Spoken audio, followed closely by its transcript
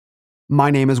My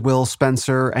name is Will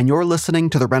Spencer, and you're listening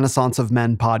to the Renaissance of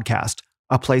Men podcast,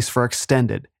 a place for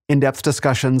extended, in-depth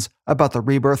discussions about the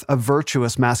rebirth of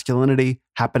virtuous masculinity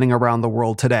happening around the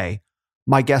world today.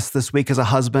 My guest this week is a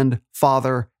husband,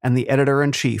 father, and the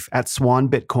editor-in-chief at Swan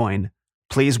Bitcoin.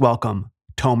 Please welcome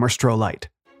TOMER STROLIGHT.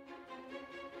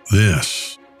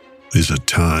 This is a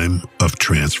time of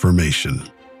transformation.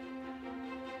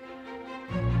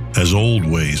 As old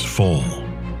ways fall,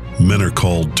 men are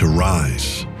called to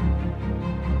rise,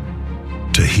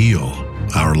 to heal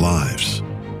our lives,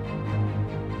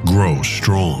 grow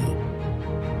strong,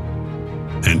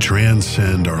 and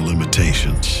transcend our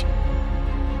limitations.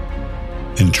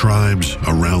 In tribes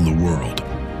around the world,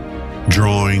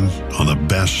 drawing on the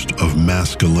best of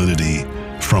masculinity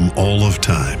from all of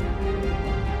time,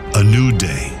 a new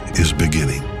day is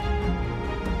beginning.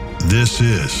 This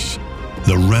is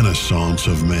the Renaissance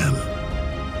of Men.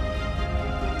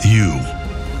 You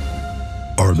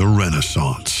are the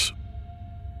Renaissance.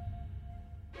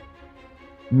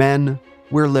 Men,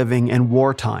 we're living in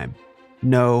wartime.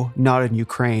 No, not in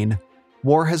Ukraine.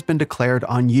 War has been declared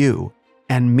on you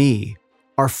and me,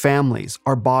 our families,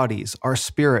 our bodies, our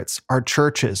spirits, our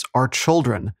churches, our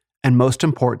children, and most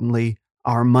importantly,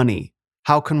 our money.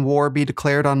 How can war be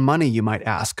declared on money, you might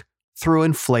ask? Through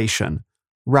inflation.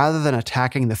 Rather than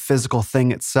attacking the physical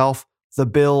thing itself, the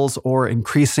bills, or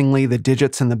increasingly the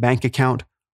digits in the bank account,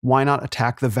 why not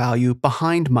attack the value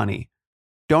behind money?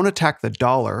 Don't attack the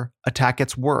dollar, attack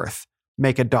its worth.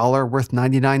 Make a dollar worth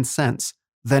 99 cents,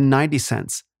 then 90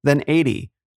 cents, then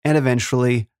 80, and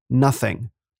eventually nothing.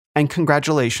 And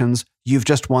congratulations, you've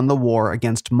just won the war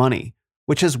against money,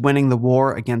 which is winning the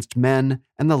war against men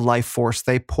and the life force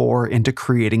they pour into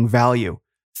creating value.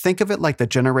 Think of it like the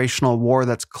generational war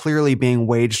that's clearly being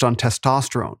waged on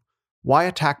testosterone. Why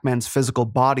attack men's physical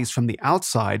bodies from the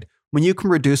outside when you can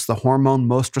reduce the hormone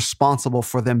most responsible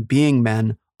for them being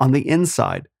men on the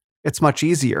inside? It's much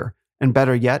easier, and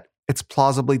better yet, it's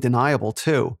plausibly deniable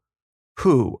too.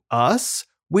 Who, us?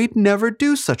 We'd never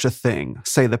do such a thing,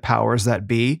 say the powers that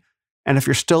be. And if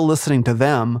you're still listening to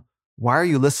them, why are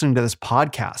you listening to this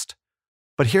podcast?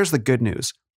 But here's the good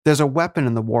news. There's a weapon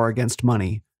in the war against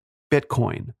money.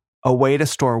 Bitcoin, a way to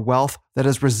store wealth that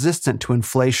is resistant to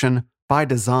inflation by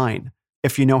design.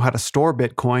 If you know how to store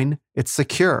Bitcoin, it's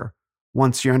secure.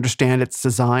 Once you understand its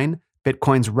design,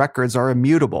 Bitcoin's records are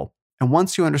immutable. And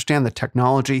once you understand the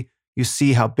technology, you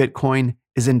see how Bitcoin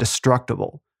is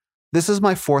indestructible. This is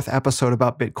my 4th episode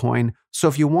about Bitcoin, so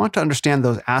if you want to understand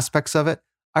those aspects of it,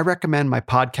 I recommend my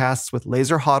podcasts with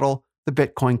Laser Hodl, the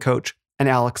Bitcoin Coach, and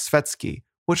Alex Svetsky,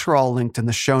 which are all linked in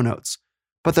the show notes.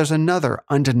 But there's another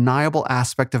undeniable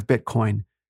aspect of Bitcoin.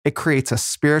 It creates a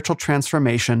spiritual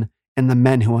transformation in the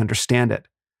men who understand it.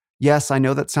 Yes, I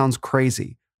know that sounds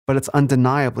crazy, but it's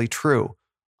undeniably true.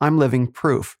 I'm living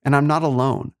proof, and I'm not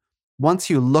alone.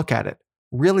 Once you look at it,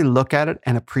 really look at it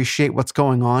and appreciate what's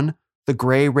going on, the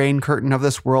gray rain curtain of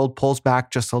this world pulls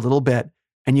back just a little bit,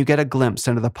 and you get a glimpse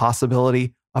into the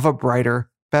possibility of a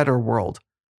brighter, better world.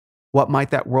 What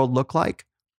might that world look like?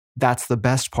 That's the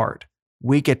best part.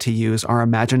 We get to use our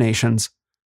imaginations.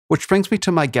 Which brings me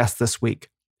to my guest this week.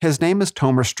 His name is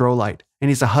TOMER STROLIGHT, and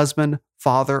he's a husband,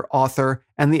 father, author,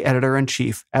 and the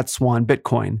editor-in-chief at Swan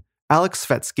Bitcoin. Alex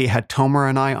Svetsky had TOMER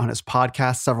and I on his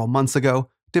podcast several months ago,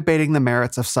 debating the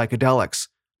merits of psychedelics.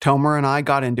 TOMER and I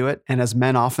got into it, and as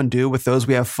men often do with those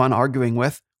we have fun arguing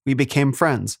with, we became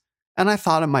friends. And I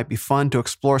thought it might be fun to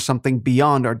explore something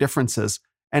beyond our differences,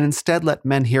 and instead let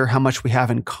men hear how much we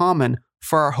have in common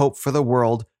for our hope for the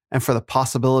world and for the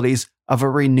possibilities of a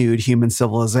renewed human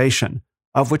civilization,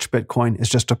 of which Bitcoin is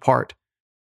just a part.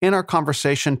 In our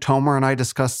conversation, TOMER and I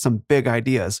discussed some big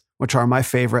ideas, which are my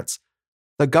favorites: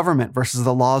 the government versus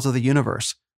the laws of the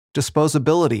universe,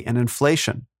 disposability and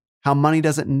inflation, how money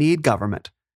doesn't need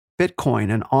government,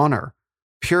 Bitcoin and honor,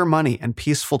 pure money and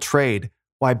peaceful trade,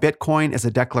 why Bitcoin is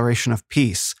a declaration of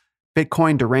peace,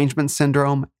 Bitcoin derangement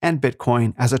syndrome, and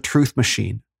Bitcoin as a truth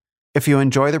machine. If you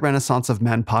enjoy the Renaissance of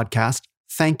Men podcast,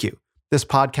 thank you. This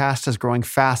podcast is growing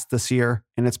fast this year,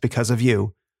 and it's because of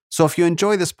you. So if you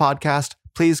enjoy this podcast,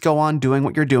 please go on doing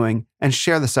what you're doing and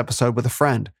share this episode with a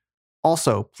friend.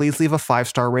 Also, please leave a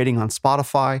 5-star rating on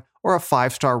Spotify or a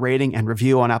 5-star rating and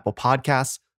review on Apple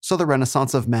Podcasts so the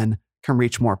Renaissance of Men can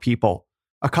reach more people.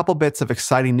 A couple bits of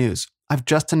exciting news. I've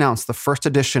just announced the first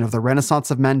edition of the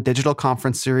Renaissance of Men digital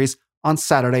conference series on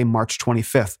Saturday, March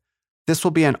 25th. This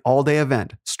will be an all-day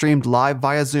event, streamed live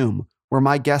via Zoom, where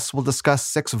my guests will discuss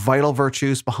 6 vital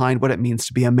virtues behind what it means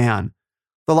to be a man.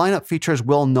 The lineup features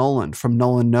Will Nolan from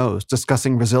Nolan Knows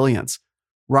discussing resilience,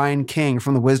 Ryan King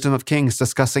from The Wisdom of Kings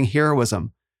discussing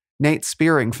heroism, Nate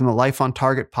Spearing from the Life on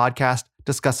Target podcast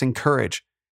discussing courage,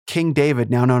 King David,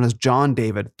 now known as John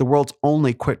David, the world's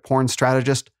only quit porn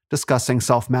strategist, discussing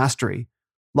self-mastery.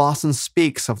 Lawson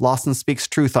Speaks of Lawson Speaks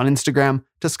Truth on Instagram,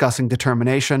 discussing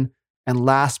determination. And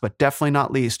last but definitely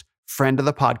not least, friend of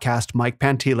the podcast, Mike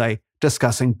Pantile,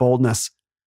 discussing boldness.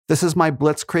 This is my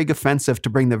blitzkrieg offensive to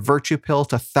bring the virtue pill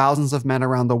to thousands of men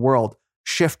around the world,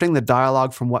 shifting the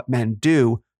dialogue from what men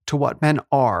do to what men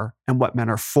are and what men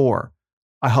are for.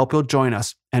 I hope you'll join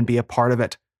us and be a part of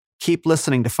it. Keep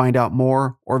listening to find out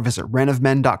more or visit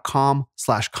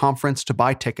renofmen.com/conference to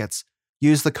buy tickets.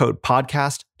 Use the code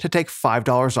podcast to take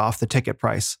 $5 off the ticket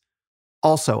price.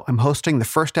 Also, I'm hosting the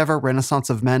first ever Renaissance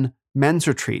of Men men's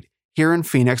retreat here in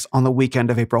Phoenix on the weekend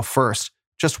of April 1st,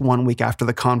 just 1 week after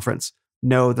the conference.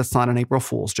 No, that's not an April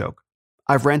Fool's joke.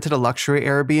 I've rented a luxury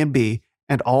Airbnb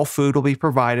and all food will be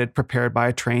prepared by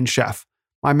a trained chef.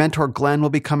 My mentor Glenn will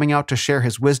be coming out to share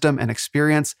his wisdom and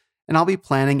experience, and I'll be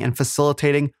planning and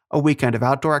facilitating a weekend of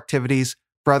outdoor activities,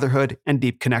 brotherhood, and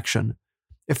deep connection.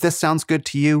 If this sounds good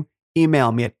to you,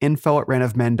 email me at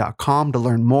info@renofmen.com to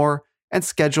learn more and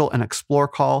schedule an explore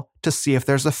call to see if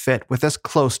there's a fit with this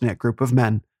close-knit group of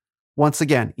men. Once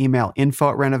again, email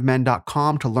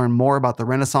info@renofmen.com to learn more about the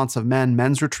Renaissance of Men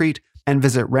men's retreat and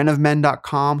visit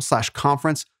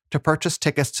renofmen.com/conference to purchase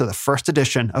tickets to the first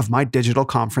edition of my digital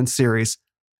conference series.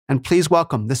 And please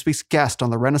welcome this week's guest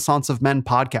on the Renaissance of Men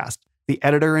podcast, the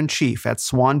editor-in-chief at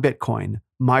Swan Bitcoin,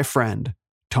 my friend,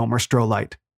 Tomer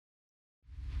STROLIGHT.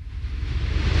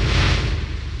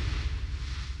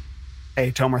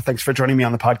 Hey, Tomer, thanks for joining me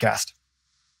on the podcast.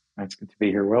 It's good to be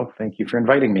here, Will. Thank you for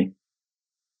inviting me.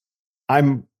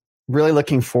 I'm really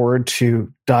looking forward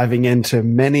to diving into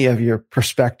many of your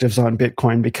perspectives on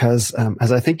Bitcoin because,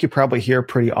 as I think you probably hear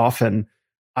pretty often,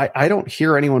 I don't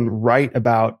hear anyone write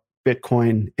about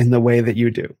Bitcoin in the way that you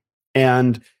do.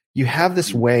 And you have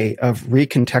this way of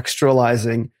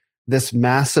recontextualizing this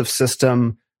massive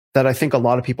system that I think a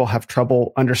lot of people have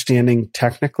trouble understanding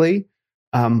technically.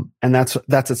 And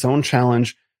that's its own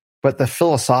challenge. But the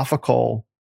philosophical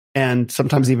and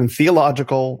sometimes even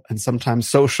theological and sometimes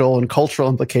social and cultural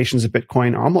implications of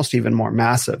Bitcoin are almost even more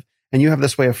massive. And you have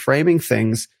this way of framing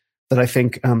things that I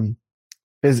think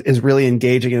is really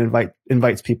engaging and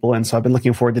invites people in. So I've been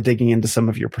looking forward to digging into some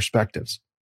of your perspectives.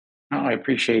 Oh, I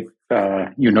appreciate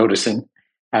you noticing.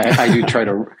 I do try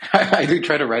to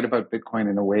write about Bitcoin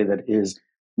in a way that is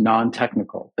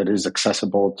non-technical, that is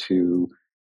accessible to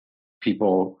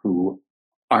people who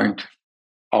aren't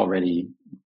already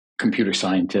computer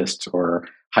scientists or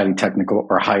highly technical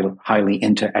or highly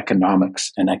into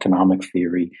economics and economic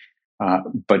theory,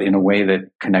 but in a way that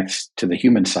connects to the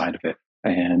human side of it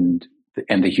and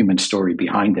the human story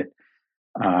behind it,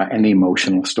 and the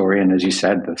emotional story. And as you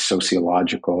said, the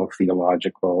sociological,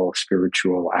 theological,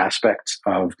 spiritual aspects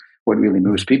of what really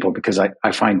moves people, because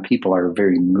I find people are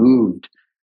very moved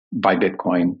by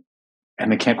Bitcoin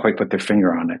and they can't quite put their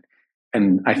finger on it.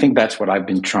 And I think that's what I've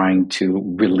been trying to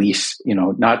release,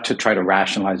 not to try to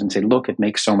rationalize and say, look, it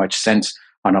makes so much sense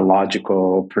on a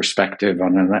logical perspective,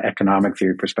 on an economic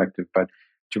theory perspective, but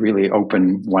to really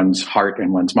open one's heart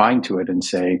and one's mind to it and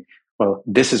say, well,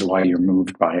 this is why you're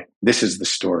moved by it. This is the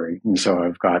story. And so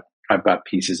I've got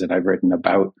pieces that I've written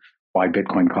about why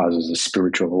Bitcoin causes a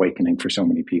spiritual awakening for so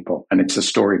many people. And it's the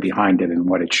story behind it and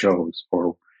what it shows,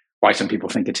 or why some people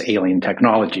think it's alien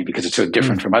technology because it's so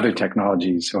different from other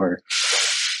technologies, or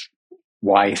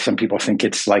why some people think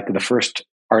it's like the first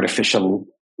artificial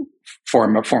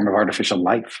form of artificial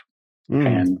life.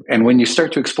 And when you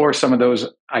start to explore some of those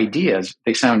ideas,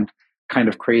 they sound kind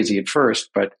of crazy at first,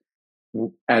 but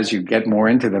as you get more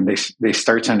into them, they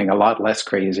start sounding a lot less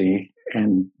crazy,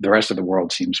 and the rest of the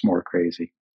world seems more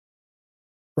crazy.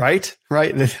 Right.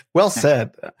 Well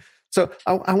said. So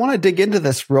I want to dig into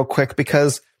this real quick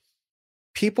because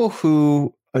people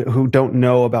who don't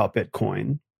know about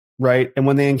Bitcoin, right, and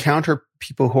when they encounter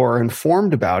people who are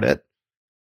informed about it,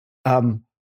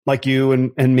 like you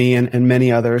and me and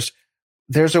many others,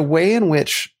 there's a way in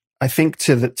which I think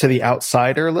to the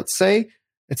outsider, let's say,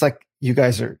 it's like you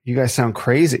guys sound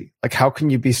crazy. Like, how can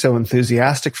you be so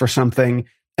enthusiastic for something?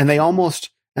 And they almost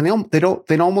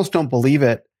don't believe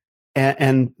it,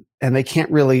 and they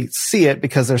can't really see it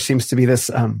because there seems to be this.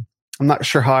 I'm not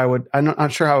sure how I would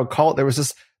call it.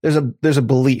 There's a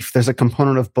belief. There's a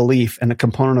component of belief and a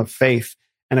component of faith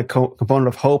and a component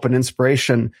of hope and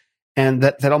inspiration, and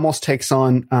that almost takes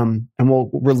on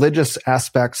religious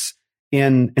aspects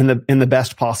in the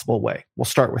best possible way. We'll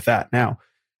start with that now.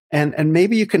 And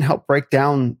maybe you can help break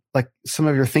down like some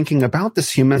of your thinking about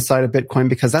this human side of Bitcoin,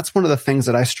 because that's one of the things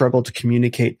that I struggle to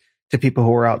communicate to people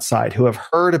who are outside, who have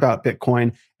heard about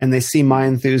Bitcoin, and they see my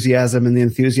enthusiasm and the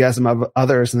enthusiasm of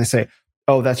others, and they say,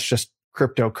 oh, that's just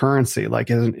cryptocurrency. Like,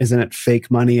 isn't it fake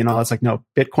money and all? It's like, no,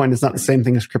 Bitcoin is not the same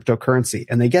thing as cryptocurrency.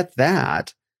 And they get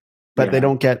that, but they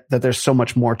don't get that there's so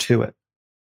much more to it.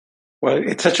 Well,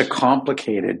 it's such a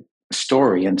complicated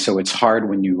story. And so it's hard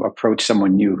when you approach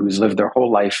someone new who's lived their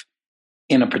whole life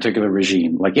in a particular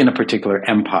regime, like in a particular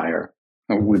empire.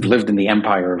 We've lived in the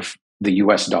empire of the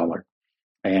US dollar.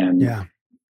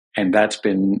 And that's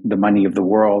been the money of the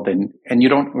world. And you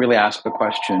don't really ask the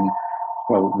question,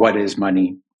 well, what is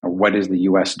money? Or what is the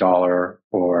US dollar?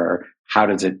 Or how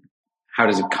does it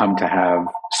come to have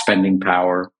spending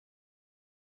power?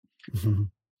 Mm-hmm.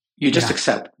 You just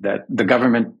accept that the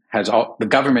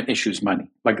government issues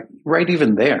money. Like, right,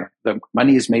 even there, the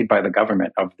money is made by the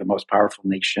government of the most powerful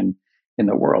nation in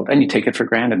the world. And you take it for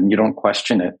granted and you don't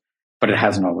question it. But it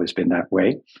hasn't always been that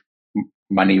way.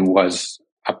 Money was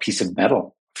a piece of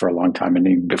metal for a long time. And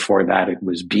even before that, it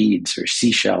was beads or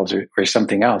seashells or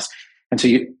something else. And so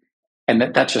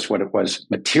that's just what it was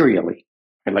materially.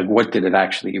 Like, what did it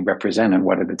actually represent and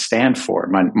what did it stand for?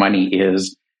 Money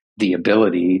is the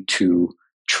ability to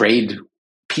trade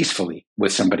peacefully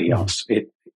with somebody else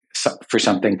for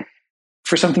something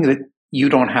that you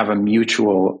don't have a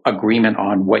mutual agreement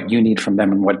on what you need from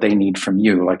them and what they need from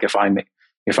you. Like, if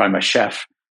I'm a chef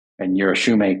and you're a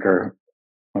shoemaker,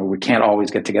 well, we can't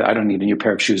always get together. I don't need a new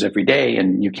pair of shoes every day,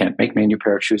 and you can't make me a new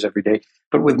pair of shoes every day.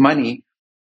 But with money,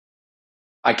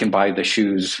 I can buy the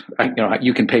shoes.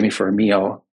 You can pay me for a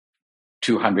meal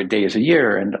 200 days a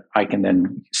year, and I can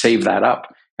then save that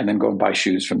up and then go and buy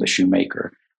shoes from the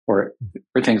shoemaker or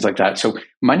things like that. So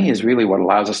money is really what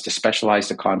allows us to specialize,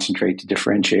 to concentrate, to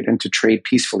differentiate, and to trade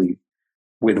peacefully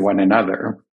with one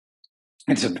another.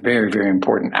 It's a very, very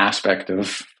important aspect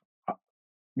of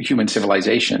human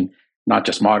civilization, not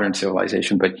just modern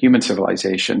civilization, but human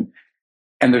civilization.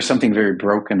 And there's something very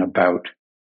broken about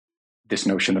this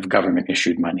notion of government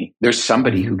issued money. There's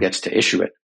somebody who gets to issue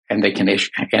it, and they can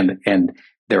issue, and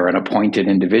they're an appointed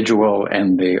individual,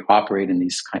 and they operate in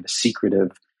these kind of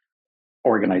secretive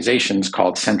organizations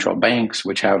called central banks,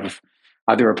 which have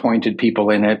other appointed people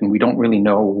in it. And we don't really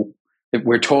know.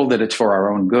 We're told that it's for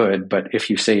our own good, but if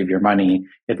you save your money,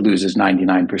 it loses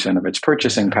 99% of its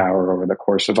purchasing power over the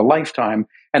course of a lifetime.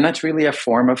 And that's really a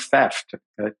form of theft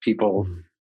that people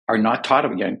are not taught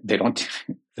of. Again,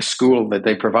 the school that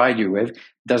they provide you with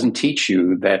doesn't teach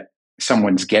you that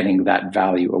someone's getting that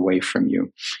value away from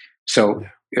you. So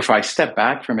if I step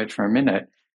back from it for a minute,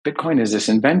 Bitcoin is this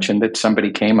invention that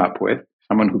somebody came up with,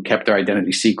 someone who kept their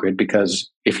identity secret,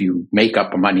 because if you make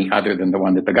up a money other than the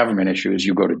one that the government issues,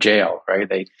 you go to jail, right?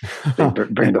 They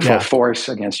bring the full force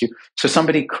against you. So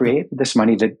somebody created this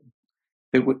money that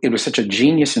it was such a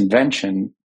genius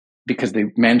invention because they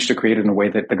managed to create it in a way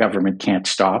that the government can't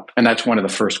stop. And that's one of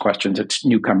the first questions that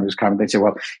newcomers come. They say,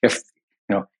 well, if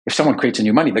someone creates a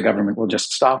new money, the government will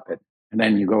just stop it. And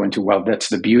then you go into, well, that's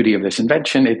the beauty of this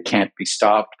invention. It can't be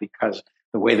stopped because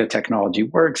the way the technology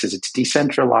works is it's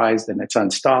decentralized and it's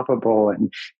unstoppable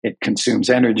and it consumes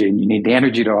energy and you need the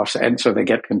energy to offset. And so they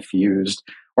get confused,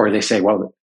 or they say,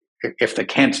 well, if they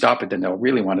can't stop it, then they'll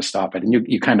really want to stop it. And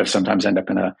you kind of sometimes end up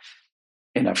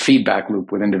in a feedback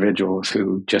loop with individuals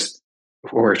who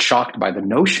are shocked by the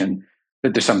notion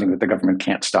that there's something that the government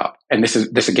can't stop. And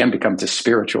this again becomes a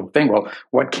spiritual thing. Well,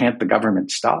 what can't the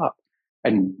government stop?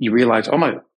 And you realize,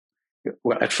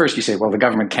 well, at first you say, well, the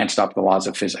government can't stop the laws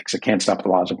of physics. It can't stop the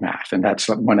laws of math. And that's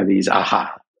one of these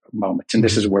aha moments. And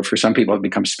this is where for some people it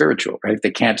becomes spiritual, right? They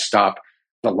can't stop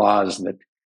the laws that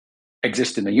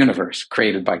exist in the universe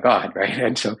created by God, right?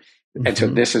 And so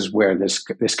this is where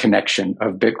this connection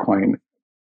of Bitcoin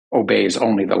obeys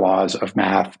only the laws of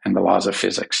math and the laws of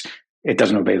physics. It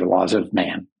doesn't obey the laws of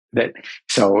man.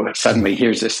 So suddenly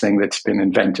here's this thing that's been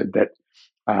invented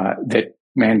that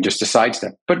man just decides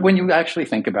that. But when you actually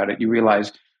think about it, you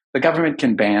realize the government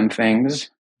can ban things,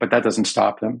 but that doesn't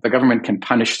stop them. The government can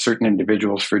punish certain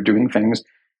individuals for doing things,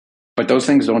 but those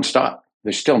things don't stop.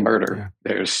 There's still murder. Yeah.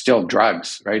 There's still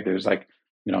drugs, right? There's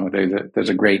there's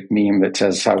a great meme that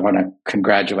says, I want to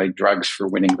congratulate drugs for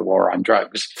winning the war on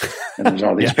drugs. And there's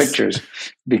all these pictures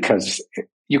because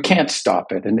you can't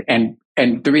stop it.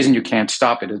 And the reason you can't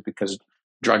stop it is because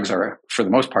drugs are, for the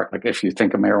most part, like if you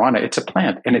think of marijuana, it's a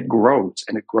plant and it grows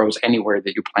anywhere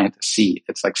that you plant a seed.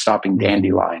 It's like stopping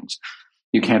dandelions.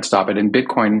 You can't stop it. And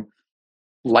Bitcoin,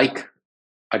 like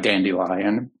a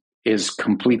dandelion, is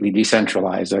completely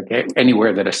decentralized. Like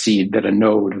anywhere that a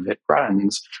node of it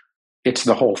runs, it's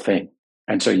the whole thing.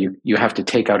 And so you have to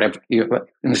take out in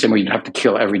the same way you'd have to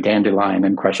kill every dandelion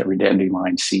and crush every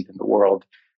dandelion seed in the world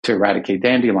to eradicate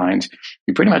dandelions.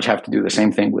 You pretty much have to do the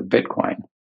same thing with Bitcoin.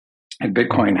 And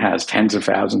Bitcoin has tens of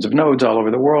thousands of nodes all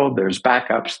over the world. There's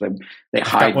backups that they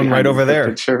hide one behind right over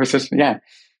there. services. Yeah,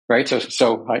 right.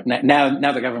 So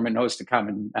now the government knows to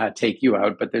come and take you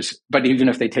out. But even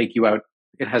if they take you out,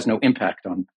 it has no impact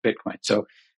on Bitcoin. So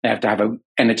they have to have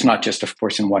and it's not just, of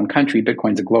course, in one country.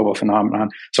 Bitcoin's a global phenomenon.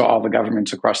 So all the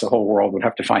governments across the whole world would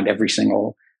have to find every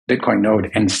single Bitcoin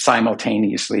node and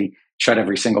simultaneously shut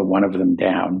every single one of them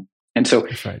down. And so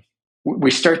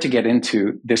we start to get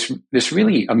into this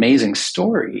really amazing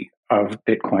story of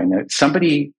Bitcoin. That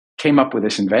somebody came up with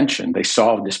this invention. They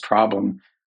solved this problem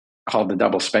called the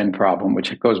double spend problem,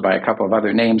 which goes by a couple of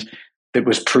other names, that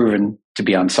was proven to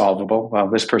be unsolvable. Well,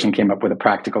 this person came up with a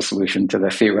practical solution to the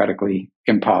theoretically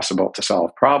impossible to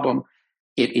solve problem.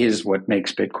 It is what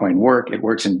makes Bitcoin work. It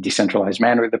works in a decentralized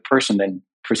manner. The person then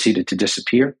proceeded to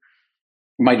disappear.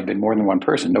 Might have been more than one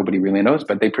person. Nobody really knows,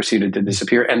 but they proceeded to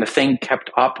disappear. And the thing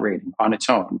kept operating on its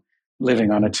own,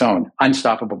 living on its own,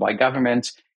 unstoppable by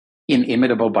governments,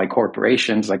 inimitable by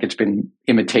corporations. Like, it's been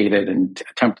imitated and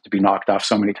attempted to be knocked off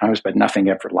so many times, but nothing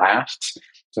ever lasts.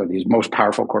 So these most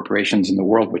powerful corporations in the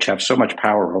world, which have so much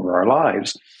power over our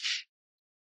lives,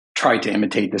 tried to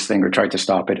imitate this thing or tried to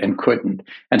stop it and couldn't.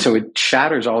 And so it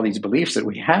shatters all these beliefs that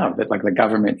we have, that like the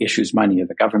government issues money, and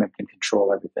the government can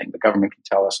control everything. The government can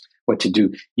tell us what to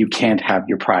do. You can't have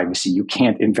your privacy. You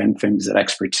can't invent things that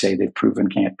experts say they've proven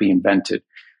can't be invented.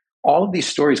 All of these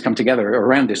stories come together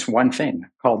around this one thing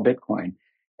called Bitcoin.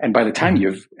 And by the time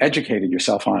you've educated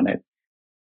yourself on it,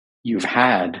 you've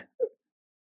had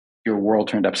your world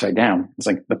turned upside down. It's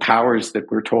like the powers that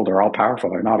we're told are all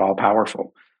powerful are not all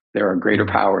powerful. There are greater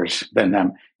powers than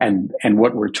them. And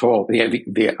what we're told,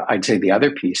 I'd say the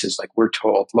other piece is like, we're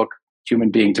told, look, human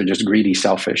beings are just greedy,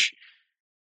 selfish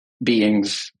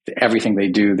beings. Everything they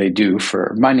do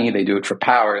for money. They do it for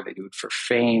power. They do it for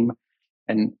fame.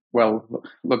 And well,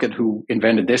 look at who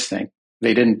invented this thing.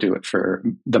 They didn't do it for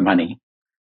the money,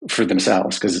 for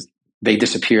themselves, because they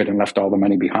disappeared and left all the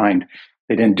money behind.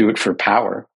 They didn't do it for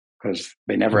power, because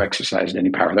they never exercised any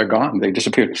power. They're gone. They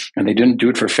disappeared. And they didn't do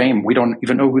it for fame. We don't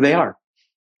even know who they are.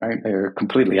 Right? They're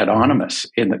completely anonymous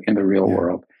in the real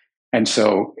world. And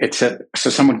so so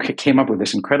someone came up with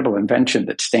this incredible invention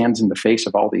that stands in the face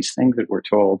of all these things that we're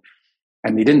told.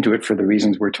 And they didn't do it for the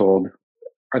reasons we're told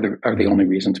are the only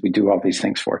reasons we do all these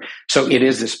things for. So it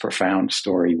is this profound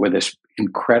story with this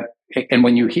incredible, and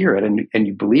when you hear it and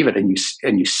you believe it and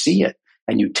you see it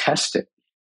and you test it,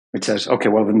 it says, okay,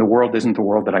 well, then the world isn't the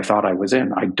world that I thought I was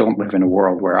in. I don't live in a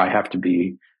world where I have to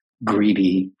be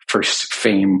greedy for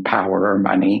fame, power, or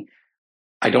money.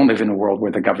 I don't live in a world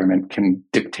where the government can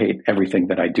dictate everything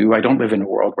that I do. I don't live in a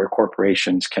world where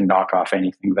corporations can knock off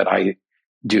anything that I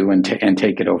do and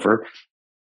take it over.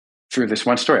 Through this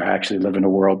one story, I actually live in a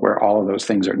world where all of those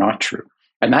things are not true.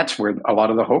 And that's where a lot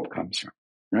of the hope comes from,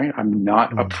 right? I'm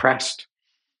not oppressed.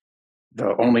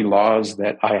 The only laws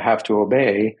that I have to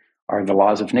obey are the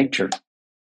laws of nature.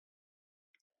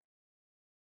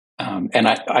 And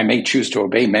I may choose to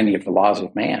obey many of the laws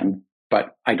of man,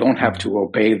 but I don't have to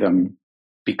obey them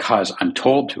because I'm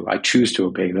told to. I choose to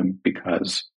obey them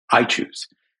because I choose,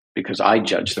 because I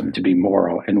judge them to be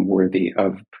moral and worthy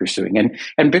of pursuing.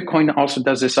 And Bitcoin also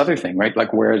does this other thing, right?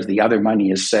 Like, whereas the other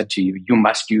money is said to you, you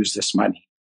must use this money,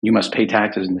 you must pay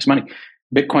taxes in this money.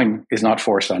 Bitcoin is not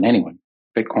forced on anyone.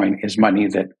 Bitcoin is money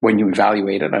that when you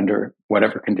evaluate it under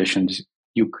whatever conditions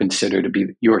you consider to be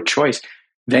your choice,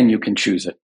 then you can choose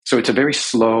it. So it's a very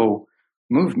slow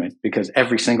movement because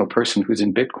every single person who's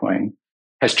in Bitcoin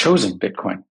has chosen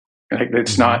Bitcoin. Like,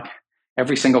 it's not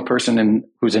every single person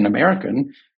who's an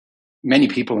American. Many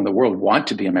people in the world want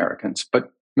to be Americans,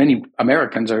 but many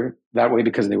Americans are that way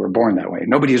because they were born that way.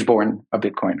 Nobody is born a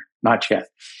Bitcoiner, not yet.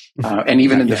 And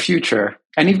even in the future,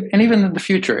 and even in the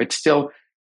future, it's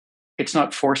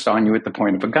not forced on you at the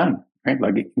point of a gun, right?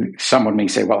 Like, someone may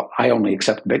say, well, I only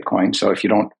accept Bitcoin. So if you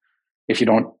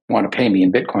don't want to pay me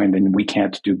in Bitcoin, then we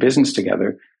can't do business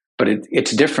together. But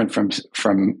it's different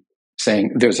from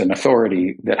saying there's an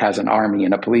authority that has an army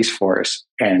and a police force,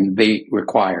 and they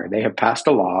have passed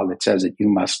a law that says that you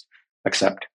must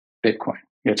accept Bitcoin.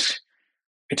 It's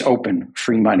open,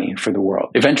 free money for the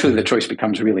world. Eventually the choice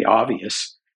becomes really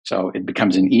obvious. So it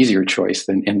becomes an easier choice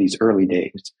than in these early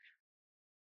days.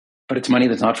 But it's money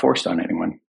that's not forced on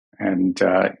anyone. And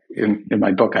in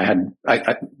my book, I had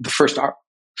the first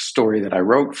story that I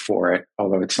wrote for it,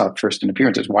 although it's not first in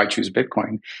appearance, is why choose Bitcoin?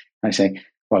 And I say,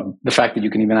 well, the fact that you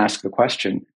can even ask the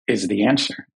question is the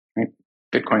answer. Right?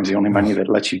 Bitcoin's the only money that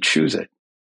lets you choose it.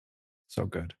 So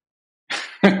good.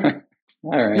 All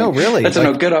right. No, really. That's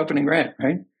a good opening rant,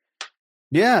 right?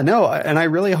 Yeah, no. And I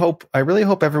really hope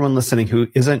everyone listening who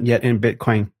isn't yet in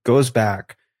Bitcoin goes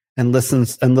back and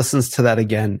listens to that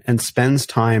again and spends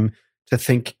time to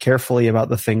think carefully about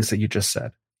the things that you just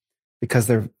said, because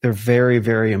they're very,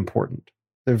 very important.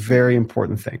 They're very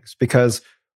important things, because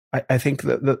I think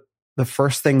that the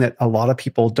first thing that a lot of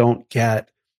people don't get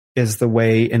is the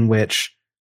way in which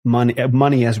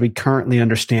money as we currently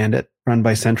understand it, run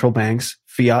by central banks,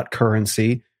 fiat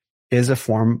currency, is a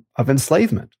form of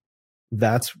enslavement.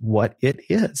 That's what it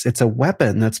is. It's a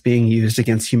weapon that's being used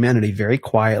against humanity very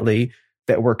quietly,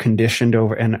 that we're conditioned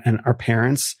over, and our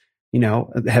parents,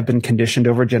 have been conditioned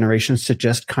over generations to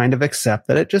just kind of accept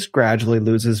that it just gradually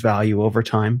loses value over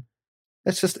time.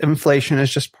 It's just, inflation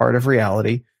is just part of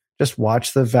reality. Just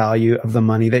watch the value of the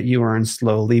money that you earn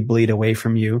slowly bleed away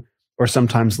from you, or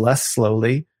sometimes less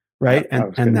slowly, right? Yeah,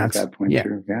 and that's that point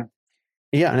too. Yeah.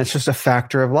 Yeah, and it's just a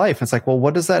factor of life. It's like, well,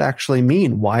 what does that actually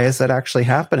mean? Why is that actually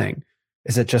happening?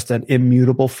 Is it just an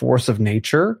immutable force of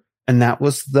nature? And that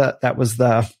was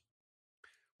the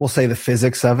we'll say the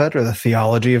physics of it, or the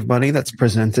theology of money that's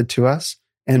presented to us.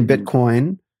 And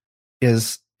Bitcoin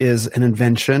is an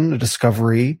invention, a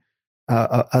discovery,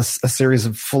 a series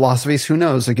of philosophies. Who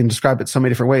knows? I can describe it so many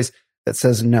different ways, that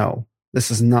says, no,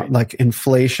 this is not like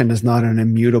inflation is not an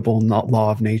immutable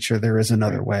law of nature. There is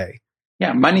another way.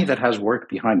 Yeah, money that has work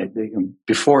behind it.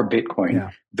 Before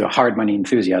Bitcoin, the hard money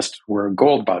enthusiasts were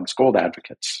gold bugs, gold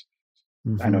advocates.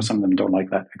 I know some of them don't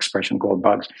like that expression, gold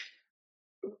bugs.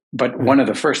 But one of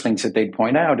the first things that they'd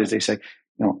point out is they say,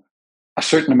 a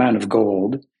certain amount of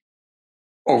gold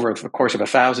over the course of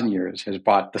 1,000 years has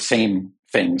bought the same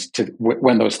things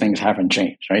when those things haven't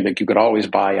changed, right? Like you could always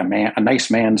buy a nice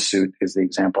man's suit is the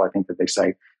example I think that they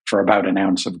cite, for about an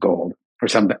ounce of gold, or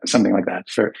something like that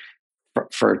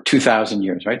for 2,000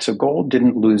 years, right? So gold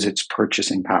didn't lose its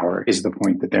purchasing power, is the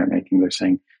point that they're making. They're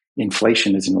saying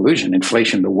inflation is an illusion.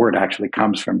 Inflation, the word actually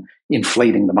comes from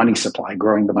inflating the money supply,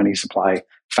 growing the money supply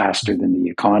faster than the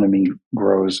economy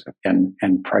grows, and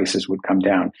prices would come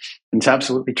down. And it's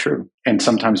absolutely true. And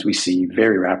sometimes we see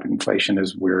very rapid inflation,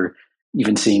 as we're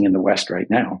even seeing in the West right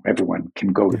now. Everyone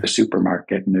can go to the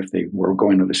supermarket, and if they were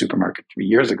going to the supermarket 3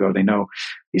 years ago, they know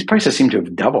these prices seem to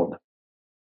have doubled,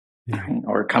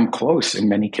 or come close in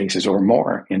many cases, or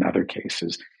more in other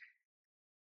cases.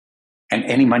 And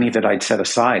any money that I'd set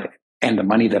aside, and the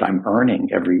money that I'm earning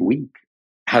every week,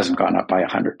 hasn't gone up by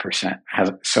 100%.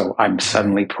 So I'm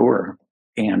suddenly poor,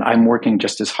 and I'm working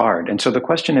just as hard. And so the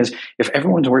question is, if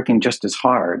everyone's working just as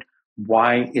hard,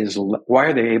 why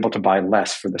are they able to buy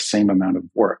less for the same amount of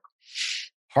work?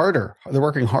 Harder. They're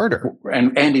working harder.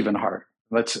 And even harder.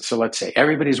 Let's say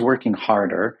everybody's working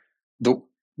harder.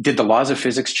 Did the laws of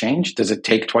physics change? Does it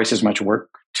take twice as much work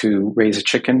to raise a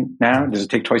chicken now? Does it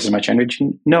take twice as much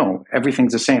energy? No,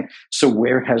 everything's the same. So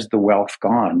where has the wealth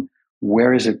gone?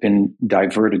 Where has it been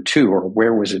diverted to, or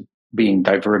where was it being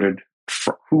diverted?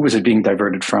 Who was it being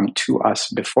diverted from to us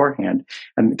beforehand?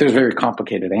 And there's very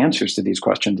complicated answers to these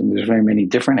questions, and there's very many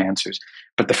different answers.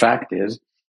 But the fact is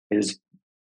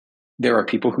there are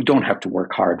people who don't have to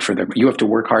work hard for you have to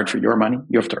work hard for your money.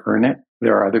 You have to earn it.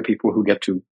 There are other people who get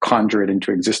to conjure it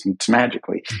into existence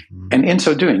magically. And in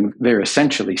so doing, they're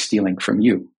essentially stealing from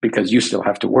you, because you still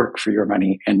have to work for your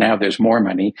money. And now there's more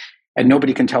money, and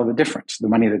nobody can tell the difference. The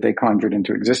money that they conjured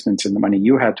into existence and the money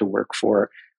you had to work for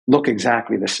look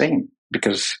exactly the same,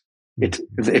 because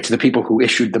it's the people who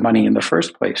issued the money in the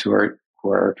first place who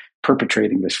are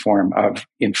perpetrating this form of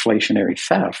inflationary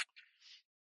theft.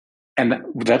 And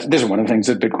this is one of the things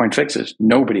that Bitcoin fixes.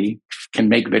 Nobody can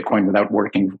make Bitcoin without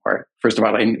working for it. First of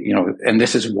all, and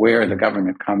this is where the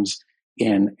government comes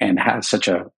in and has such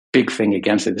a big thing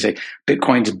against it. They say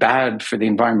Bitcoin's bad for the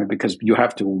environment because you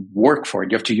have to work for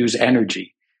it. You have to use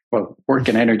energy. Well, work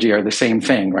and energy are the same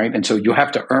thing, right? And so you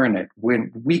have to earn it.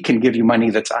 When we can give you money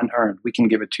that's unearned, we can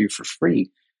give it to you for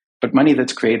free. But money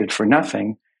that's created for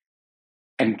nothing,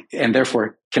 and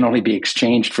therefore can only be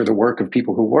exchanged for the work of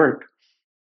people who work,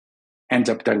 ends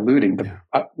up diluting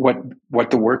what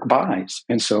the work buys.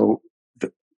 And so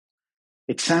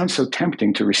it sounds so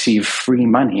tempting to receive free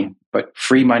money, but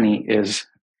free money is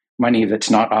money that's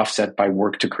not offset by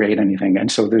work to create anything. And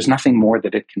so there's nothing more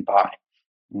that it can buy.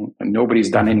 And nobody's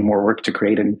done any more work to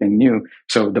create anything new.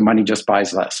 So the money just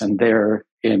buys less. And therein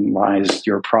lies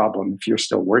your problem. If you're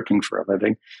still working for a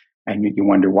living and you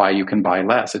wonder why you can buy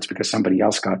less, it's because somebody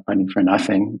else got money for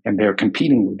nothing, and they're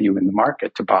competing with you in the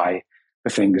market to buy the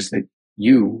things that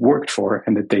you worked for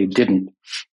and that they didn't.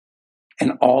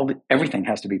 And everything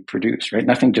has to be produced, right?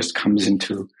 Nothing just comes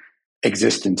into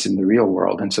existence in the real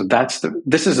world. And so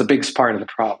this is a big part of the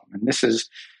problem. And this is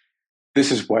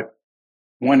what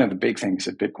one of the big things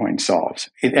that Bitcoin solves.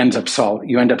 It ends up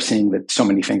you end up seeing that so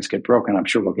many things get broken. I'm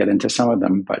sure we'll get into some of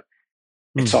them, but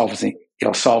it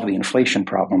it'll solve the inflation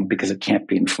problem because it can't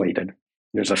be inflated.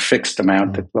 There's a fixed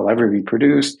amount that will ever be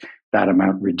produced. That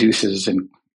amount reduces in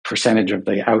percentage of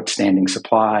the outstanding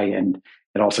supply, and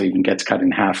it also even gets cut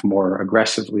in half more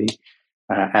aggressively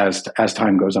as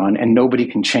time goes on. And nobody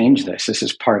can change this. This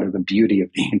is part of the beauty of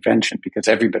the invention,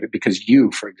 because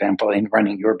you, for example, in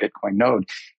running your Bitcoin node,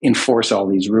 enforce all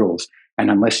these rules.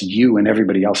 And unless you and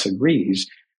everybody else agrees,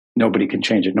 nobody can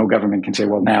change it. No government can say,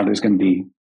 well, now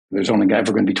there's only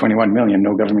ever going to be 21 million.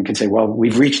 No government can say, well,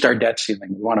 we've reached our debt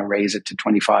ceiling. We want to raise it to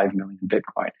 25 million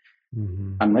Bitcoin.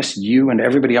 Mm-hmm. Unless you and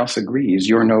everybody else agrees,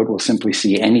 your node will simply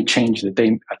see any change that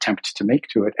they attempt to make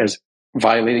to it as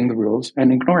violating the rules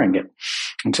and ignoring it.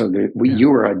 And so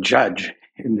you are a judge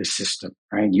in this system,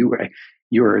 right? You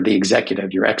are the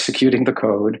executive. You're executing the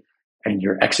code, and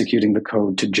you're executing the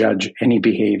code to judge any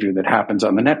behavior that happens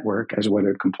on the network as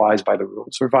whether it complies by the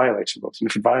rules or violates the rules. And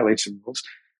if it violates the rules,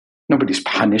 nobody's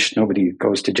punished, nobody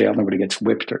goes to jail, nobody gets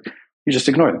whipped, or you just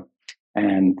ignore them.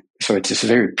 And so it's this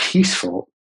very peaceful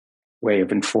way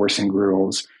of enforcing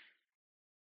rules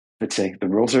that say the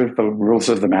rules are the rules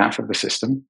of the math of the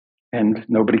system, and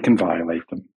nobody can violate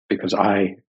them because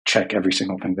I check every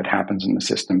single thing that happens in the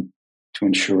system to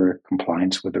ensure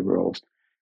compliance with the rules.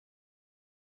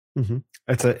 Mm-hmm.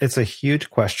 It's a huge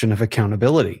question of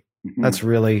accountability. Mm-hmm. That's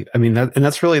really,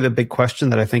 that's really the big question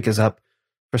that I think is up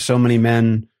for so many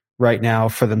men right now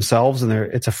for themselves. And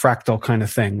it's a fractal kind of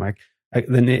thing. Like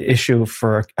the issue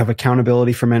of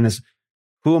accountability for men is,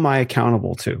 who am I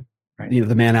accountable to? Right.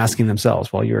 The man asking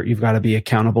themselves, well, you've got to be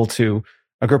accountable to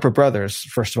a group of brothers,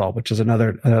 first of all, which is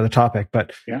another topic.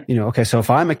 But, okay, so if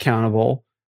I'm accountable,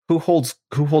 who holds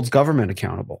government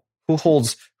accountable? Who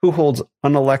holds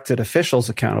unelected officials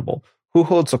accountable? Who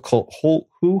holds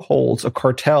a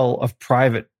cartel of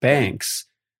private banks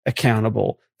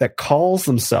accountable that calls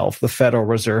themselves the Federal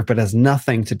Reserve but has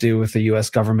nothing to do with the U.S.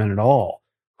 government at all?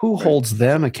 Who holds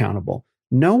them accountable?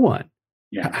 No one.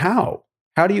 Yeah. How?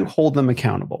 How do you hold them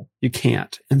accountable? You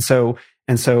can't. And so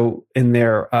in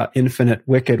their infinite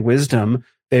wicked wisdom,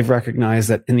 they've recognized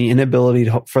that in the inability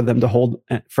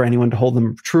for anyone to hold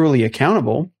them truly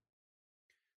accountable,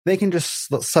 they can just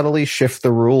subtly shift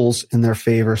the rules in their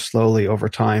favor slowly over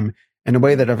time in a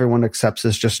way that everyone accepts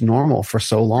as just normal for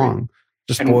so long,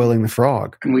 just boiling the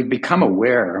frog. And we've become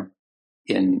aware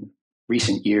in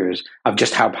recent years of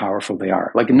just how powerful they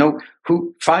are.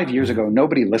 5 years ago,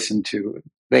 nobody listened to.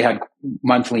 They had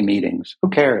monthly meetings. Who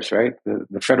cares, right?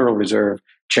 The Federal Reserve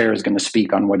chair is going to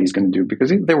speak on what he's going to do because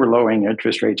they were lowering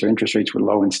interest rates, or interest rates were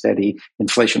low and steady.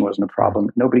 Inflation wasn't a problem.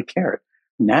 Nobody cared.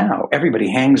 Now everybody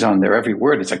hangs on their every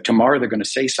word. It's like tomorrow they're going to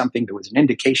say something. There was an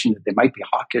indication that they might be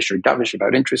hawkish or dovish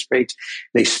about interest rates.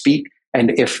 They speak,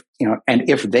 and if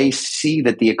they see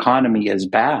that the economy is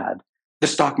bad, the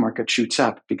stock market shoots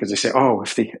up because they say, oh,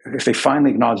 if they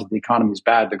finally acknowledge that the economy is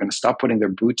bad, they're going to stop putting their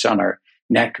boots on our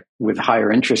neck with higher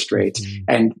interest rates.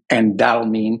 Mm-hmm. And that'll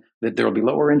mean that there'll be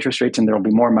lower interest rates and there'll be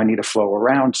more money to flow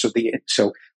around. So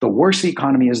the worse the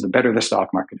economy is, the better the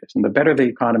stock market is. And the better the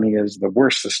economy is, the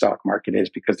worse the stock market is,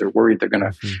 because they're worried they're going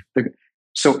to. Mm-hmm.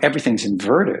 So everything's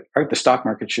inverted, right? The stock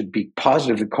market should be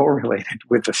positively correlated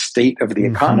with the state of the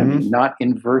economy, mm-hmm. not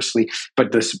inversely.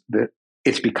 But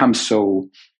it's become so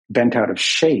bent out of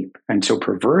shape and so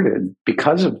perverted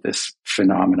because of this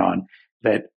phenomenon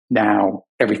that now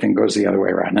everything goes the other way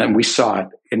around. And we saw it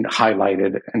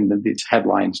highlighted in these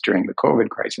headlines during the COVID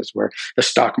crisis, where the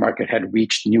stock market had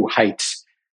reached new heights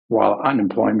while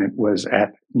unemployment was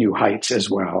at new heights as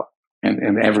well.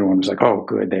 And everyone was like, oh,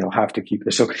 good, they'll have to keep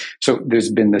this. So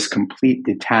there's been this complete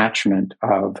detachment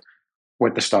of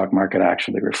what the stock market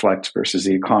actually reflects versus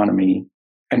the economy,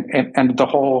 and the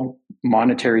whole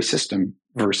monetary system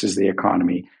versus the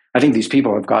economy. I think these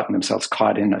people have gotten themselves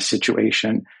caught in a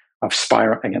situation of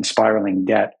spiraling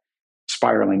debt,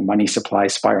 spiraling money supply,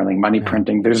 spiraling money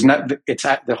printing.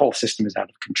 The whole system is out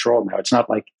of control now. It's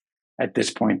not like at this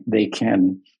point they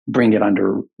can bring it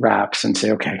under wraps and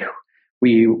say, okay,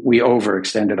 we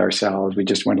overextended ourselves. We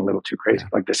just went a little too crazy.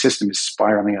 Like, the system is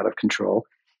spiraling out of control.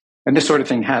 And this sort of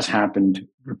thing has happened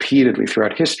repeatedly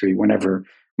throughout history whenever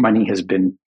money has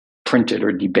been printed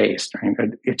or debased. Right?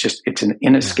 It's an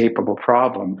inescapable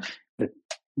problem that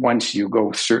once you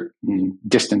go certain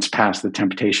distance past the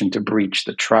temptation to breach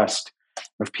the trust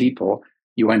of people,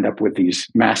 you end up with these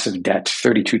massive debts,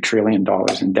 $32 trillion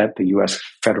in debt the U.S.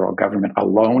 federal government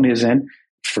alone is in.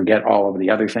 Forget all of the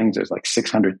other things. There's like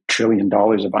 $600 trillion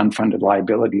of unfunded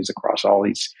liabilities across all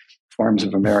these forms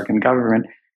of American government.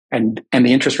 And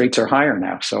the interest rates are higher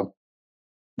now. So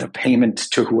the payment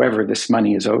to whoever this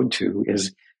money is owed to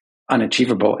is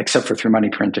unachievable, except for through money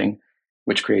printing,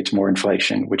 which creates more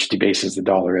inflation, which debases the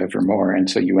dollar ever more. And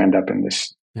so you end up in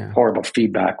this Yeah. horrible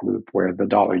feedback loop where the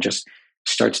dollar just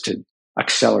starts to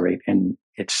accelerate in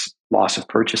its loss of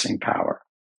purchasing power.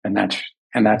 And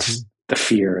that's the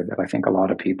fear that I think a lot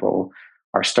of people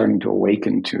are starting to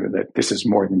awaken to, that this is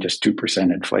more than just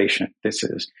 2% inflation. This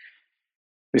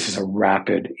is a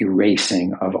rapid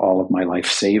erasing of all of my life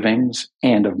savings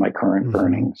and of my current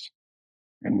earnings.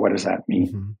 And what does that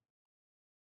mean?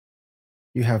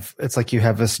 It's like you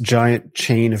have this giant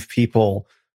chain of people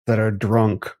that are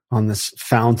drunk on this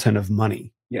fountain of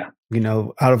money. Yeah.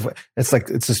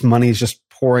 It's just money is just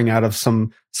pouring out of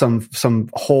some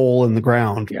hole in the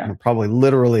ground, probably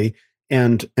literally.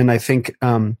 And I think,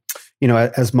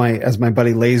 as my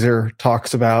buddy Laser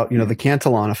talks about, the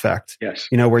Cantillon effect, yes,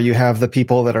 where you have the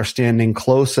people that are standing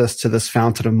closest to this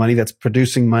fountain of money that's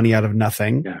producing money out of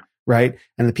nothing. Yeah. Right.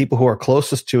 And the people who are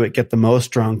closest to it get the most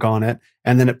drunk on it.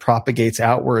 And then it propagates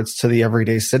outwards to the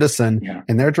everyday citizen,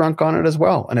 and they're drunk on it as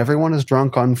well. And everyone is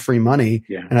drunk on free money.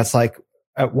 Yeah. And it's like,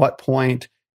 at what point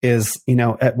is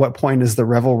the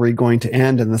revelry going to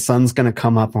end and the sun's going to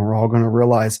come up and we're all going to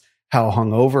realize how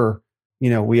hungover,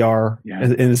 we are. Yeah.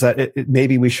 And is that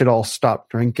maybe we should all stop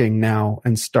drinking now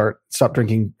and stop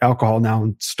drinking alcohol now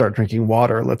and start drinking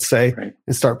water, let's say,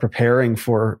 and start preparing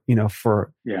for the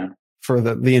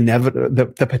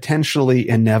potentially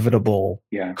inevitable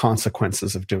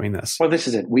consequences of doing this. Well, this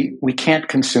is it. We can't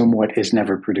consume what is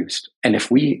never produced. And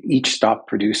if we each stop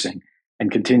producing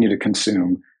and continue to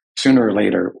consume, sooner or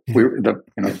later, the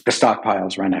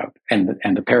stockpiles run out and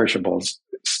the perishables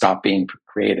stop being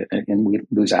created, and we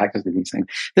lose access to these things.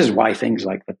 This is why things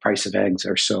like the price of eggs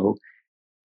are so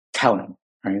telling.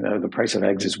 Right? The price of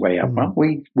eggs is way up. Well,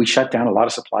 we shut down a lot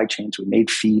of supply chains. We made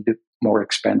feed more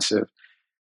expensive.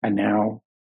 And now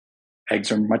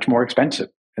eggs are much more expensive.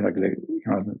 Like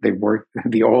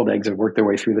the old eggs have worked their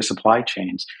way through the supply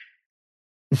chains.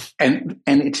 And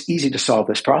it's easy to solve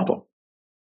this problem.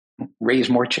 Raise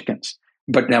more chickens.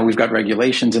 But now we've got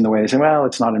regulations in the way they say, well,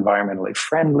 it's not environmentally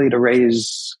friendly to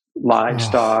raise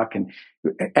livestock.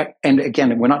 And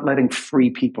again, we're not letting free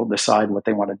people decide what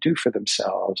they want to do for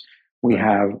themselves.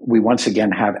 We once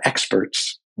again have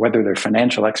experts, whether they're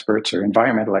financial experts or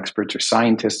environmental experts or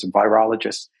scientists or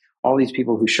virologists, all these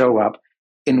people who show up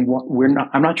in what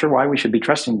I'm not sure why we should be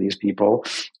trusting these people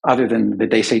other than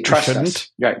that they say trust us.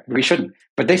 Yeah, we shouldn't.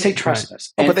 But they say trust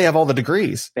us. But they have all the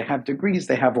degrees. They have degrees.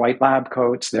 They have white lab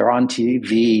coats. They're on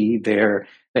TV.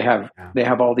 They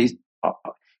have all these.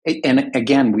 And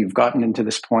again, we've gotten into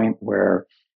this point where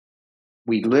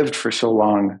we lived for so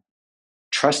long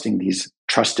trusting these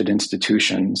trusted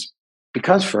institutions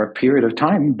because for a period of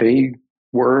time they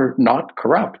were not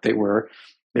corrupt. They were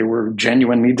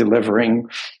genuinely delivering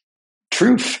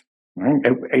truth.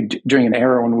 Right? During an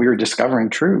era when we were discovering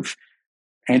truth,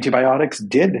 antibiotics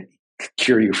did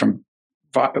cure you from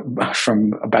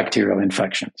bacterial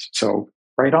infections. So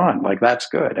right on, like that's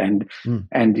good. And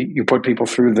you put people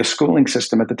through the schooling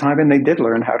system at the time, and they did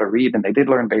learn how to read, and they did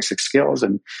learn basic skills.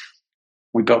 And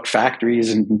we built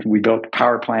factories, and we built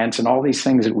power plants, and all these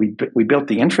things that we built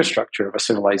the infrastructure of a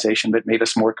civilization that made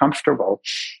us more comfortable.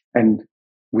 And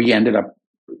we ended up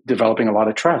developing a lot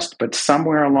of trust. But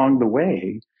somewhere along the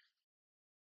way,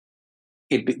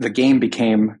 the game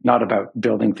became not about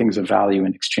building things of value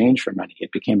in exchange for money.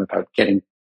 It became about getting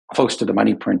close to the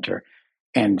money printer.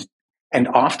 And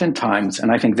oftentimes, and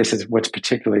I think this is what's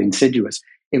particularly insidious,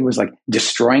 it was like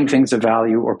destroying things of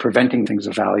value or preventing things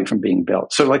of value from being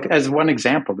built. So like as one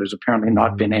example, there's apparently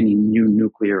not been any new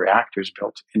nuclear reactors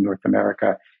built in North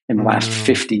America in the last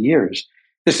 50 years.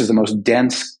 This is the most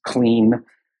dense, clean,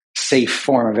 safe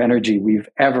form of energy we've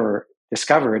ever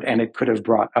discovered, and it could have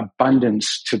brought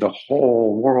abundance to the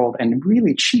whole world and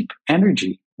really cheap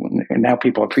energy. And now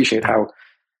people appreciate how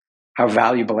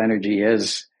valuable energy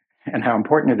is and how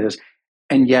important it is.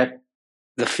 And yet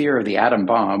the fear of the atom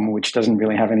bomb, which doesn't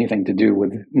really have anything to do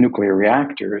with nuclear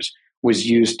reactors, was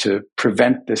used to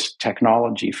prevent this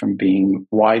technology from being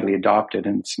widely adopted.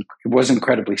 And it was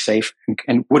incredibly safe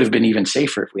and would have been even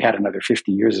safer if we had another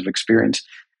 50 years of experience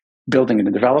building it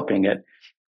and developing it.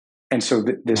 And so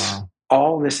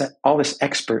all this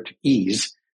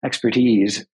expertise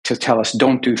to tell us,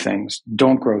 don't do things,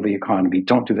 don't grow the economy,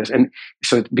 don't do this. And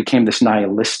so it became this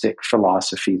nihilistic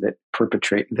philosophy that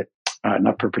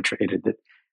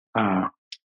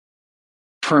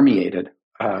permeated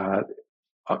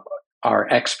our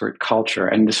expert culture.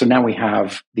 And so now we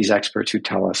have these experts who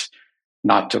tell us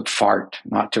not to fart,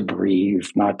 not to breathe,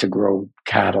 not to grow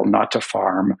cattle, not to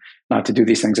farm, not to do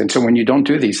these things. And so when you don't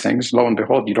do these things, lo and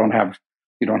behold, you don't have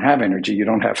energy, you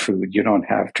don't have food, you don't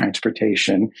have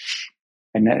transportation,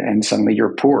 and suddenly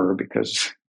you're poor,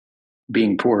 because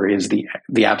being poor is the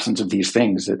absence of these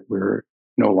things that we're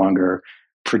no longer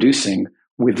producing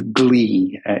with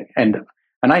glee. And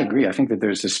I agree. I think that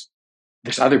there's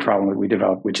this other problem that we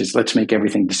developed, which is let's make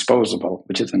everything disposable,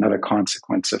 which is another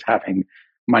consequence of having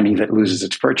money that loses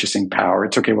its purchasing power.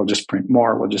 It's okay, we'll just print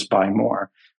more, we'll just buy more.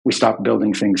 We stop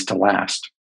building things to last.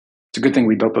 It's a good thing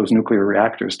we built those nuclear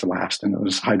reactors to last and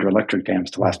those hydroelectric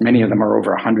dams to last. Many of them are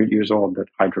over 100 years old, the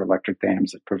hydroelectric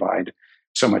dams that provide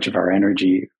so much of our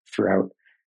energy throughout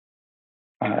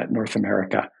North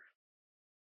America.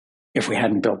 If we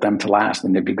hadn't built them to last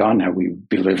and they'd be gone now, we'd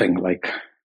be living like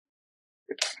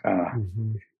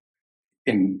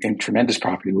in tremendous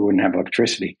poverty. We wouldn't have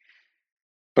electricity.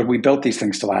 But we built these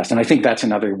things to last. And I think that's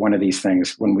another one of these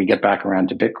things when we get back around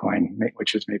to Bitcoin,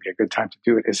 which is maybe a good time to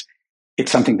do it, is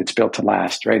it's something that's built to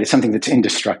last, right? It's something that's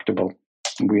indestructible.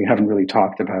 We haven't really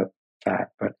talked about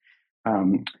that. But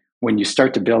when you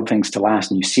start to build things to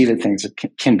last and you see that things that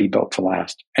can be built to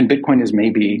last, and Bitcoin is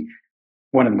maybe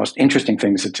one of the most interesting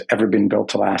things that's ever been built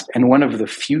to last. And one of the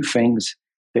few things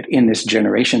that in this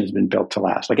generation has been built to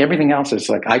last. Like everything else is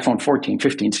like iPhone 14,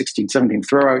 15, 16, 17,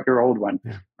 throw out your old one,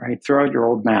 right? Throw out your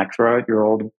old Mac, throw out your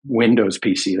old Windows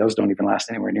PC. Those don't even last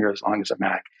anywhere near as long as a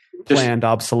Mac. Planned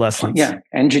obsolescence. Yeah,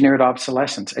 engineered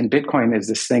obsolescence. And Bitcoin is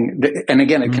this thing. And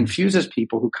again, it confuses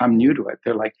people who come new to it.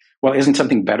 They're like, well, isn't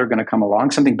something better going to come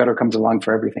along? Something better comes along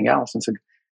for everything else. And so,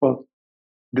 well,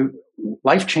 the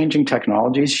life-changing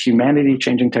technologies,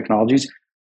 humanity-changing technologies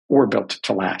were built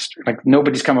to last. Like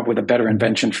nobody's come up with a better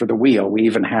invention for the wheel. We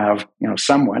even have,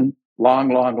 someone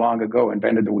long ago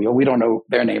invented the wheel. We don't know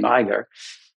their name either.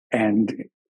 And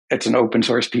it's an open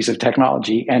source piece of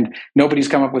technology. And nobody's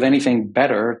come up with anything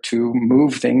better to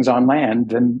move things on land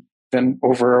than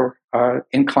over an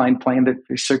inclined plane that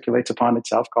circulates upon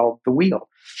itself called the wheel.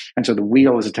 And so the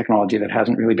wheel is a technology that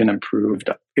hasn't really been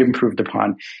improved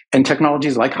upon. And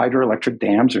technologies like hydroelectric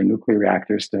dams or nuclear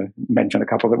reactors, to mention a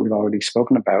couple that we've already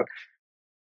spoken about,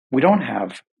 we don't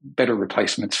have better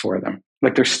replacements for them.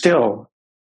 Like they're still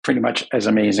pretty much as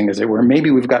amazing as they were.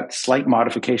 Maybe we've got slight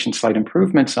modifications, slight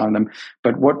improvements on them,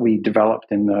 but what we developed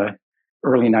in the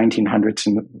early 1900s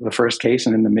in the first case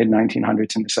and in the mid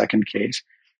 1900s in the second case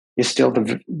is still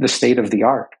the state of the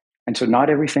art. And so not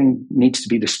everything needs to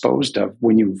be disposed of.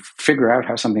 When you figure out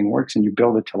how something works and you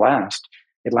build it to last,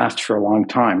 it lasts for a long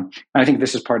time. And I think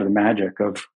this is part of the magic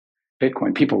of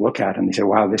Bitcoin. People look at it and they say,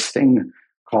 wow, this thing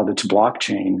called its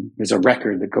blockchain is a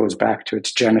record that goes back to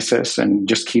its genesis and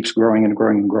just keeps growing and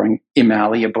growing and growing,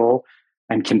 immalleable,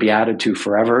 and can be added to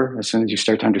forever as soon as you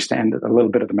start to understand a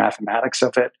little bit of the mathematics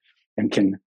of it, and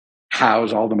can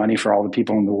house all the money for all the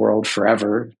people in the world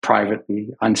forever, privately,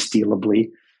 unstealably,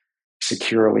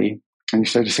 securely. And you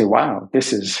start to say, wow,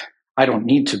 I don't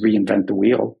need to reinvent the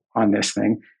wheel on this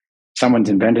thing. Someone's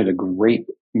invented a great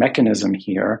mechanism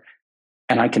here,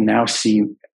 and I can now see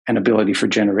an ability for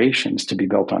generations to be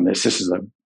built on this. This is a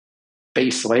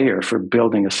base layer for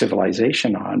building a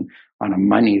civilization on a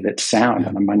money that's sound,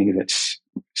 on a money that's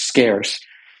scarce,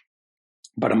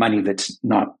 but a money that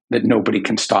nobody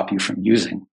can stop you from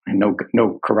using. And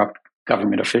no corrupt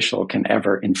government official can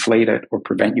ever inflate it or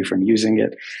prevent you from using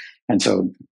it. And so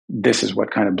this is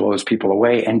what kind of blows people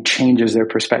away and changes their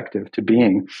perspective to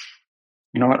being,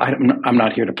 you know what, I'm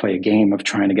not here to play a game of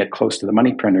trying to get close to the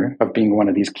money printer, of being one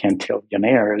of these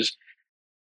cantillionaires.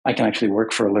 I can actually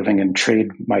work for a living and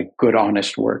trade my good,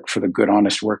 honest work for the good,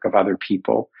 honest work of other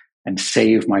people and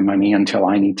save my money until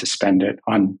I need to spend it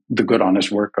on the good,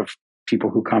 honest work of people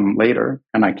who come later.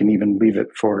 And I can even leave it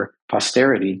for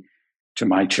posterity, to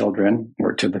my children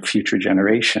or to the future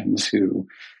generations who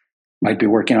might be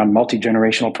working on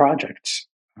multi-generational projects,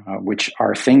 which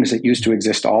are things that used to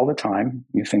exist all the time.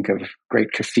 You think of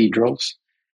great cathedrals,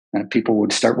 and people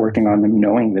would start working on them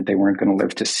knowing that they weren't going to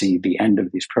live to see the end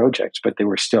of these projects, but they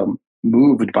were still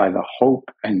moved by the hope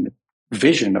and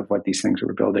vision of what these things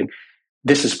were building.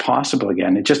 This is possible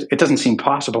again. It doesn't seem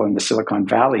possible in the Silicon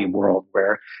Valley world,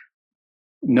 where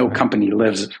no company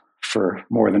lives for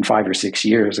more than 5 or 6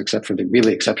 years, except for the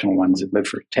really exceptional ones that live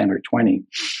for 10 or 20.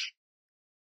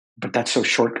 But that's so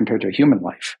short compared to a human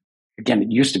life. Again,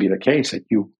 it used to be the case that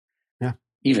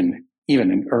even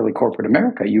in early corporate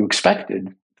America, you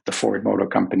expected the Ford Motor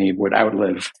Company would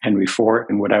outlive Henry Ford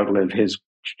and would outlive his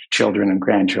children and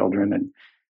grandchildren. And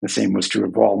the same was true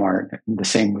of Walmart. And the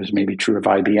same was maybe true of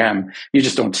IBM. You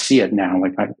just don't see it now.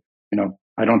 Like,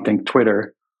 I don't think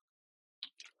Twitter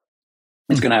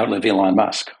is going to outlive Elon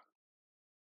Musk.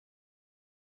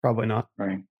 Probably not.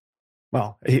 Right.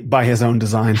 Well, by his own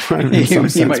design, in he some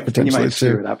sense, might potentially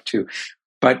screw it up too.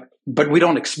 But we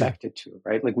don't expect it to,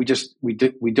 right? Like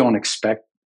we don't expect.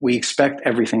 We expect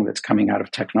everything that's coming out of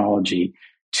technology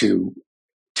to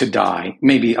to die.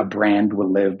 Maybe a brand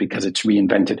will live because it's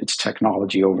reinvented its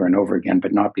technology over and over again,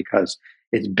 but not because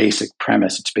its basic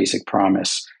premise, its basic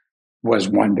promise was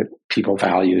one that people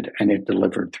valued and it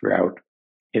delivered throughout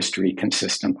history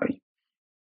consistently.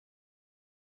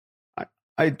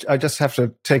 I just have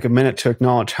to take a minute to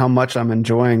acknowledge how much I'm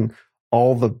enjoying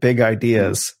all the big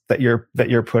ideas that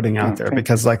you're putting out there,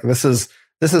 because like this is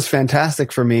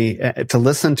fantastic for me to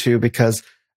listen to, because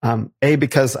A,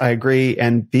 because I agree,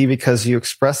 and B, because you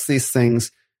express these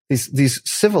things, these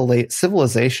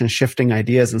civilization shifting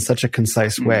ideas in such a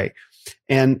concise way.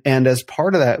 And as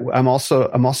part of that, I'm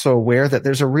also aware that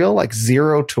there's a real like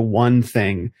 0 to 1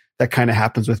 thing that kind of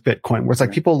happens with Bitcoin, where it's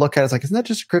like people look at it, it's like, isn't that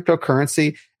just a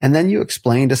cryptocurrency? And then you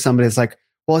explain to somebody, it's like,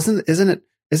 well, isn't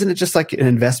it just like an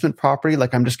investment property?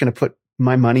 Like I'm just going to put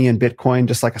my money in Bitcoin,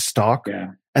 just like a stock.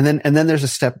 Yeah. And then there's a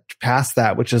step past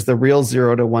that, which is the real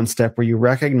 0 to 1 step, where you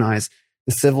recognize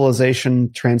the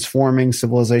civilization transforming,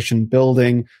 civilization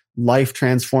building, life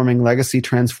transforming, legacy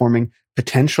transforming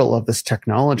potential of this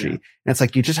technology. Yeah. And it's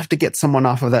like, you just have to get someone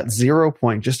off of that 0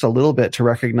 point just a little bit to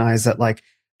recognize that, like,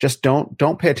 just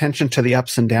don't pay attention to the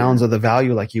ups and downs of the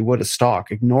value like you would a stock.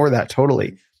 Ignore that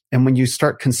totally. And when you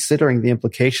start considering the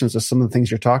implications of some of the things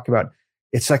you're talking about,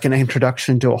 it's like an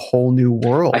introduction to a whole new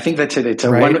world. I think that's it. It's a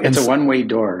one-way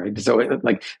door. Right? So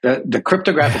like the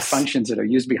cryptographic functions that are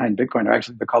used behind Bitcoin are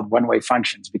actually, they're called one-way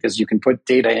functions, because you can put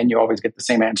data in, you always get the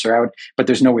same answer out, but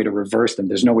there's no way to reverse them.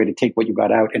 There's no way to take what you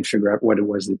got out and figure out what it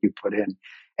was that you put in.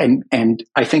 And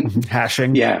I think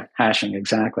hashing. Yeah, hashing,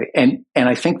 exactly. And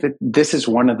I think that this is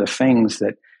one of the things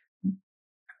that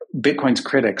Bitcoin's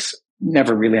critics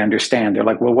never really understand. They're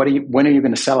like, well, when are you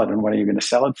going to sell it, and what are you going to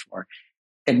sell it for?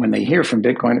 And when they hear from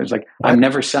Bitcoin, it's like, I'm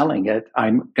never selling it.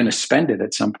 I'm going to spend it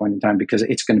at some point in time, because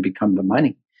it's going to become the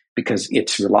money, because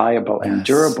it's reliable and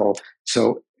durable.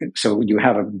 So you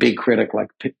have a big critic like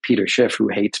Peter Schiff, who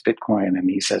hates Bitcoin, and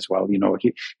he says, well,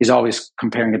 he's always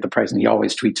comparing it to price, and he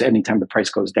always tweets anytime the price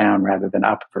goes down rather than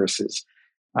up versus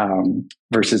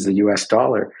the US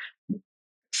dollar.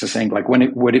 So saying, like, what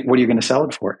are you going to sell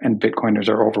it for? And Bitcoiners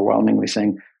are overwhelmingly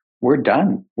saying, we're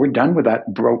done. We're done with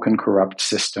that broken, corrupt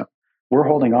system. We're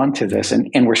holding on to this,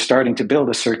 and we're starting to build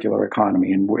a circular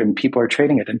economy, and people are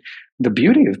trading it. And the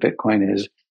beauty of Bitcoin is,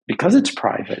 because it's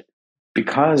private,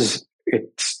 because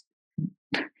it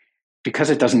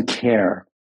doesn't care,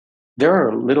 there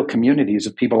are little communities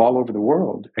of people all over the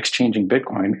world exchanging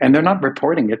Bitcoin, and they're not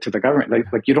reporting it to the government.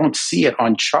 Like you don't see it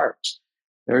on charts.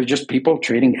 There are just people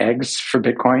trading eggs for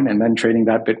Bitcoin, and then trading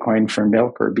that Bitcoin for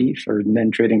milk or beef, and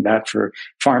then trading that for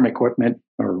farm equipment,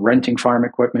 or renting farm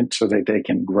equipment so that they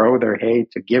can grow their hay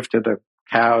to give to the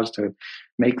cows to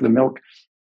make the milk.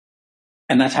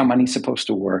 And that's how money's supposed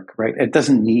to work, right? It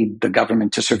doesn't need the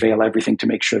government to surveil everything to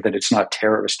make sure that it's not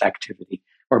terrorist activity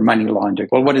or money laundering.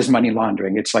 Well, what is money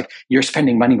laundering? It's like, you're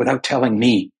spending money without telling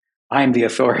me. I'm the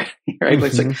authority, right? Mm-hmm.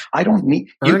 It's like, I don't need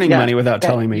earning money without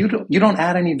telling me. You don't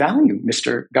add any value,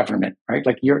 Mr. Government, right?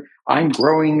 Like I'm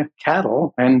growing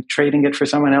cattle and trading it for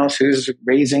someone else who's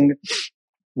raising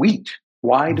wheat.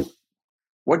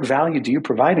 What value do you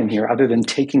provide in here other than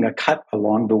taking a cut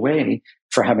along the way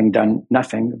for having done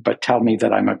nothing but tell me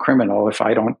that I'm a criminal if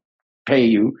I don't pay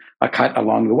you a cut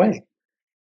along the way?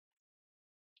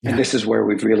 Yeah. And this is where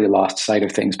we've really lost sight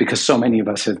of things, because so many of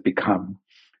us have become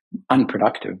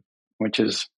unproductive, which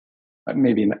is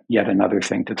maybe yet another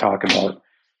thing to talk about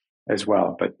as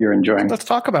well. But you're enjoying. Let's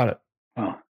talk about it.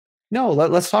 Oh. No,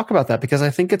 let's talk about that, because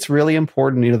I think it's really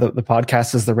important. The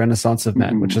podcast is the Renaissance of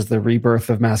Men, which is the rebirth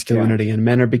of masculinity, and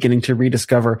men are beginning to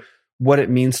rediscover what it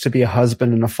means to be a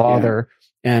husband and a father,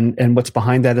 and what's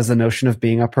behind that is the notion of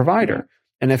being a provider.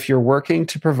 And if you're working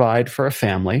to provide for a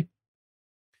family,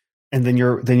 and then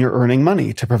you're earning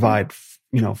money to provide,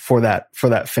 for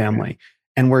that family.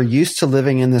 And we're used to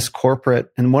living in this corporate,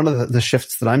 and one of the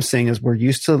shifts that I'm seeing is we're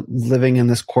used to living in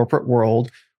this corporate world,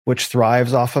 which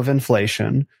thrives off of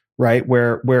inflation, right?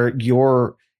 Where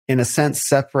you're, in a sense,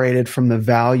 separated from the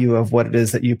value of what it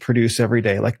is that you produce every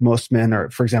day. Like most men are,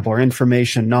 for example, are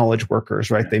information knowledge workers,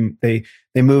 right? They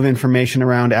move information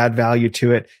around, add value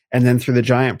to it. And then through the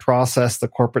giant process, the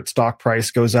corporate stock price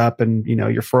goes up, and,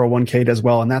 your 401k does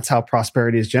well. And that's how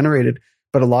prosperity is generated.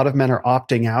 But a lot of men are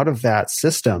opting out of that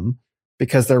system,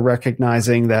 because they're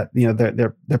recognizing that,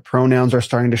 their pronouns are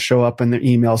starting to show up in their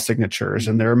email signatures,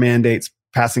 and there are mandates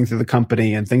passing through the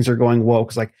company, and things are going woke.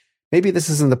 It's like, maybe this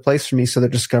isn't the place for me. So they're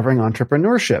discovering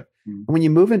entrepreneurship. And when you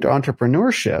move into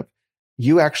entrepreneurship,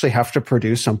 you actually have to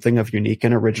produce something of unique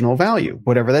and original value,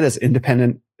 whatever that is,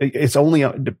 independent. It's only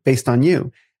based on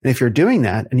you. And if you're doing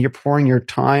that, and you're pouring your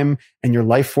time and your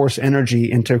life force energy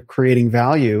into creating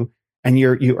value, and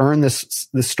you earn this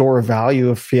store of value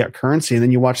of fiat currency, and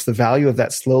then you watch the value of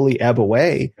that slowly ebb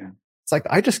away. Yeah. It's like,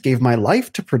 I just gave my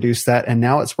life to produce that, and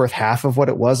now it's worth half of what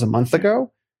it was a month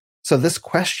ago. So this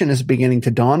question is beginning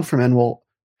to dawn for men. Well,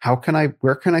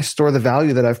 where can I store the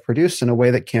value that I've produced in a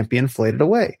way that can't be inflated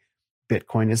away?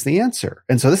 Bitcoin is the answer.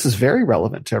 And so this is very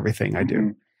relevant to everything I do.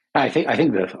 Mm-hmm. I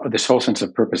think this whole sense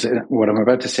of purpose, what I'm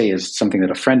about to say is something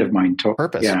that a friend of mine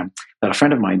Purpose. Yeah, that a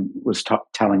friend of mine was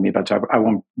telling me about. So I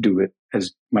won't do it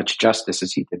as much justice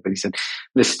as he did, but he said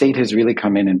the state has really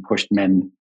come in and pushed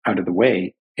men out of the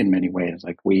way in many ways.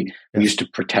 Like we used to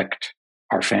protect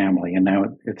our family, and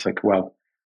now it's like, well,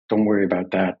 don't worry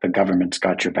about that. The government's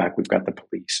got your back. We've got the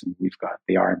police, and we've got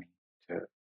the army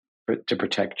to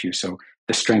protect you. So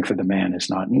the strength of the man is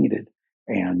not needed,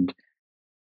 and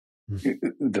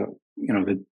the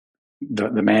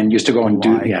man used to go and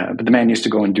do but the man used to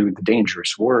go and do the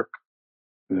dangerous work,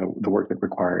 the work that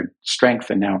required strength,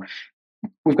 and now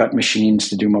we've got machines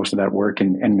to do most of that work,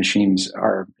 and machines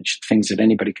are things that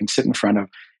anybody can sit in front of,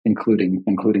 including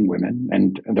women,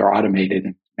 and they're automated,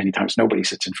 and many times nobody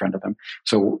sits in front of them.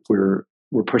 So we're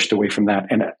pushed away from that,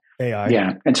 and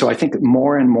AI. And so I think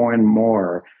more and more and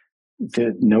more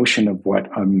the notion of what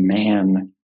a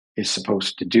man is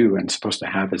supposed to do and supposed to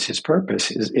have as his purpose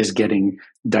is getting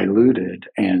diluted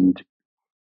and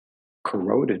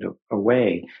corroded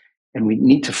away. And we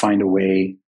need to find a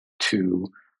way to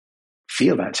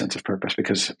feel that sense of purpose,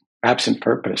 because absent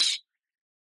purpose,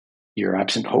 you're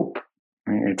absent hope.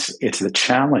 It's the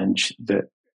challenge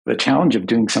the challenge of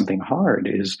doing something hard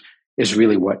is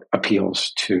really what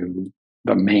appeals to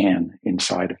the man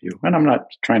inside of you. And I'm not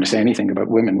trying to say anything about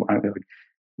women.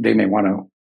 They may want to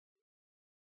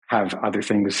have other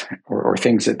things or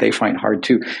things that they find hard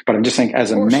too. But I'm just saying,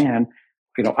 as a man,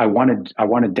 I want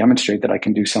to demonstrate that I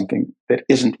can do something that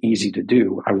isn't easy to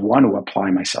do. I want to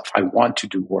apply myself. I want to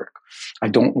do work. I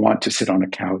don't want to sit on a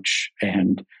couch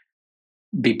and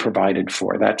be provided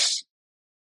for. That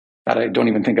I don't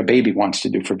even think a baby wants to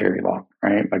do for very long,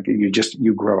 right? Like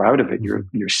you grow out of it.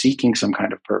 You're seeking some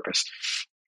kind of purpose.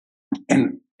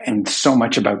 And so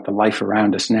much about the life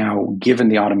around us now, given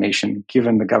the automation,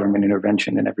 given the government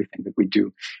intervention and everything that we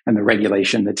do, and the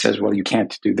regulation that says, well, you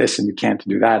can't do this and you can't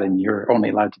do that, and you're only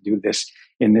allowed to do this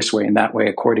in this way and that way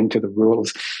according to the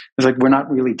rules. It's like we're not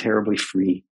really terribly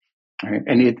free, right?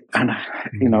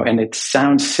 And it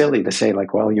sounds silly to say,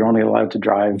 like, well, you're only allowed to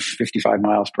drive 55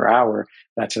 miles per hour.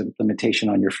 That's a limitation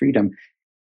on your freedom.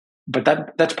 But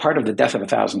that's part of the death of a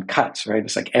thousand cuts, right?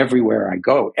 It's like everywhere I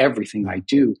go, everything I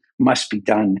do must be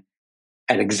done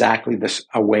at exactly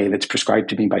a way that's prescribed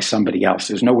to me by somebody else.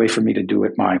 There's no way for me to do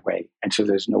it my way. And so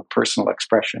there's no personal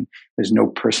expression. There's no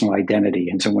personal identity.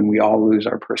 And so when we all lose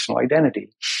our personal identity,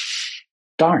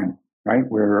 darn, right?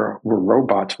 We're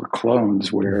robots, we're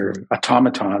clones, we're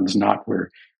automatons, we're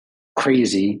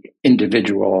crazy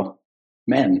individual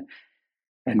men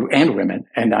and women.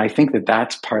 And I think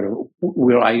that's part of,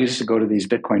 I used to go to these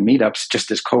Bitcoin meetups just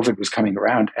as COVID was coming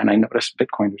around, and I noticed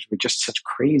Bitcoiners were just such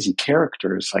crazy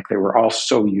characters. Like, they were all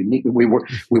so unique. We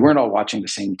weren't all watching the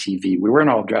same TV. We weren't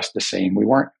all dressed the same. We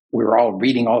were all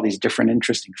reading all these different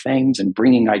interesting things and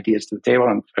bringing ideas to the table.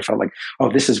 And I felt like,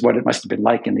 oh, this is what it must have been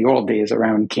like in the old days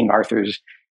around King Arthur's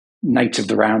Knights of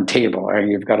the Round Table. Right?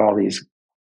 You've got all these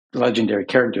legendary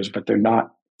characters, but they're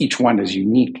not, each one is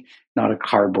unique, not a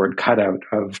cardboard cutout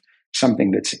of something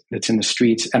that's in the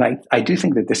streets. And I do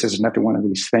think that this is another one of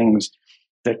these things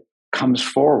that comes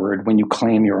forward when you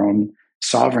claim your own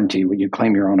sovereignty, when you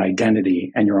claim your own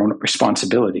identity and your own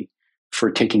responsibility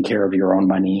for taking care of your own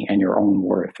money and your own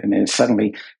worth. And then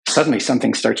suddenly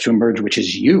something starts to emerge, which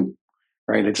is you,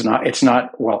 right? It's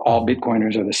not, well, all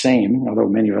Bitcoiners are the same, although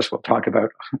many of us will talk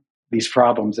about these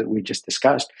problems that we just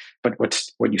discussed. But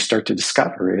what you start to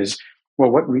discover is, well,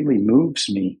 what really moves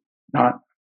me? And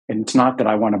it's not that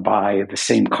I want to buy the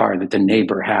same car that the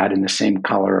neighbor had in the same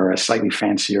color or a slightly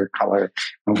fancier color.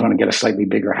 I want to get a slightly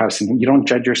bigger house. And you don't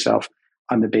judge yourself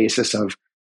on the basis of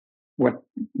what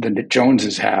the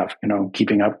Joneses have,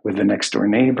 keeping up with the next door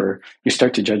neighbor. You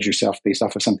start to judge yourself based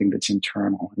off of something that's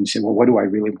internal. And you say, well, what do I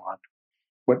really want?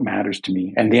 What matters to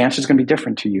me? And the answer is going to be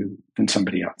different to you than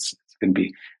somebody else. It's going to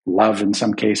be love in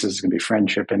some cases. It's going to be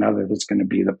friendship in others. It's going to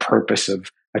be the purpose of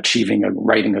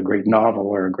writing a great novel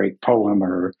or a great poem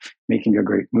or making a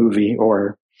great movie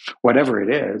or whatever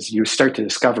it is. You start to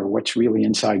discover what's really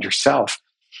inside yourself,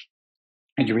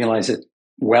 and you realize that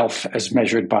wealth, as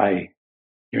measured by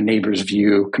your neighbor's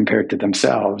view compared to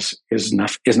themselves, is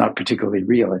not particularly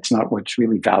real. It's not what's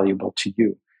really valuable to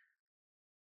you.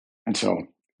 And so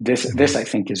this I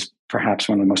think is perhaps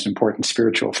one of the most important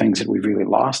spiritual things that we've really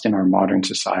lost in our modern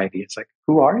society. It's like,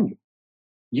 who are you?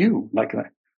 You, like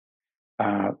that.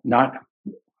 not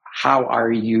how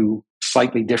are you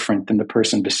slightly different than the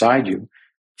person beside you.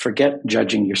 Forget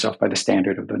judging yourself by the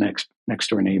standard of the next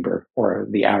door neighbor or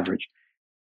the average.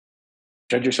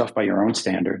 Judge yourself by your own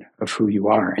standard of who you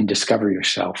are and discover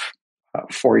yourself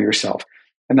for yourself.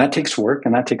 And that takes work,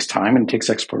 and that takes time, and it takes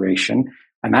exploration.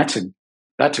 And that's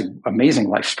an amazing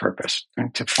life's purpose,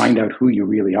 right? To find out who you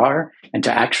really are and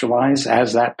to actualize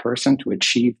as that person to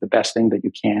achieve the best thing that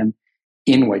you can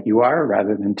in what you are,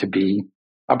 rather than to be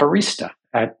a barista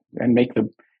and make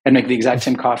the exact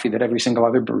same coffee that every single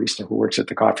other barista who works at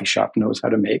the coffee shop knows how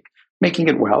to make, making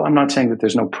it well. I'm not saying that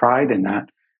there's no pride in that,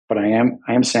 but I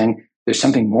am saying there's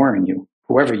something more in you,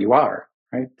 whoever you are,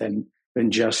 right? Than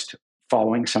just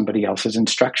following somebody else's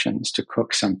instructions to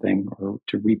cook something or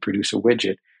to reproduce a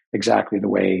widget exactly the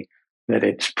way that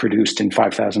it's produced in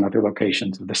 5,000 other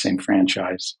locations of the same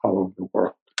franchise all over the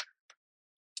world.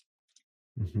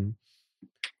 Mm-hmm.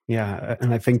 Yeah,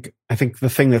 and I think the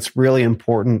thing that's really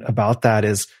important about that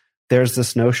is there's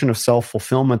this notion of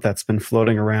self-fulfillment that's been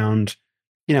floating around,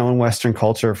 in Western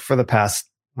culture for the past,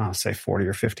 say 40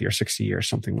 or 50 or 60 years,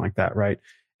 something like that, right?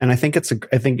 And I think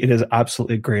it is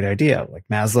absolutely a great idea, like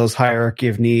Maslow's hierarchy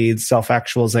of needs,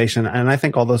 self-actualization, and I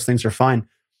think all those things are fine.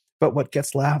 But what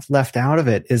gets left out of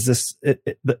it is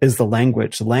is the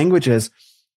language. The language is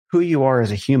who you are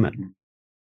as a human,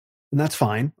 and that's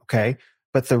fine, okay.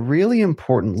 But the really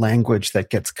important language that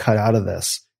gets cut out of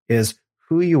this is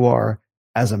who you are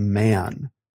as a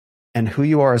man, and who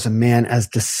you are as a man as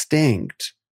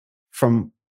distinct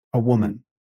from a woman,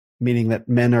 meaning that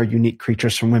men are unique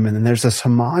creatures from women. And there's this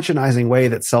homogenizing way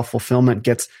that self-fulfillment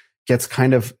gets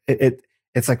kind of,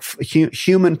 it's like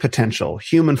human potential,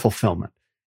 human fulfillment.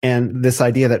 And this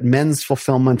idea that men's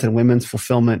fulfillment and women's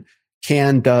fulfillment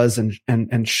does,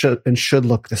 and should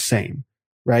look the same.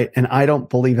 Right. And I don't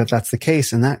believe that that's the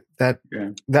case. And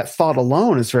that thought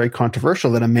alone is very controversial,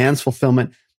 that a man's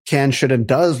fulfillment can, should, and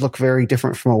does look very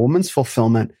different from a woman's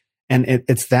fulfillment. And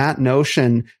it's that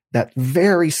notion, that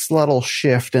very subtle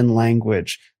shift in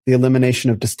language, the elimination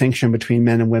of distinction between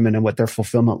men and women and what their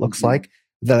fulfillment looks like,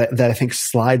 that I think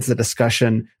slides the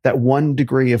discussion, that 1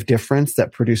 degree of difference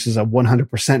that produces a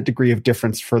 100% degree of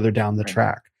difference further down the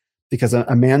track. Because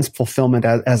a man's fulfillment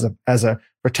as a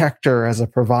protector, as a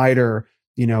provider,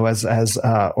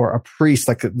 or a priest,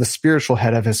 like the spiritual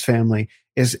head of his family,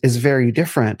 is very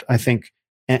different, I think.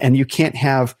 And you can't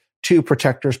have 2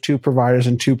 protectors, 2 providers,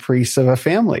 and 2 priests of a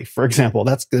family, for example.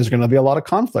 There's going to be a lot of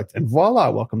conflict. And voila,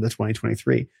 welcome to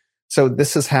 2023. So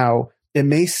this is how it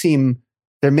may seem.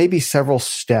 There may be several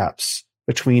steps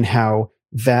between how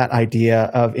that idea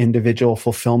of individual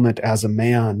fulfillment as a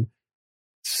man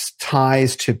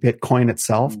ties to Bitcoin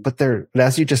itself, but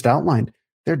as you just outlined,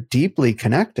 they're deeply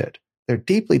connected. They're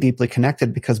deeply, deeply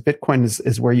connected, because Bitcoin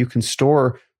is where you can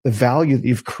store the value that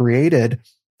you've created,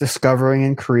 discovering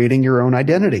and creating your own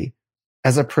identity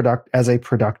as a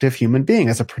productive human being,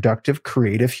 as a productive,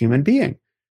 creative human being.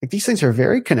 Like, these things are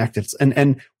very connected.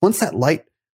 And once that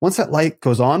light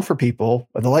goes on for people,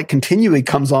 the light continually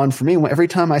comes on for me. Every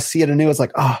time I see it anew, it's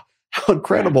like, how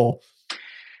incredible.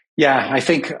 Yeah, I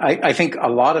think a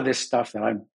lot of this stuff that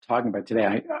I'm talking about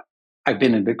today, I've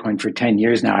been in Bitcoin for 10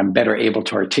 years now. I'm better able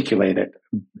to articulate it.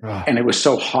 And it was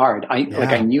so hard.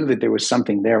 I knew that there was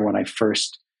something there when I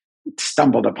first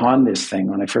stumbled upon this thing,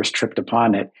 when I first tripped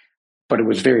upon it, but it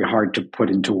was very hard to put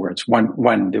into words.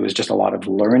 One, there was just a lot of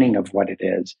learning of what it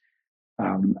is,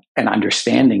 and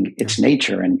understanding its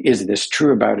nature. And is this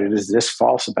true about it? Is this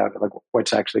false about it? Like,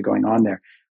 what's actually going on there?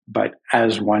 But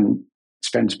as one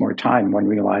spends more time, one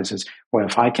realizes, well,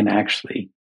 if I can actually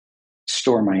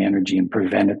store my energy and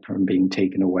prevent it from being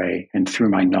taken away, and through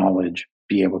my knowledge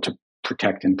be able to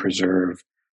protect and preserve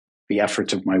the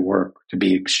efforts of my work to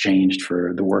be exchanged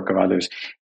for the work of others,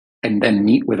 and then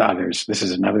meet with others. This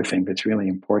is another thing that's really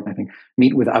important, I think.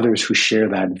 Meet with others who share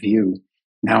that view.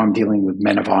 Now I'm dealing with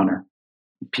men of honor,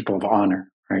 people of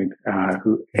honor, right?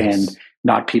 And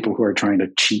not people who are trying to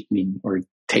cheat me or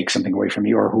take something away from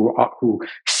me, or who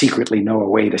secretly know a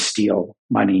way to steal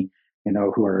money,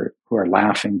 who are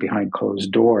laughing behind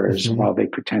closed doors while they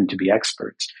pretend to be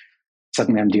experts.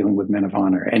 Suddenly I'm dealing with men of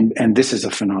honor. And this is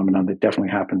a phenomenon that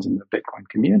definitely happens in the Bitcoin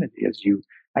community, as you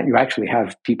actually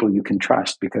have people you can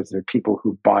trust, because they're people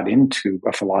who bought into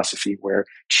a philosophy where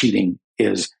cheating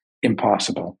is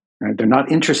impossible. Right? They're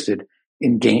not interested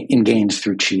in gains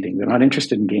through cheating. They're not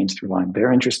interested in gains through lying.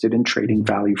 They're interested in trading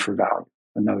value for value.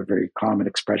 Another very common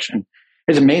expression.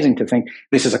 It's amazing to think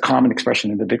this is a common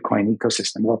expression in the Bitcoin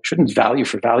ecosystem. Well, shouldn't value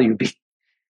for value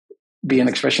be an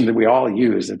expression that we all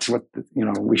use? It's what,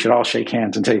 we should all shake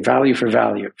hands and say value for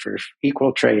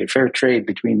equal trade, fair trade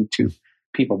between 2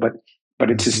 people. But But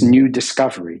it's this new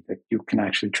discovery that you can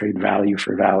actually trade value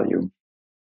for value.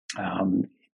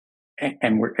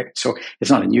 So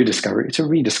it's not a new discovery; it's a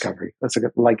rediscovery. That's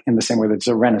like in the same way that it's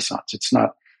a renaissance. It's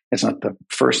not the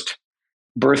first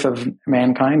birth of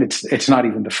mankind. It's not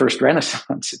even the first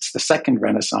renaissance. It's the second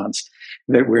renaissance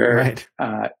that we're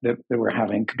that we're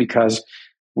having, because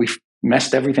we've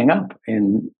messed everything up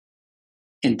in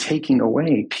taking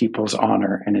away people's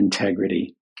honor and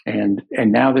integrity. And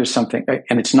now there's something,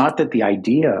 and it's not that the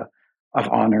idea of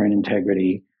honor and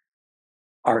integrity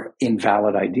are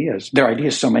invalid ideas. They're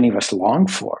ideas so many of us long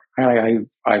for.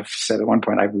 I've said at one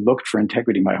point, I've looked for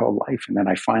integrity my whole life, and then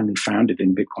I finally found it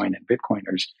in Bitcoin and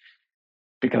Bitcoiners,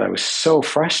 because I was so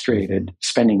frustrated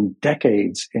spending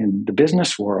decades in the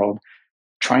business world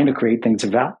trying to create things of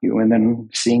value, and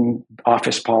then seeing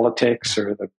office politics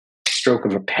or the stroke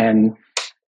of a pen,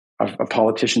 of a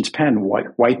politician's pen,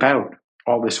 wipe out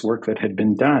all this work that had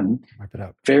been done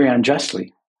very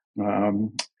unjustly,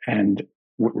 and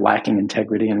lacking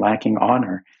integrity and lacking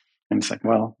honor. And it's like,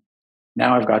 well,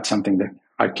 now I've got something that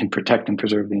I can protect and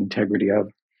preserve the integrity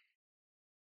of,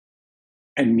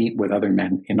 and meet with other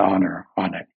men in honor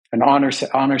on it. And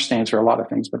honor stands for a lot of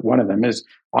things, but one of them is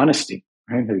honesty.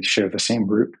 Right? They share the same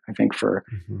root, I think, for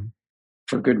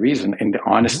good reason. And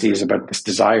honesty is about this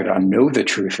desire to know the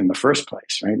truth in the first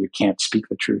place. Right? You can't speak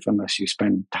the truth unless you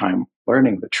spend time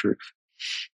learning the truth.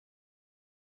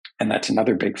 And that's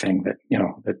another big thing, that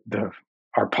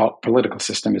our political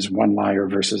system is one liar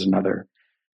versus another,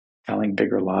 telling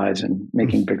bigger lies and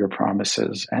making bigger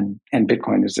promises. And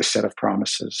Bitcoin is a set of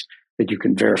promises that you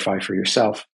can verify for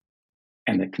yourself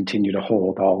and that continue to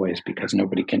hold always, because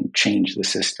nobody can change the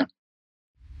system.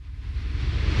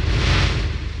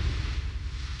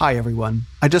 Hi, everyone.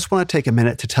 I just want to take a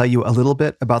minute to tell you a little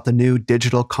bit about the new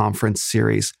digital conference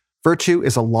series. Virtue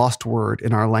is a lost word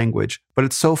in our language, but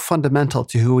it's so fundamental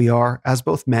to who we are as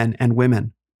both men and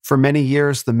women. For many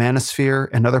years, the manosphere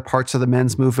and other parts of the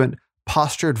men's movement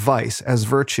postured vice as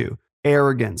virtue,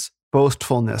 arrogance,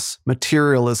 boastfulness,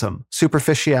 materialism,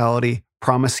 superficiality,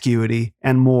 promiscuity,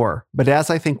 and more. But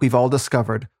as I think we've all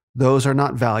discovered, those are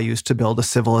not values to build a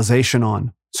civilization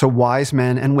on. So wise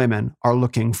men and women are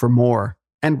looking for more.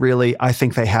 And really, I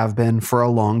think they have been for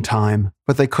a long time,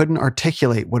 but they couldn't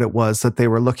articulate what it was that they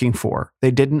were looking for.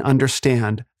 They didn't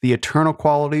understand the eternal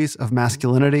qualities of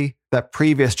masculinity that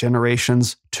previous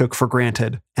generations took for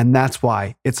granted. And that's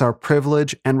why it's our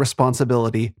privilege and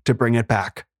responsibility to bring it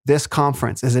back. This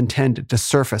conference is intended to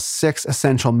surface 6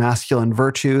 essential masculine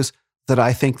virtues that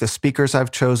I think the speakers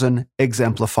I've chosen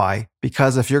exemplify.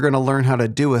 Because if you're going to learn how to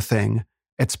do a thing,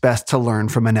 it's best to learn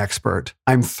from an expert.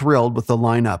 I'm thrilled with the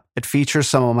lineup. It features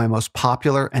some of my most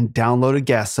popular and downloaded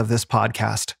guests of this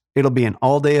podcast. It'll be an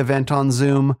all-day event on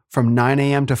Zoom from 9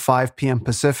 a.m. to 5 p.m.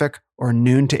 Pacific or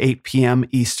noon to 8 p.m.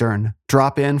 Eastern.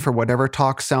 Drop in for whatever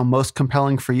talks sound most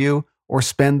compelling for you, or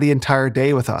spend the entire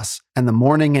day with us. And the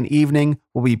morning and evening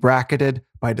will be bracketed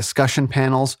by discussion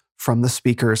panels from the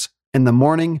speakers. In the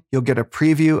morning, you'll get a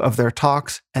preview of their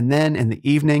talks, and then in the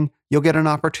evening, you'll get an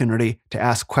opportunity to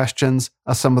ask questions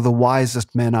of some of the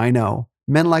wisest men I know.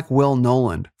 Men like Will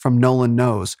Noland from Noland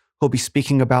Knows, who'll be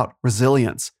speaking about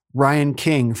resilience. Ryan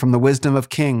King from The Wisdom of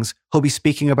Kings, who'll be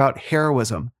speaking about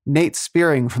heroism. Nate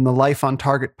Spearing from the Life on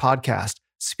Target podcast,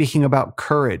 speaking about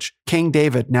courage. King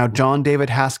David, now John David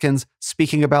Haskins,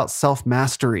 speaking about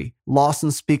self-mastery.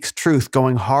 Lawson Speaks Truth,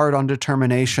 going hard on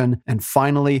determination. And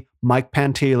finally, Mike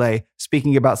Pantile,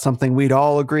 speaking about something we'd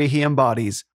all agree he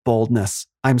embodies, boldness.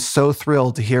 I'm so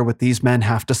thrilled to hear what these men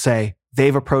have to say.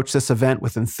 They've approached this event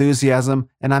with enthusiasm,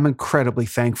 and I'm incredibly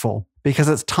thankful, because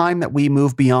it's time that we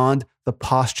move beyond the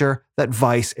posture that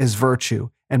vice is virtue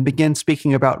and begin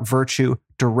speaking about virtue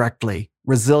directly.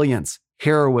 Resilience,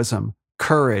 heroism,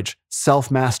 courage,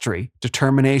 self-mastery,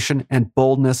 determination, and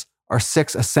boldness are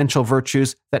 6 essential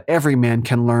virtues that every man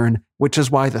can learn, which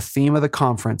is why the theme of the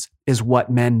conference is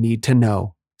what men need to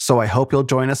know. So I hope you'll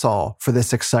join us all for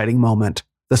this exciting moment.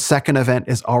 The second event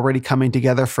is already coming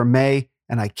together for May,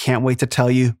 and I can't wait to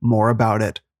tell you more about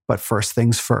it. But first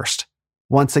things first.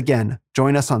 Once again,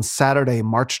 join us on Saturday,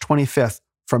 March 25th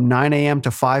from 9 a.m.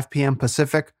 to 5 p.m.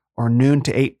 Pacific or noon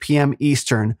to 8 p.m.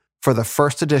 Eastern for the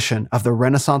first edition of the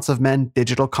Renaissance of Men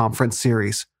Digital Conference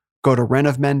Series. Go to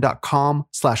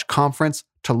renofmen.com/conference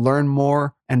to learn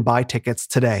more and buy tickets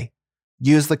today.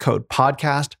 Use the code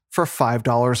podcast for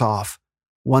 $5 off.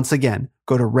 Once again,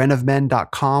 go to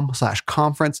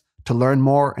renofmen.com/conference to learn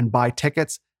more and buy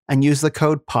tickets, and use the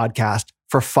code podcast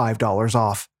for $5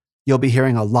 off. You'll be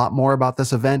hearing a lot more about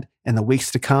this event in the weeks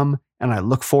to come, and I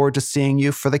look forward to seeing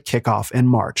you for the kickoff in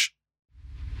March.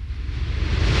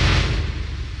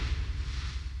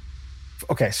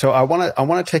 okay, so I want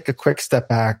to take a quick step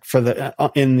back for the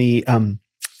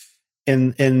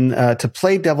to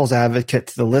play devil's advocate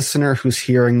to the listener who's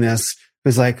hearing this,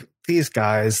 who's like, these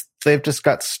guys, they've just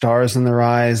got stars in their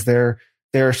eyes. They're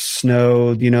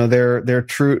snowed, they're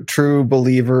true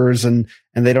believers, and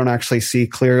they don't actually see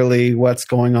clearly what's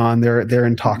going on. They're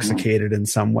intoxicated in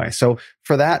some way. So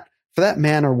for that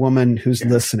man or woman who's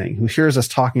listening, who hears us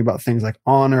talking about things like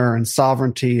honor and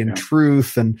sovereignty and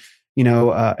truth and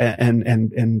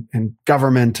and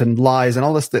government and lies and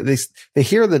all this, they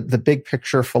hear the big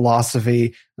picture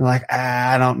philosophy and like,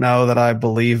 I don't know that I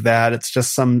believe that. It's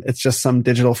just some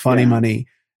digital funny money,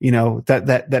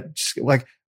 that like,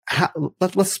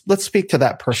 let's speak to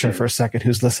that person for a second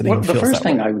who's listening. Well, the first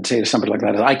thing I would say to somebody like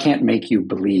that is, I can't make you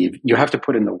believe. You have to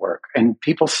put in the work. And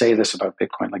people say this about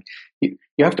Bitcoin, like you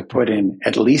have to put in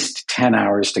at least 10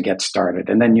 hours to get started.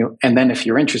 And then if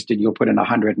you're interested, you'll put in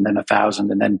 100 and then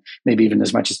 1,000 and then maybe even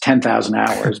as much as 10,000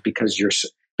 hours because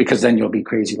then you'll be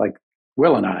crazy like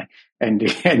Will and I, and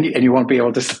you won't be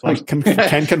able to stop, can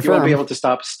confirm. You won't be able to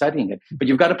stop studying it, but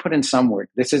you've got to put in some work.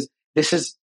 This is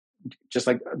just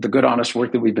like the good, honest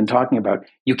work that we've been talking about.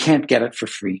 You can't get it for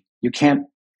free. You can't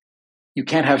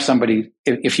have somebody,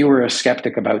 if you were a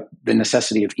skeptic about the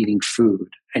necessity of eating food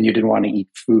and you didn't want to eat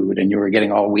food and you were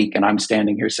getting all weak and I'm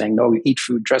standing here saying, no, eat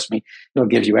food, trust me, it'll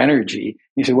give you energy.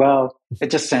 You say, well, it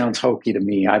just sounds hokey to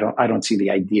me. I don't see the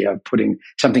idea of putting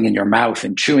something in your mouth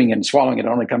and chewing it and swallowing it. It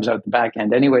only comes out the back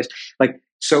end anyways.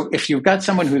 So if you've got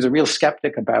someone who's a real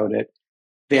skeptic about it,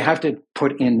 they have to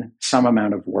put in some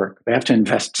amount of work. They have to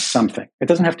invest something. It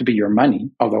doesn't have to be your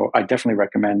money, although I definitely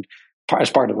recommend, as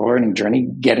part of the learning journey,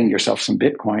 getting yourself some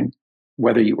Bitcoin,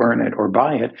 whether you earn it or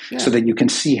buy it, so that you can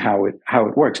see how it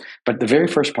works. But the very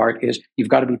first part is you've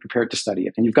got to be prepared to study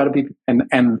it, and you've got to be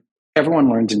and everyone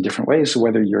learns in different ways. So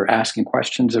whether you're asking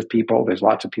questions of people, there's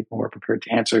lots of people who are prepared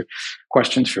to answer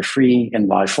questions for free in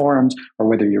live forums, or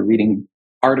whether you're reading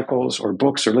articles or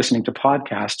books or listening to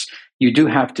podcasts, you do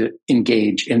have to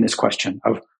engage in this question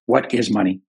of what is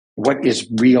money? What is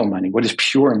real money? What is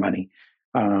pure money?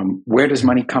 Where does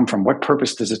money come from? What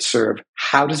purpose does it serve?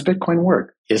 How does Bitcoin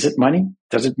work? Is it money?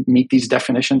 Does it meet these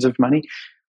definitions of money?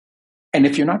 And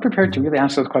if you're not prepared to really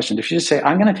ask those questions, if you just say,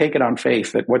 I'm going to take it on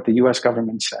faith that what the US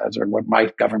government says or what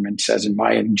my government says in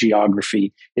my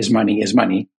geography is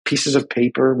money, pieces of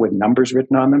paper with numbers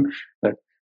written on them, that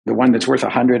the one that's worth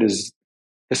 100 is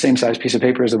the same size piece of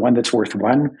paper as the one that's worth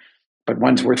 1, but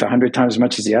one's worth 100 times as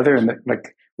much as the other. And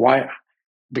why?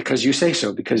 Because you say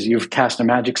so, because you've cast a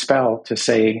magic spell to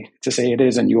say it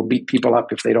is, and you'll beat people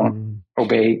up if they don't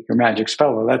obey your magic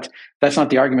spell. Well, that's not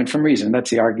the argument from reason. That's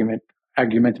the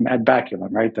argumentum ad baculum,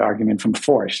 right? The argument from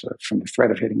force, from the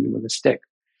threat of hitting you with a stick.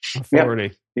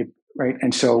 Authority. Yep. Right.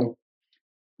 And so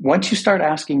once you start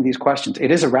asking these questions,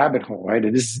 it is a rabbit hole, right?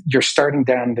 You're starting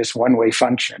down this one-way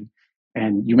function.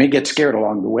 And you may get scared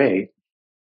along the way,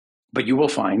 but you will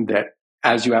find that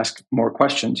as you ask more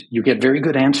questions, you get very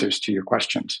good answers to your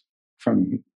questions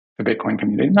from the Bitcoin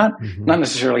community. Not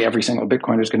necessarily every single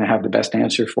Bitcoiner is going to have the best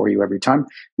answer for you every time.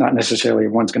 Not necessarily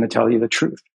everyone's going to tell you the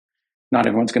truth. Not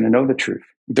everyone's going to know the truth.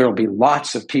 There will be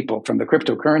lots of people from the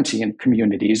cryptocurrency and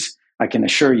communities, I can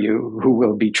assure you, who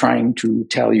will be trying to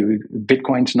tell you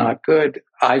Bitcoin's not good.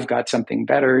 I've got something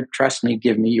better. Trust me,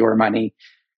 give me your money.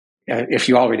 If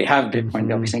you already have Bitcoin,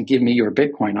 they'll be saying, give me your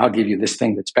Bitcoin. I'll give you this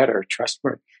thing that's better,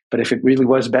 trustworthy. But if it really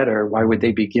was better, why would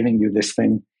they be giving you this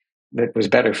thing that was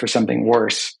better for something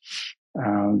worse?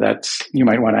 You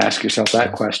might want to ask yourself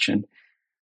that question.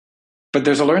 But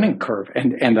there's a learning curve.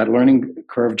 And that learning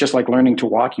curve, just like learning to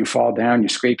walk, you fall down, you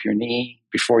scrape your knee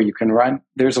before you can run.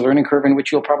 There's a learning curve in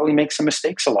which you'll probably make some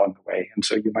mistakes along the way. And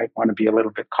so you might want to be a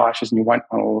little bit cautious, and you want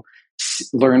to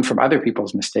learn from other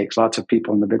people's mistakes. Lots of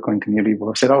people in the Bitcoin community will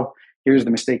have said, oh, here's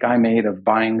the mistake I made of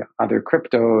buying other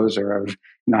cryptos or of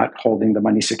not holding the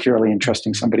money securely and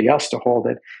trusting somebody else to hold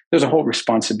it. There's a whole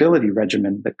responsibility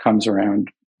regimen that comes around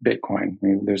Bitcoin. I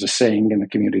mean, there's a saying in the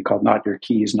community called "not your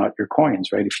keys, not your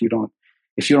coins," right? If you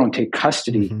don't take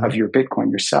custody of your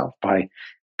Bitcoin yourself by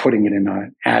putting it in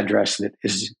an address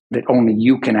that only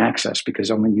you can access because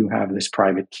only you have this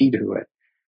private key to it,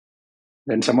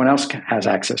 then someone else has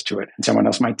access to it, and someone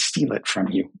else might steal it from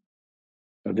you.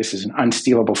 So this is an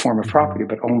unstealable form of property,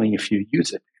 but only if you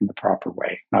use it in the proper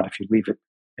way, not if you leave it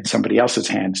in somebody else's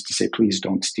hands to say, please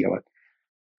don't steal it.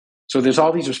 So there's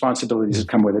all these responsibilities that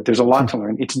come with it. There's a lot to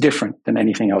learn. It's different than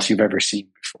anything else you've ever seen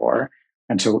before.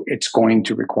 And so it's going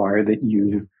to require that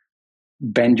you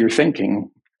bend your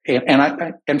thinking.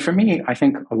 And for me, I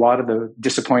think a lot of the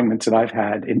disappointments that I've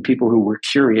had in people who were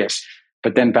curious,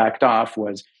 but then backed off,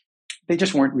 was they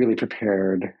just weren't really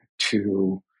prepared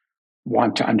to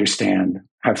want to understand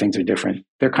how things are different.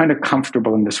 They're kind of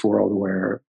comfortable in this world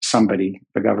where somebody,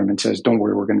 the government, says, don't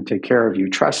worry, we're going to take care of you,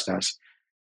 trust us.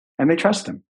 And they trust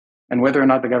them. And whether or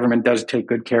not the government does take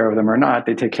good care of them or not,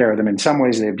 they take care of them. In some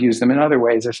ways, they abuse them. In other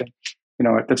ways, they say, you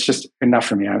know what, that's just enough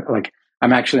for me.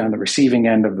 I'm actually on the receiving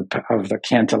end of the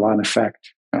Cantillon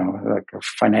effect, like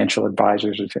financial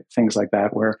advisors or things like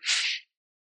that, where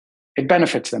it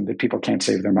benefits them that people can't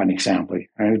save their money soundly.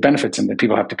 And it benefits them that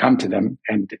people have to come to them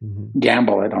and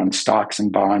gamble it on stocks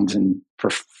and bonds and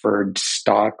preferred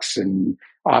stocks and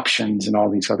options and all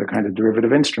these other kind of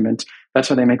derivative instruments. That's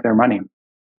how they make their money.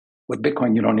 With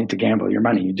Bitcoin, you don't need to gamble your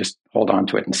money. You just hold on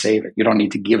to it and save it. You don't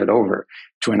need to give it over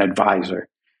to an advisor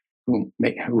who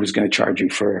is going to charge you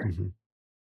for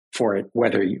it,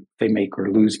 whether they make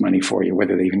or lose money for you,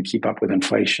 whether they even keep up with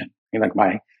inflation. Like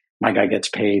my guy gets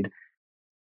paid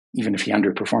even if he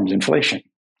underperforms inflation.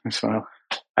 So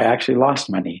I actually lost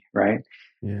money, right?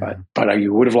 Yeah. But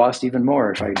you would have lost even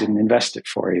more if I didn't invest it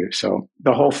for you. So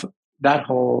if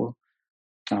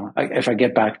I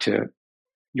get back to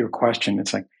your question,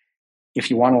 it's like, if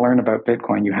you want to learn about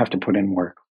Bitcoin, you have to put in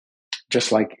work.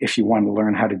 Just like if you want to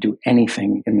learn how to do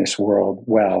anything in this world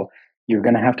well, you're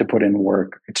going to have to put in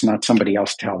work. It's not somebody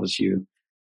else tells you,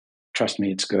 trust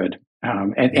me, it's good.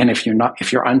 And if you're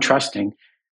untrusting,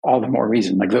 all the more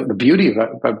reason. Like the beauty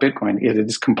about Bitcoin is it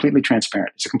is completely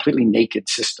transparent. It's a completely naked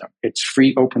system. It's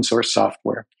free open source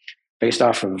software based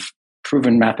off of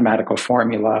proven mathematical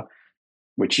formula,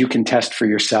 which you can test for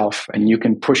yourself, and you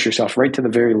can push yourself right to the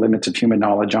very limits of human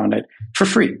knowledge on it for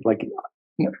free. Like,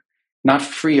 not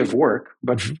free of work,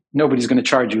 but nobody's going to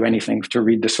charge you anything to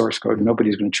read the source code.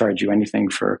 Nobody's going to charge you anything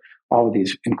for all of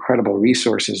these incredible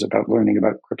resources about learning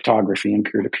about cryptography and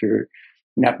peer-to-peer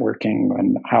networking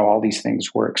and how all these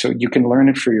things work. So you can learn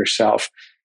it for yourself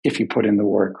if you put in the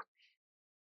work.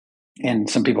 And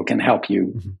some people can help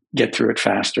you get through it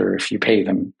faster if you pay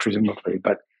them, presumably.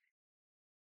 But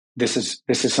this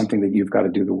is something that you've got to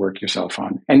do the work yourself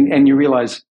on. And you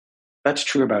realize that's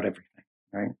true about everything,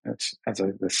 right? That's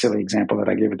the silly example that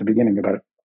I gave at the beginning about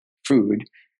food.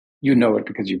 You know it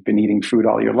because you've been eating food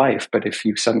all your life. But if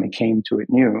you suddenly came to it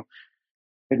new,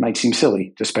 it might seem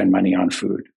silly to spend money on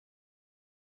food.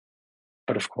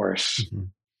 But of course,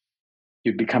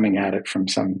 you'd be coming at it from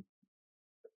some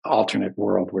alternate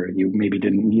world where you maybe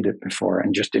didn't need it before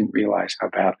and just didn't realize how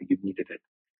badly you needed it.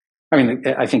 I mean,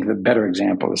 I think the better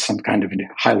example is some kind of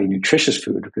highly nutritious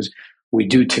food, because we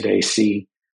do today see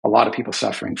a lot of people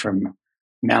suffering from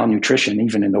malnutrition,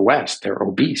 even in the West. They're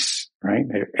obese, right?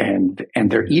 And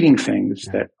they're eating things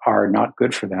that are not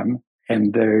good for them.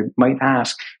 And they might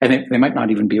ask, and they might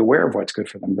not even be aware of what's good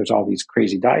for them. There's all these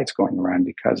crazy diets going around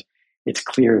because it's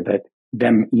clear that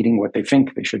them eating what they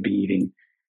think they should be eating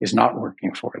is not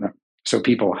working for them. So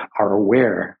people are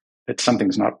aware that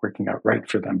something's not working out right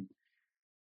for them,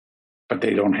 but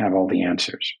they don't have all the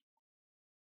answers.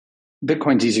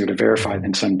 Bitcoin's easier to verify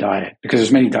than some diet, because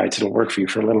there's many diets that'll work for you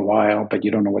for a little while, but you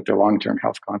don't know what their long-term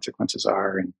health consequences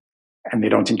are. And they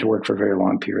don't seem to work for a very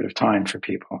long period of time for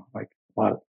people. Like a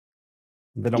lot.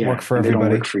 They don't work for everybody. They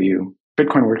don't work for you.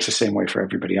 Bitcoin works the same way for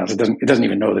everybody else. It doesn't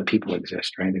even know that people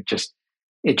exist, right? It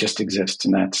just exists,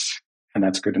 and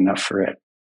that's good enough for it.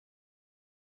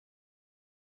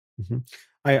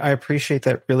 I appreciate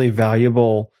that really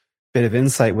valuable bit of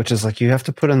insight, which is like, you have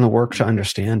to put in the work to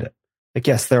understand it. Like,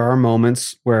 yes, there are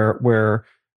moments where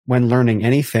when learning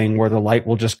anything, where the light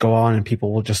will just go on and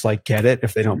people will just like get it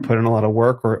if they don't put in a lot of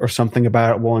work, or something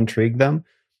about it will intrigue them.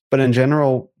 But in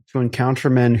general, to encounter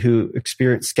men who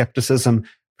experience skepticism,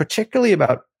 particularly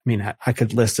about, I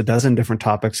could list a dozen different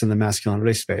topics in the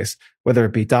masculinity space, whether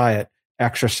it be diet,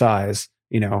 exercise,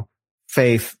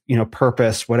 faith,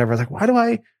 purpose, whatever. It's like, why do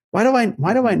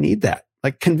I need that?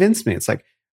 Like, convince me. It's like,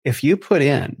 if you put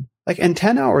in and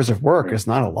 10 hours of work is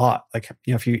not a lot. Like,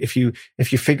 if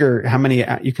you figure how many,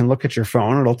 you can look at your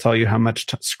phone, it'll tell you how much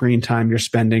screen time you're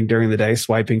spending during the day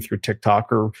swiping through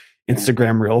TikTok or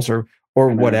Instagram Reels or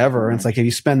whatever. And it's like, if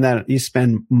you spend that, you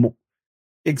spend more.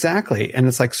 Exactly. And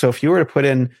it's like, so if you were to put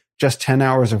in just 10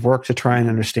 hours of work to try and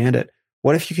understand it,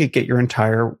 what if you could get your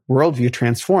entire worldview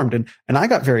transformed? And I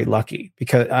got very lucky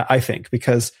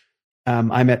because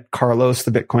I met Carlos,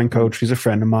 the Bitcoin coach, who's a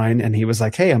friend of mine. And he was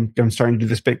like, hey, I'm starting to do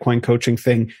this Bitcoin coaching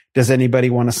thing. Does anybody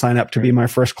want to sign up to be my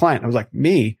first client? I was like,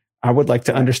 me, I would like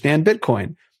to understand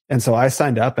Bitcoin. And so I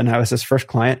signed up and I was his first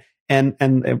client. And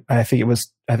I think it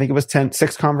was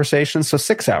 6 conversations. So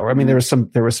 6 hours.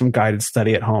 There was some guided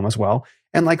study at home as well.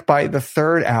 And like by the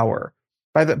third hour,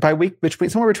 by week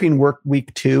somewhere between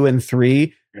week 2 and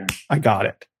 3, I got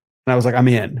it. And I was like, I'm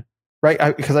in,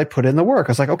 right? Because I put in the work.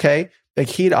 I was like, okay, like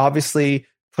he'd obviously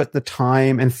put the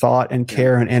time and thought and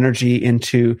care and energy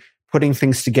into putting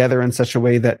things together in such a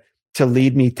way that to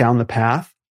lead me down the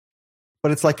path.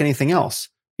 But it's like anything else,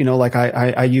 like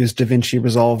I use DaVinci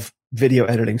Resolve video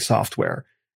editing software,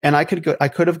 and I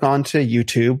could have gone to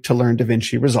YouTube to learn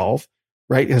DaVinci Resolve,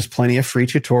 right? There's plenty of free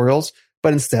tutorials,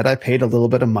 but instead I paid a little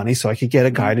bit of money so I could get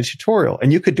a guided tutorial.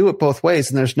 And you could do it both ways.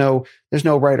 And there's no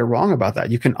right or wrong about that.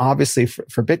 You can obviously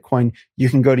for Bitcoin, you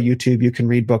can go to YouTube, you can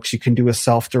read books, you can do a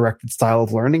self-directed style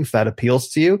of learning if that appeals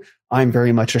to you. I'm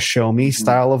very much a show me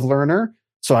style of learner.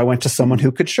 So I went to someone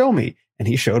who could show me, and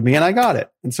he showed me and I got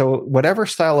it. And so whatever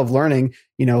style of learning,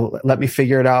 let me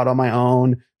figure it out on my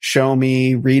own, show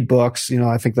me, read books.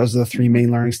 I think those are the three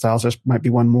main learning styles. There might be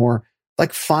one more.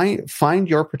 Like find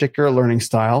your particular learning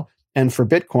style. And for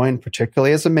Bitcoin,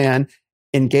 particularly as a man,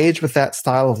 engage with that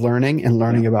style of learning and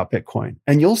learning about Bitcoin.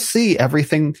 And you'll see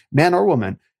everything, man or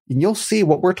woman, and you'll see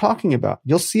what we're talking about.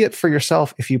 You'll see it for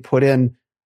yourself if you put in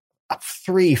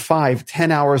 3, 5,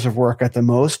 10 hours of work at the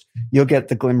most. You'll get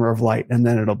the glimmer of light, and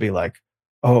then it'll be like,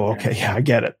 oh, okay, yeah, I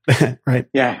get it. Right?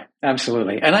 Yeah,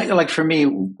 absolutely. And for me,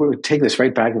 we'll take this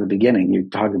right back to the beginning. You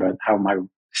talked about how my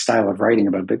style of writing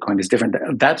about Bitcoin is different.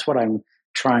 That's what I'm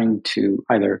trying to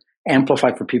either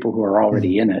amplify for people who are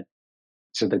already in it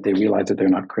so that they realize that they're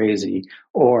not crazy,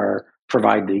 or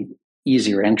provide the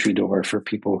easier entry door for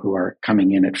people who are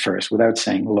coming in at first without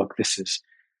saying, look, this is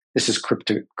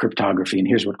cryptography, and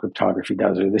here's what cryptography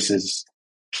does, or this is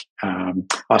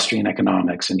Austrian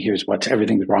economics, and here's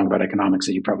everything's wrong about economics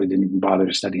that you probably didn't even bother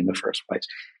to study in the first place.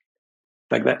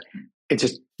 Like that. It's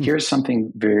just, here's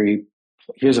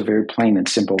a very plain and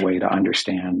simple way to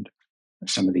understand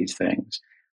some of these things.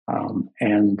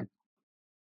 And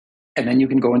then you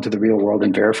can go into the real world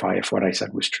and verify if what I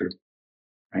said was true,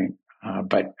 right?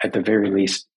 But at the very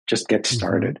least, just get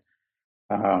started.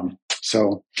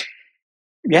 So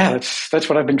yeah, that's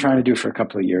what I've been trying to do for a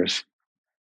couple of years.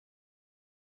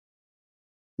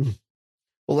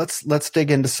 Well, let's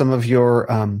dig into some of your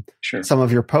some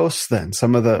of your posts then.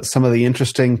 Some of the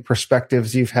interesting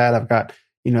perspectives you've had. I've got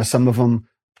some of them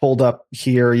pulled up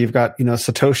here. You've got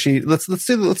Satoshi. Let's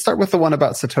start with the one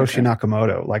about Satoshi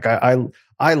Nakamoto. Like I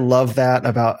love that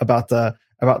about the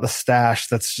stash.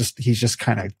 He's just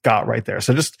kind of got right there.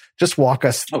 So just walk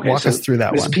us through that this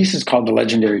one. This piece is called "The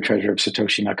Legendary Treasure of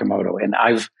Satoshi Nakamoto," and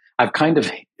I've kind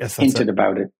of hinted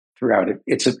about it throughout it.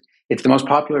 It's the most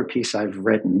popular piece I've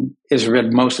written. Is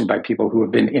read mostly by people who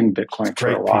have been in Bitcoin for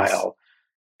a while,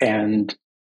 and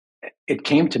it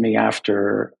came to me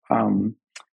after a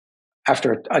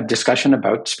discussion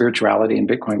about spirituality and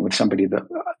Bitcoin with somebody the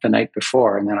night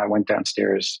before, and then I went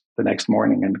downstairs the next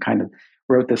morning and kind of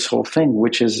wrote this whole thing,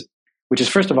 which is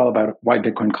first of all about why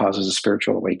Bitcoin causes a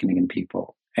spiritual awakening in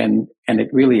people, and it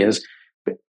really is,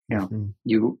 it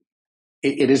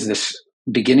is this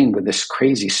beginning with this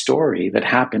crazy story that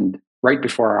happened right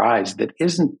before our eyes that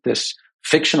isn't this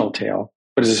fictional tale,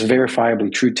 but is this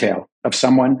verifiably true tale of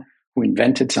someone who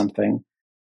invented something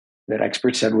that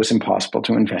experts said was impossible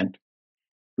to invent,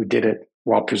 who did it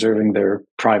while preserving their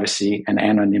privacy and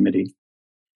anonymity,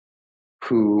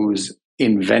 whose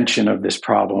invention of this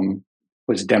problem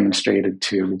was demonstrated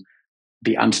to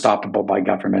be unstoppable by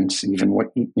governments, even with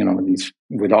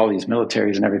all these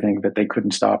militaries and everything, that they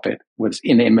couldn't stop it, was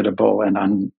inimitable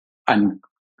and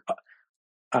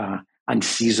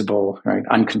unseizable, right?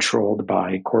 Uncontrolled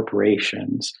by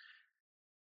corporations.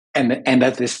 And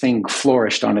that this thing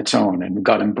flourished on its own and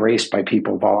got embraced by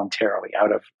people voluntarily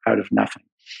out of nothing.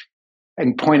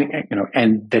 And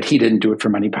and that he didn't do it for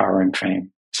money, power, and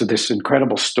fame. So this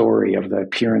incredible story of the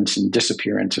appearance and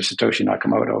disappearance of Satoshi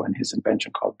Nakamoto and his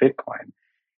invention called Bitcoin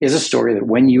is a story that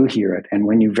when you hear it and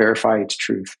when you verify its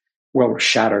truth, will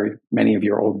shatter many of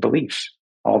your old beliefs.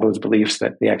 All those beliefs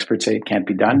that the experts say it can't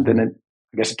be done, then I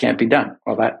guess it can't be done.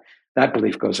 Well, that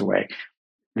belief goes away.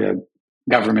 The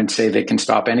governments say they can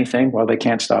stop anything. Well, they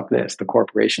can't stop this. The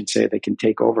corporations say they can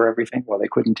take over everything. Well, they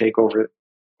couldn't take over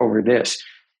this.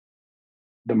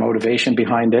 The motivation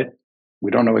behind it, we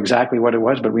don't know exactly what it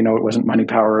was, but we know it wasn't money,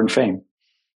 power, and fame.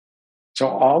 So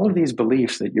all of these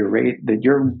beliefs that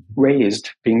you're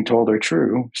raised being told are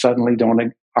true suddenly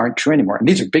aren't true anymore. And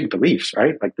these are big beliefs,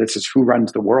 right? Like this is who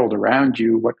runs the world around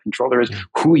you, what control there is,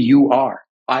 who you are.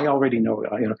 I already know.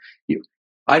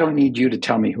 I don't need you to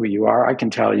tell me who you are. I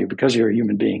can tell you, because you're a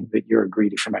human being, that you're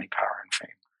greedy for money, power, and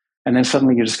fame. And then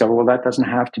suddenly you discover, well, that doesn't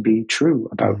have to be true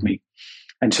about me.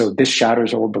 And so this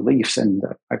shatters old beliefs. And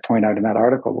I point out in that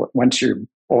article, once your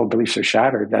old beliefs are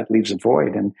shattered, that leaves a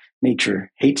void, and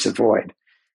nature hates a void.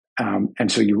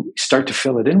 And so you start to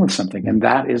fill it in with something. And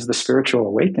that is the spiritual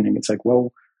awakening. It's like,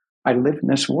 well, I live in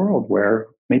this world where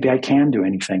maybe I can do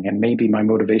anything. And maybe my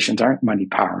motivations aren't money,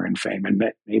 power, and fame. And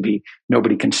maybe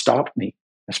nobody can stop me.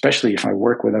 especially if I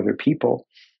work with other people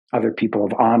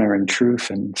of honor and truth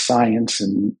and science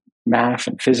and math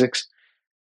and physics.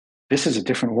 This is a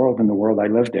different world than the world I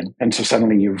lived in. And so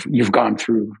suddenly you've gone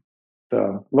through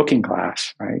the looking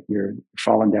glass, right? You're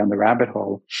falling down the rabbit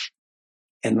hole,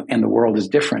 and the world is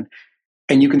different.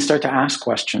 And you can start to ask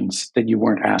questions that you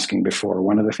weren't asking before.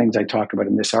 One of the things I talk about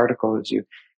in this article is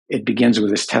it begins with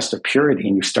this test of purity,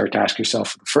 and you start to ask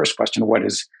yourself the first question: what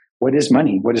is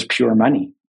money? What is pure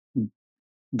money?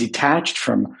 Detached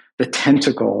from the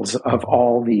tentacles of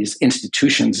all these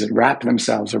institutions that wrap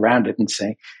themselves around it and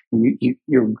say,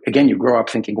 you grow up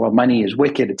thinking, well, money is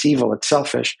wicked, it's evil, it's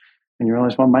selfish. And you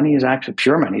realize, well,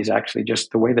 pure money is actually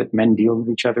just the way that men deal with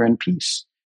each other in peace,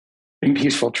 in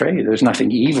peaceful trade. There's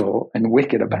nothing evil and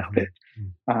wicked about it.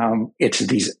 It's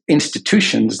these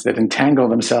institutions that entangle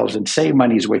themselves and say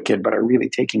money's wicked, but are really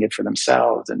taking it for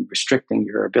themselves and restricting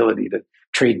your ability to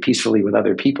trade peacefully with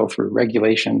other people through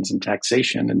regulations and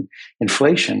taxation and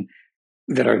inflation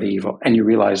that are the evil. And you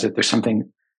realize that there's something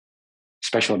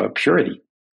special about purity,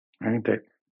 right? That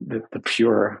the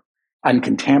pure,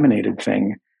 uncontaminated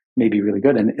thing may be really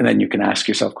good. And then you can ask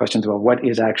yourself questions about what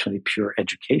is actually pure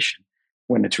education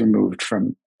when it's removed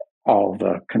from all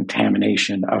the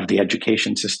contamination of the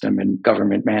education system and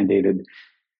government mandated,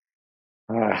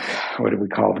 what do we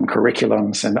call them,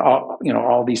 curriculums and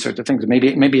all these sorts of things.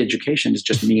 Maybe education is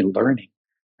just me learning,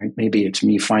 right? Maybe it's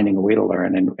me finding a way to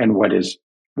learn. And what is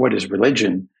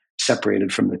religion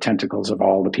separated from the tentacles of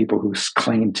all the people who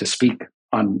claim to speak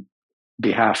on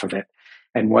behalf of it?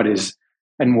 And what is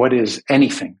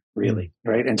anything really,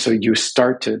 right? And so you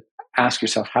start to ask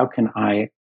yourself, how can I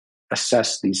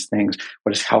assess these things?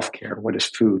 What is healthcare? What is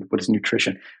food? What is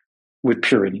nutrition? With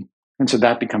purity. And so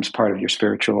that becomes part of your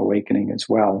spiritual awakening as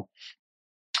well.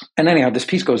 And anyhow, this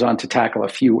piece goes on to tackle a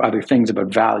few other things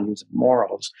about values and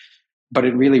morals, but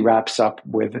it really wraps up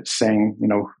with saying,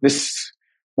 this,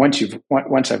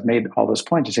 once I've made all those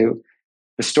points, you say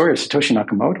the story of Satoshi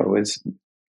Nakamoto is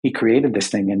he created this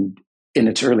thing, and in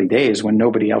its early days when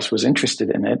nobody else was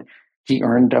interested in it, he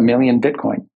earned 1 million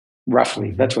Bitcoin.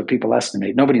 Roughly, that's what people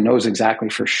estimate. Nobody knows exactly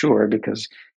for sure because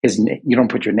you don't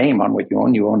put your name on what you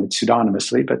own it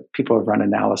pseudonymously, but people have run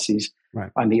analyses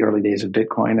on the early days of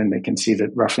Bitcoin, and they can see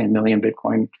that roughly 1 million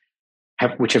Bitcoin,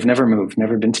 which have never moved,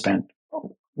 never been spent,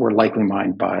 were likely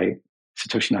mined by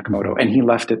Satoshi Nakamoto. And he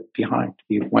left it behind.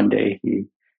 One day he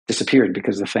disappeared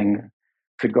because the thing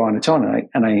could go on its own.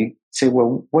 And I say,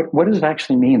 well, what does it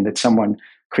actually mean that someone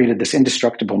created this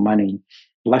indestructible money,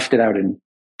 left it out in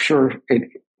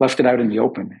the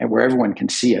open and where everyone can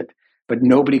see it, but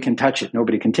nobody can touch it,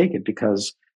 nobody can take it,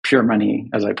 because pure money,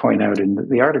 as I point out in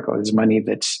the article, is money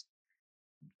that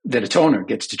its owner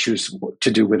gets to choose to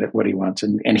do with it what he wants.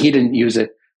 And he didn't use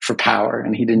it for power,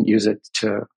 and he didn't use it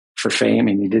for fame,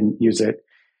 and he didn't use it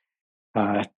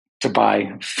to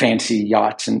buy fancy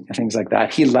yachts and things like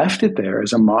that. He left it there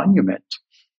as a monument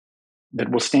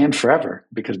that will stand forever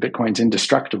because Bitcoin's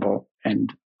indestructible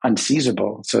and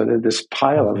unseizable. So that this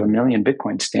pile of 1 million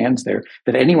Bitcoin stands there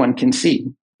that anyone can see.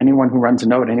 Anyone who runs a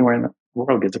node anywhere in the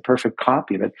world gets a perfect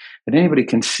copy of it that anybody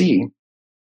can see.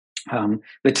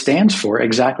 That stands for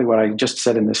exactly what I just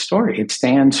said in this story. It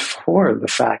stands for the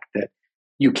fact that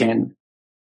you can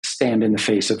stand in the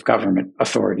face of government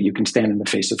authority. You can stand in the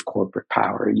face of corporate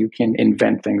power. You can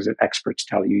invent things that experts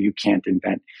tell you can't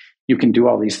invent. You can do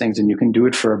all these things, and you can do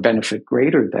it for a benefit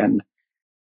greater than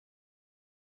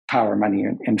power, money,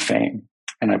 and fame.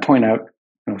 And I point out,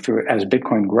 as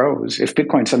Bitcoin grows, if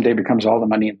Bitcoin someday becomes all the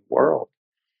money in the world,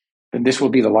 then this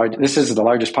is the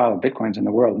largest pile of Bitcoins in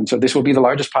the world. And so this will be the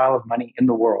largest pile of money in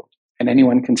the world. And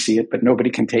anyone can see it, but nobody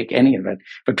can take any of it.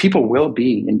 But people will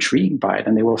be intrigued by it,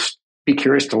 and they will be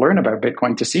curious to learn about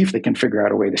Bitcoin to see if they can figure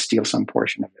out a way to steal some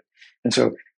portion of it. And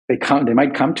so they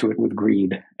might come to it with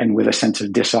greed and with a sense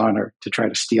of dishonor to try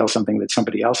to steal something that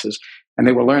somebody else's. And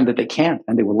they will learn that they can't,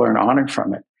 and they will learn honor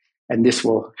from it. And this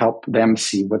will help them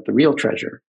see what the real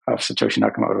treasure of Satoshi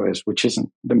Nakamoto is, which isn't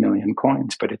the 1 million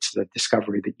coins, but it's the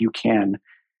discovery that you can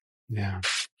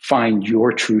find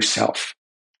your true self.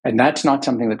 And that's not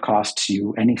something that costs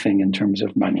you anything in terms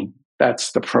of money.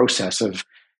 That's the process of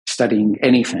studying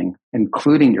anything,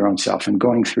 including your own self, and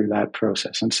going through that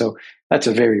process. And so that's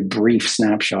a very brief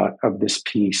snapshot of this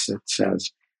piece that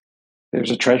says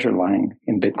there's a treasure lying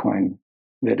in Bitcoin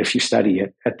that if you study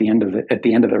it at the end of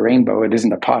the rainbow, it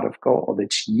isn't a pot of gold,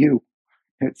 it's you.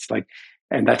 It's like,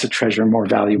 and that's a treasure more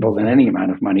valuable than any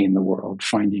amount of money in the world,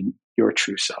 finding your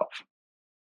true self.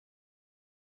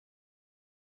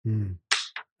 And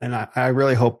I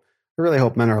really hope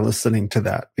men are listening to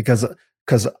that, because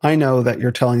I know that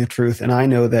you're telling the truth, and I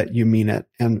know that you mean it.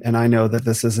 And I know that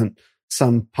this isn't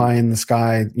some pie in the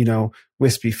sky,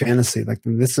 wispy fantasy. Like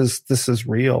this is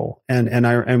real.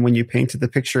 And when you painted the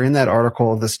picture in that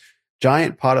article of this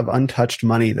giant pot of untouched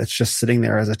money that's just sitting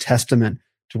there as a testament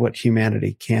to what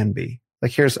humanity can be.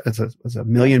 Like here's a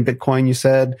million Bitcoin, you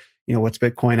said. What's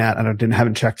Bitcoin at?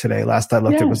 haven't checked today. Last I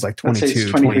looked, it was like 22,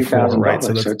 24, right?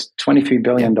 So it's $23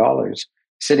 billion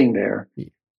sitting there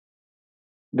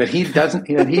that he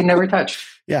never touched.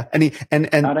 Yeah. And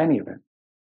not any of it.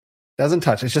 Doesn't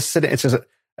touch. It's just sitting. It's just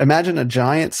imagine a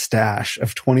giant stash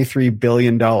of $23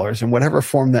 billion in whatever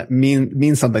form that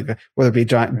means something, whether it be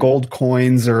giant gold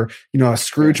coins or, a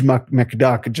Scrooge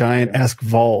McDuck giant-esque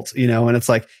vault, and it's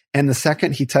like, and the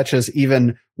second he touches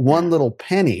even one little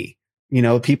penny,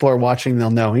 people are watching,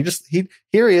 they'll know.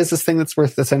 Here he is, this thing that's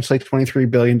worth essentially $23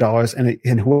 billion.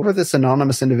 And whoever this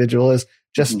anonymous individual is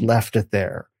just left it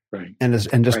there. Right. And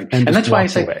that's why I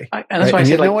say, away. And that's why I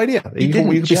say, no idea. He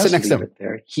didn't you could be sitting next to him. It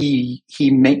there. He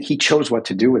chose what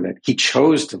to do with it. He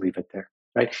chose to leave it there.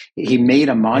 Right. He made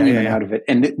a monument out of it.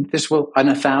 And this will, in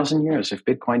 1,000 years, if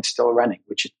Bitcoin's still running,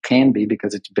 which it can be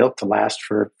because it's built to last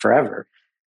for forever,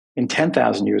 in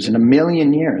 10,000 years, in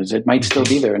 1,000,000 years, it might still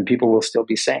be there, and people will still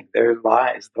be saying, there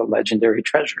lies the legendary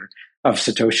treasure of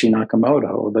Satoshi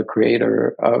Nakamoto, the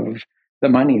creator of the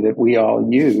money that we all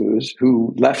use,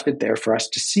 who left it there for us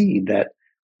to see that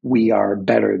we are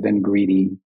better than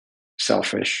greedy,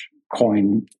 selfish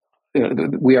coin.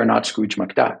 We are not Scrooge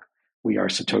McDuck. We are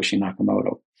Satoshi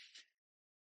Nakamoto.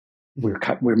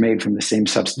 We're made from the same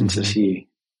substance as he.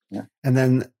 Yeah. And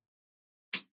then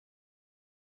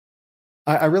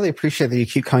I really appreciate that you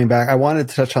keep coming back. I wanted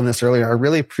to touch on this earlier. I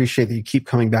really appreciate that you keep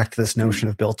coming back to this notion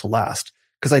of built to last,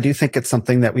 because I do think it's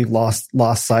something that we've lost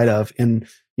sight of in,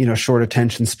 short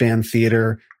attention span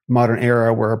theater, modern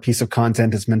era, where a piece of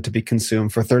content is meant to be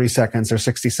consumed for 30 seconds or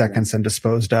 60 seconds and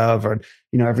disposed of, or,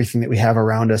 everything that we have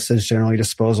around us is generally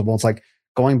disposable. It's like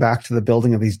going back to the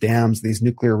building of these dams, these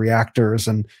nuclear reactors,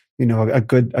 and, a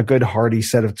good hardy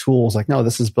set of tools. Like, no,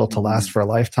 this is built to last for a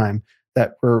lifetime.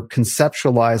 That we're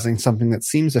conceptualizing something that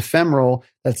seems ephemeral,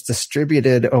 that's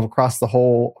distributed literally across the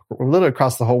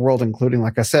whole world, including,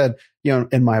 like I said,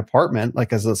 in my apartment,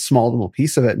 like as a small little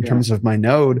piece of it in terms of my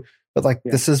node, but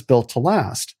this is built to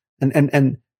last.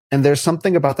 And there's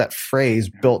something about that phrase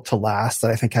built to last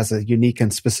that I think has a unique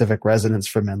and specific resonance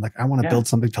for men. Like, I want to build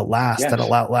something to last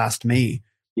that'll outlast me.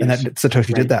 Yes. And that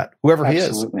Satoshi did that, whoever he is.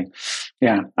 Absolutely.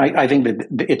 Yeah. I think that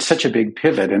it's such a big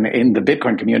pivot. And in the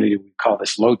Bitcoin community, we call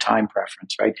this low time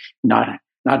preference, right? Not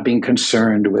being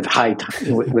concerned with high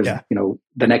time, with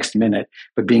the next minute,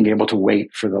 but being able to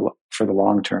wait for the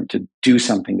long term, to do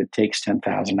something that takes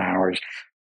 10,000 hours,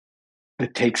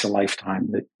 that takes a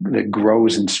lifetime, that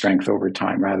grows in strength over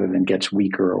time rather than gets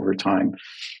weaker over time.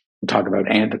 We talk about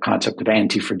the concept of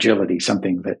anti-fragility,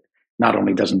 something that not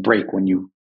only doesn't break when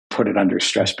you put it under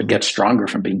stress, but gets stronger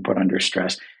from being put under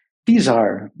stress. These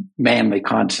are manly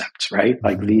concepts, right?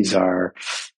 Like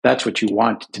that's what you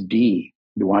want to be.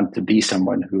 You want to be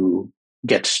someone who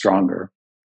gets stronger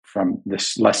from the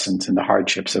lessons and the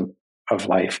hardships of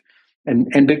life.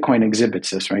 And Bitcoin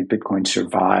exhibits this, right? Bitcoin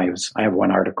survives. I have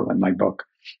one article in my book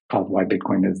called Why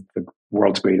Bitcoin is the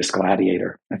World's Greatest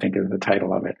Gladiator, I think is the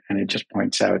title of it. And it just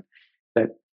points out that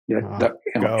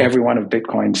every one of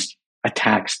Bitcoin's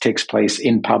attacks takes place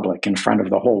in public, in front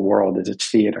of the whole world as its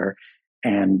theater.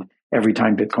 And every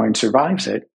time Bitcoin survives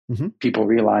it, people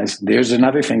realize there's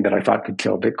another thing that I thought could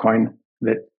kill Bitcoin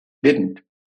that didn't.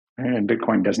 And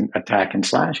Bitcoin doesn't attack and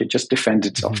slash. It just defends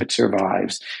itself. It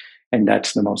survives. And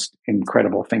that's the most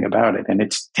incredible thing about it. And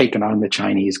it's taken on the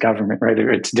Chinese government, right?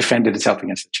 It's defended itself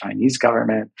against the Chinese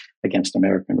government, against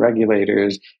American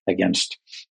regulators, against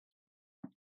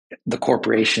the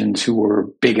corporations who were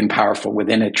big and powerful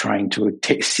within it, trying to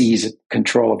seize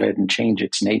control of it and change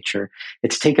its nature.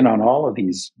 It's taken on all of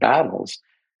these battles,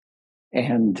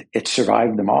 and it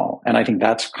survived them all. And I think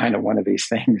that's kind of one of these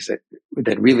things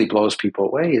that really blows people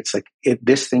away. It's like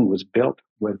this thing was built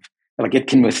with, like, it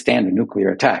can withstand a nuclear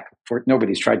attack.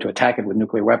 Nobody's tried to attack it with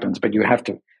nuclear weapons, but you have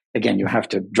to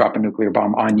drop a nuclear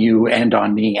bomb on you and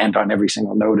on me and on every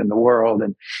single node in the world,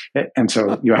 and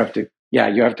so you have to. Yeah,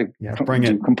 you have to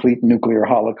do complete nuclear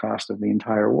holocaust of the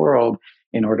entire world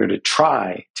in order to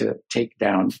try to take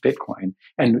down Bitcoin.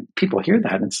 And people hear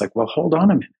that, and it's like, well, hold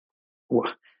on a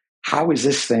minute. How is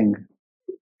this thing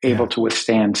able to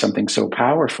withstand something so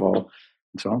powerful?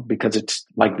 So, because it's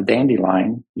like the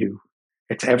dandelion,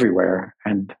 it's everywhere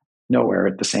and nowhere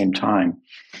at the same time.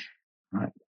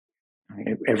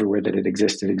 Everywhere that it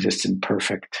exists in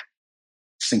perfect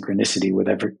synchronicity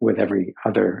with every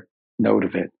other node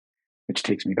of it. Which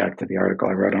takes me back to the article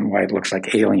I wrote on why it looks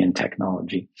like alien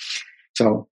technology.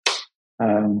 So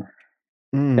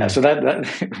Yeah, Mm. so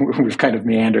that we've kind of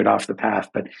meandered off the path,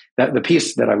 but that the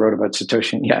piece that I wrote about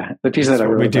Satoshi, the piece That's that I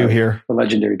what wrote we do about here. the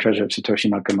legendary treasure of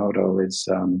Satoshi Nakamoto is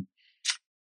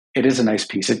it is a nice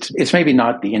piece. It's maybe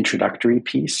not the introductory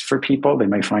piece for people; they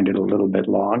may find it a little bit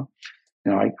long.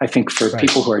 I think for Right.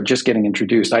 people who are just getting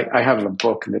introduced, I have a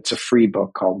book that's a free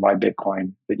book called Why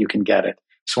Bitcoin that you can get at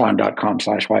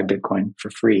swan.com/why Bitcoin for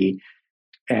free.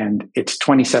 And it's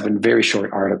 27 very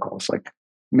short articles, like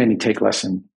many take less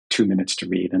than 2 minutes to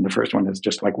read. And the first one is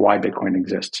just like why Bitcoin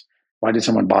exists. Why did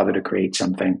someone bother to create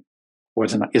something?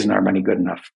 Isn't our money good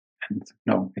enough? And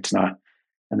no, it's not.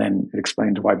 And then it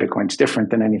explains why Bitcoin's different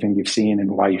than anything you've seen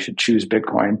and why you should choose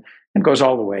Bitcoin, and goes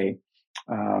all the way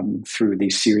through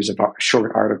these series of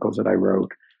short articles that I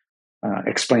wrote,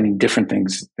 explaining different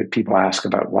things that people ask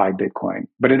about why Bitcoin.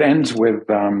 But it ends with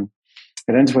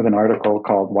an article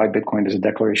called "Why Bitcoin is a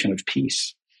Declaration of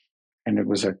Peace." And it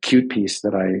was a cute piece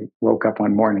that I woke up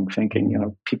one morning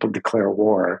thinking, people declare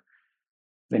war,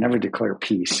 they never declare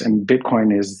peace. And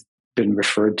Bitcoin has been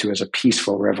referred to as a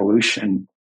peaceful revolution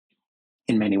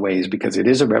in many ways because it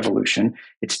is a revolution.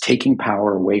 It's taking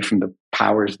power away from the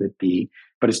powers that be,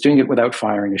 but it's doing it without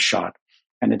firing a shot.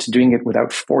 And it's doing it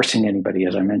without forcing anybody,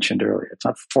 as I mentioned earlier. It's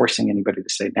not forcing anybody to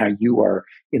say, now you are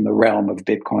in the realm of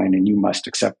Bitcoin and you must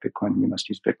accept Bitcoin and you must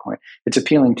use Bitcoin. It's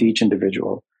appealing to each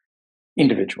individual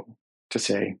to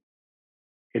say,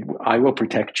 I will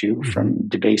protect you from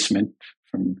debasement,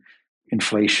 from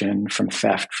inflation, from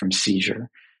theft, from seizure,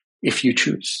 if you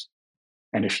choose.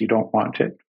 And if you don't want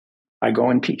it, I go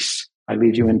in peace. I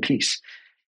leave you in peace.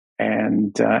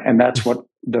 And that's what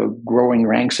the growing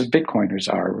ranks of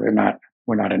Bitcoiners are.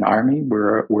 We're not an army.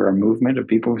 We're a movement of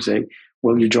people who say,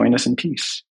 "Will you join us in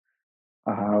peace?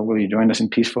 Will you join us in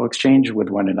peaceful exchange with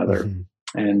one another?"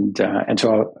 And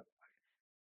so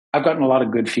I've gotten a lot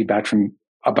of good feedback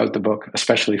about the book,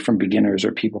 especially from beginners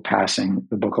or people passing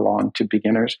the book along to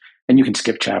beginners. And you can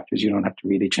skip chapters. You don't have to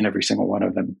read each and every single one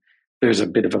of them. There's a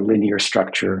bit of a linear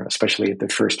structure, especially at the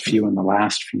first few and the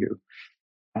last few.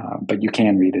 But you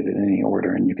can read it in any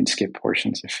order, and you can skip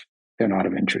portions if they're not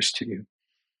of interest to you.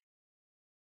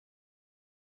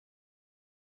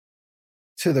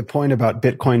 To the point about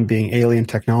Bitcoin being alien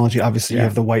technology, obviously you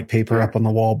have the white paper up on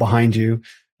the wall behind you.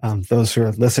 Those who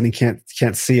are listening can't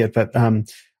see it, but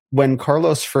when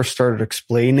Carlos first started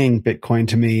explaining Bitcoin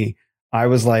to me, I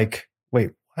was like,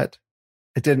 "Wait, what?"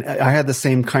 It didn't. I had the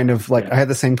same kind of I had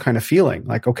the same kind of feeling.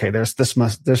 Like, okay, there's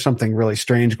something really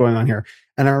strange going on here.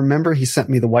 And I remember he sent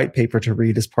me the white paper to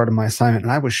read as part of my assignment,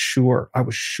 and I was sure I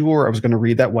was going to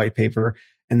read that white paper,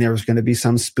 and there was going to be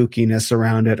some spookiness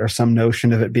around it or some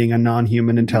notion of it being a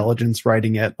non-human intelligence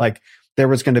writing it. Like there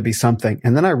was going to be something.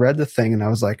 And then I read the thing, and I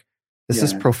was like, this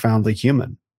is profoundly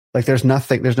human. Like there's no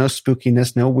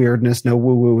spookiness, no weirdness, no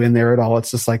woo-woo in there at all.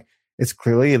 It's just like, it's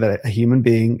clearly that a human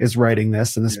being is writing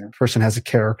this, and this person has a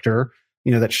character,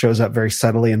 that shows up very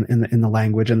subtly in the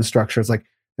language and the structure. It's like,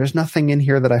 there's nothing in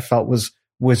here that I felt was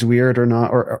weird or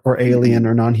not, or alien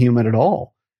or non-human at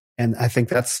all. And I think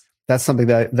that's something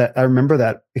that I remember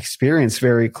that experience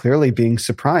very clearly, being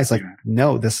surprised. Like,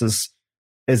 no,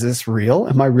 is this real?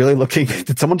 Am I really looking?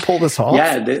 Did someone pull this off?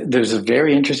 Yeah, there's a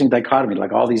very interesting dichotomy,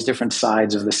 like all these different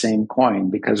sides of the same coin,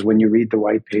 because when you read the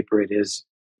white paper, it's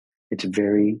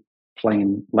very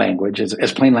plain language,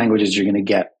 as plain language as you're going to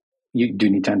get. You do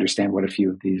need to understand what a few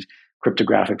of these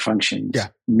cryptographic functions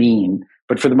mean.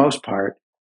 But for the most part,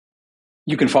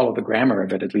 you can follow the grammar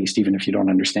of it, at least, even if you don't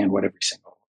understand what every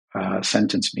single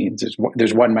sentence means.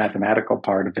 There's one mathematical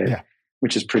part of it,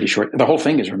 which is pretty short. The whole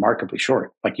thing is remarkably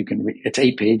short. Like it's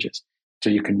 8 pages. So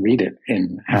you can read it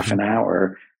in half an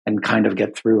hour and kind of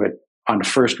get through it on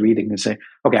first reading and say,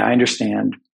 okay, I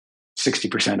understand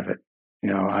 60% of it.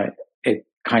 It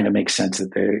kind of makes sense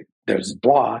that there's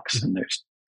blocks and there's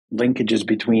linkages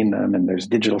between them and there's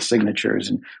digital signatures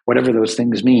and whatever those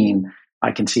things mean.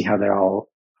 I can see how they all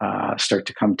start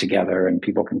to come together and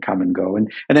people can come and go.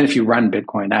 And then if you run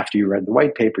Bitcoin after you read the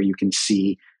white paper, you can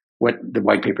see what the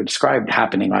white paper described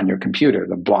happening on your computer.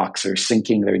 The blocks are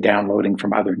syncing, they're downloading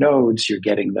from other nodes, you're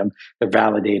getting them, they're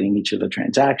validating each of the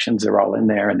transactions, they're all in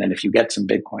there. And then if you get some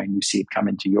Bitcoin, you see it come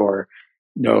into your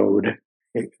node,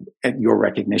 and your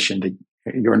recognition that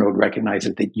your node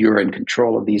recognizes that you're in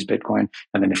control of these Bitcoin.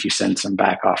 And then if you send some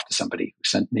back off to somebody who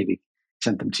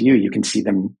sent them to you, you can see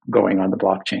them going on the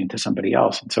blockchain to somebody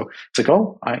else. And so it's like,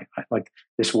 oh, I like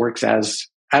this works as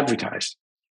advertised.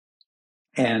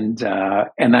 And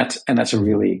that's a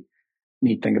really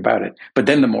neat thing about it. But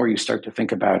then the more you start to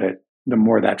think about it, the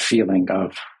more that feeling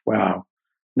of, wow,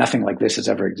 nothing like this has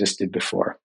ever existed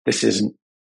before. This isn't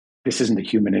a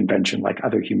human invention like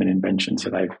other human inventions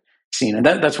that I've seen. And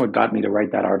that's what got me to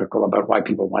write that article about why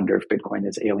people wonder if Bitcoin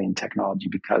is alien technology,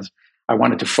 because I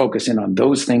wanted to focus in on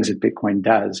those things that Bitcoin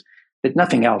does that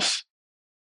nothing else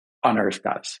on Earth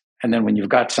does. And then when you've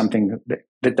got something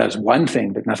that does one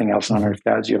thing that nothing else on Earth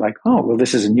does, you're like, oh, well,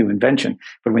 this is a new invention.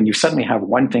 But when you suddenly have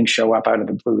one thing show up out of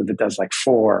the blue that does like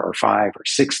 4 or 5 or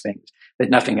 6 things that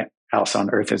nothing else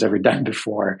on Earth has ever done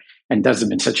before and does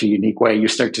them in such a unique way, you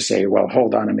start to say, well,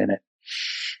 hold on a minute.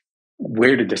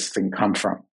 Where did this thing come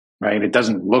from? Right? It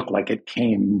doesn't look like it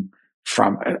came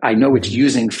from, I know it's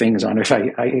using things on Earth.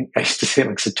 I used to say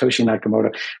like Satoshi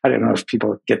Nakamoto. I don't know if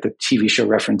people get the TV show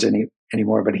reference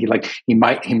anymore, but he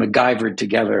MacGyvered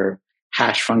together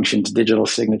hash functions, digital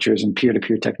signatures, and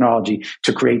peer-to-peer technology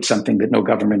to create something that no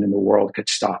government in the world could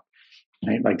stop.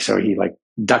 Right? Like, so he like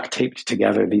duct taped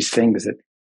together these things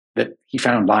that he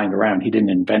found lying around. He didn't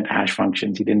invent hash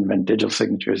functions. He didn't invent digital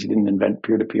signatures. He didn't invent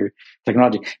peer-to-peer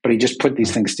technology, but he just put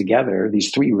these things together,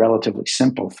 these 3 relatively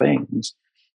simple things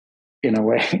in a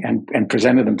way, and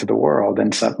presented them to the world.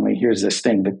 And suddenly here's this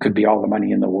thing that could be all the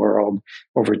money in the world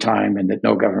over time, and that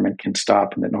no government can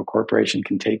stop, and that no corporation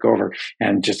can take over,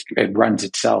 and just it runs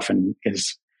itself and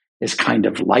is kind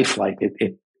of lifelike.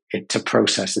 It's a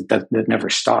process that never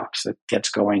stops, that gets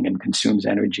going and consumes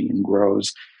energy and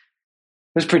grows.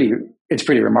 It's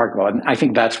pretty remarkable. And I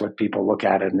think that's what people look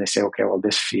at it and they say, okay, well,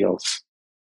 this feels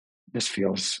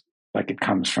like it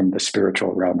comes from the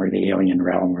spiritual realm or the alien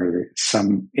realm, or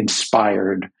some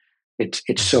inspired.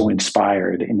 It's so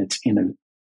inspired in its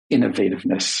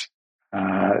innovativeness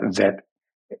that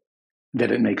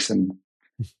it makes them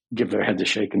give their heads a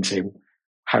shake and say,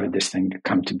 how did this thing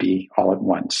come to be all at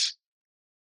once?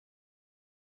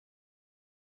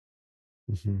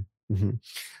 Mm-hmm.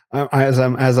 Mm-hmm.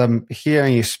 As I'm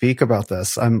hearing you speak about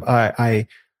this, you're the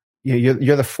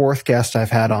 4th guest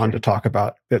I've had on to talk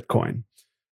about Bitcoin,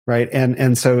 right?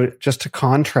 And so just to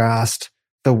contrast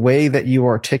the way that you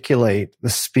articulate the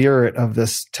spirit of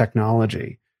this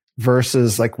technology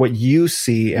versus like what you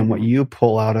see and what you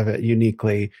pull out of it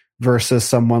uniquely versus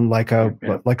someone like a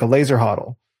laser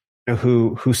hodl,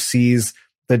 who sees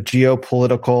the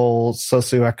geopolitical,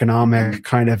 socioeconomic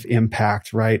kind of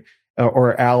impact, right?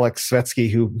 Or Alex Svetsky,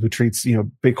 who treats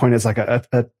Bitcoin as like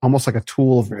a almost like a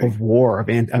tool of war, of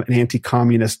an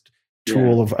anti-communist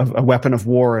tool, of a weapon of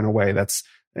war in a way. That's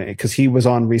because he was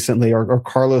on recently, or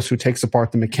Carlos, who takes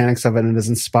apart the mechanics of it and is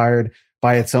inspired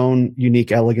by its own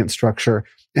unique, elegant structure.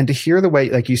 And to hear the way,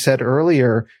 like you said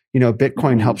earlier,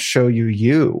 Bitcoin helps show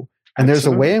you. And there's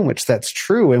a way in which that's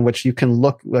true, in which you can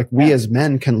look, like we as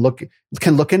men can look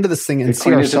into this thing and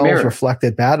see ourselves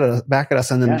reflected back at us,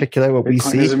 and then articulate what Bitcoin we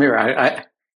see. Is a mirror.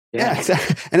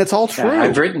 Exactly. And it's all true. Yeah,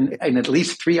 I've written in at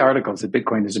least 3 articles that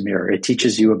Bitcoin is a mirror. It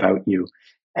teaches you about you,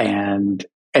 and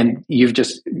you've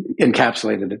just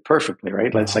encapsulated it perfectly,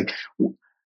 right? It's like,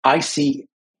 I see,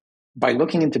 by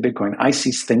looking into Bitcoin, I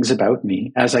see things about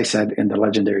me, as I said in the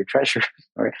Legendary Treasure,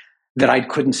 right, that I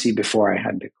couldn't see before I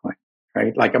had Bitcoin.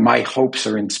 Right? Like my hopes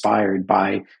are inspired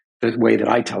by the way that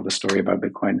I tell the story about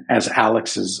Bitcoin, as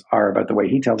Alex's are about the way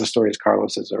he tells the story, as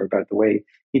Carlos's are about the way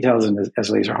he tells, and as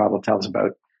Laser Hodl tells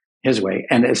about his way.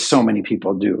 And as so many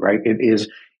people do, right? It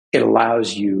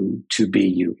allows you to be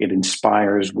you. It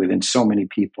inspires within so many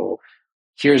people.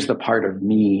 Here's the part of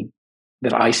me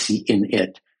that I see in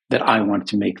it that I want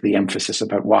to make the emphasis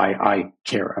about why I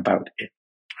care about it.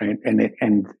 Right?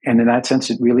 And in that sense,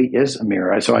 it really is a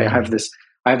mirror. So I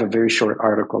have a very short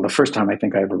article. The first time I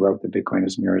think I ever wrote that Bitcoin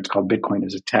is a mirror. It's called Bitcoin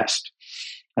is a Test,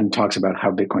 and talks about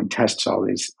how Bitcoin tests all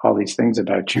these things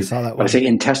about you. But I say,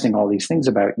 in testing all these things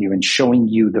about you and showing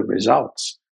you the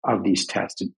results of these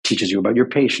tests, it teaches you about your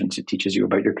patience. It teaches you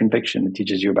about your conviction. It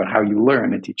teaches you about how you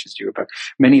learn. It teaches you about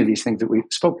many of these things that we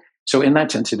spoke. So in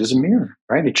that sense, it is a mirror,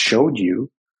 right? It showed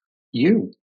you.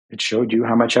 It showed you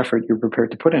how much effort you're prepared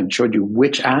to put in. It showed you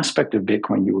which aspect of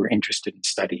Bitcoin you were interested in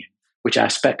studying, which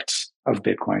aspects of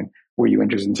Bitcoin were you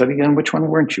interested in studying, and which one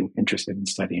weren't you interested in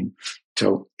studying.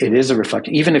 So it is a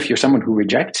reflection. Even if you're someone who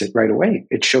rejects it right away,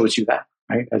 it shows you that,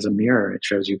 right? As a mirror, it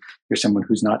shows you you're someone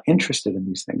who's not interested in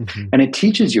these things. Mm-hmm. And it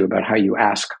teaches you about how you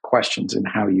ask questions and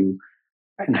how you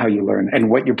learn, and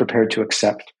what you're prepared to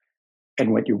accept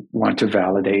and what you want to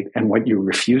validate and what you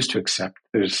refuse to accept.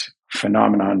 There's a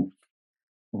phenomenon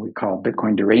we call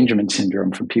Bitcoin derangement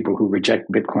syndrome from people who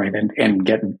reject Bitcoin and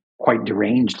get quite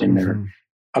deranged in their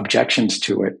objections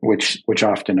to it, which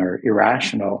often are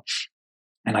irrational.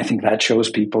 And I think that shows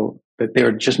people that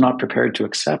they're just not prepared to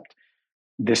accept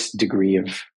this degree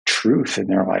of truth in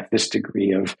their life, this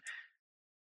degree of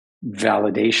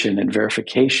validation and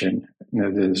verification.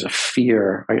 There's a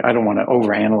fear. I don't want to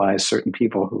overanalyze certain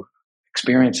people who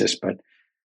experience this, but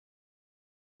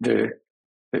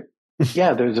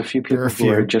Yeah, there's a few There are people a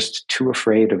who are few. just too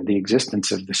afraid of the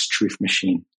existence of this truth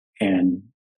machine, and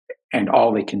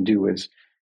all they can do is,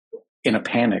 in a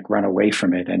panic, run away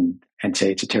from it and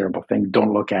say it's a terrible thing.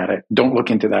 Don't look at it. Don't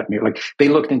look into that mirror. Like, they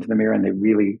looked into the mirror and they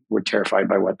really were terrified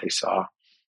by what they saw,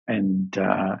 and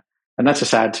that's a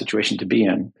sad situation to be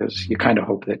in, because you kind of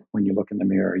hope that when you look in the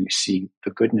mirror, you see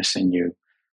the goodness in you,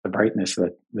 the brightness,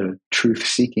 the truth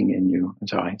seeking in you. And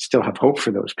so I still have hope for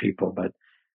those people, but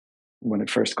when at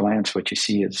first glance what you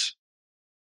see is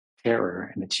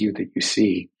terror, and it's you that you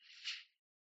see,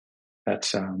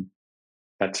 that's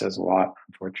that says a lot,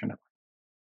 unfortunately.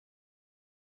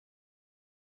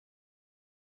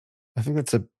 I think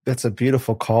that's a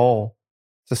beautiful call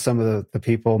to some of the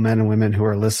people, men and women who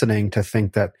are listening, to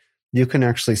think that you can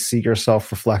actually see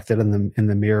yourself reflected in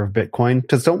the mirror of Bitcoin.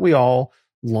 Because don't we all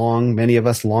long, many of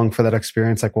us long for that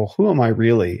experience? Like, well, who am I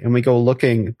really? And we go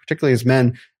looking, particularly as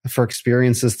men, for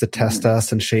experiences to test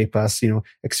us and shape us.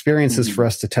 Experiences for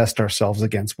us to test ourselves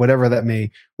against, whatever that may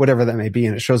be.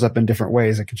 And it shows up in different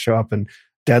ways. It can show up in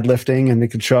deadlifting, and it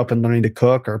can show up in learning to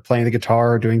cook or playing the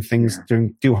guitar or doing things,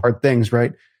 do hard things,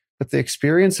 right? But the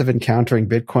experience of encountering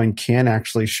Bitcoin can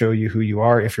actually show you who you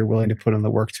are if you're willing to put in the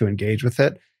work to engage with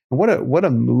it. And what a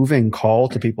moving call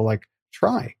to people. Like,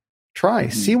 try,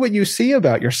 see what you see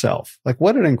about yourself. Like,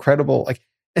 what an incredible,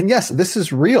 and yes, this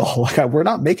is real. Like, we're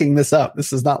not making this up.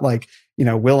 This is not like,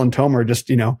 Will and Tomer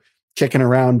just, kicking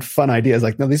around fun ideas.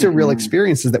 Like, no, these are real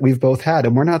experiences that we've both had,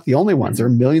 and we're not the only ones. There are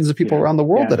millions of people around the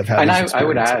world that have had these experiences. I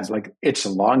would add, like, it's a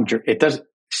long journey.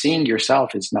 Seeing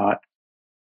yourself is not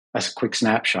a quick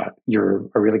snapshot. You're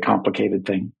a really complicated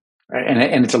thing, right?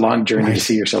 And it's a long journey to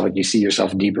see yourself. Like, you see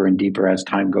yourself deeper and deeper as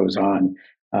time goes on.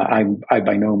 I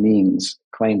by no means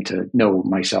claim to know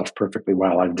myself perfectly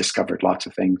well. I've discovered lots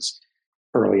of things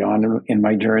early on in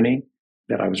my journey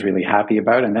that I was really happy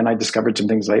about, and then I discovered some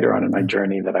things later on in my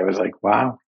journey that I was like,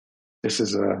 wow, this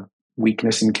is a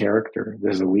weakness in character.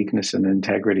 There's a weakness in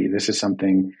integrity. This is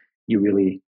something you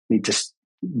really need to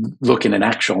look in an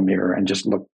actual mirror and just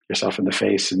look yourself in the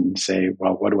face and say,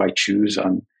 well, what do I choose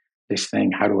on this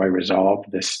thing? How do I resolve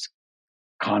this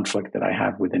conflict that I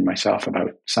have within myself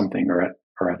about something or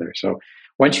other? So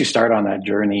once you start on that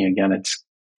journey, again,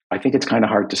 I think it's kind of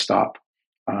hard to stop,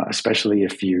 especially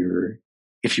if you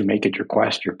make it your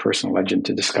quest, your personal legend,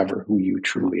 to discover who you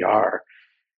truly are.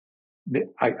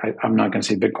 I'm not going to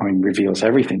say Bitcoin reveals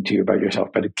everything to you about yourself,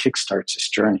 but it kickstarts this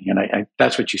journey. And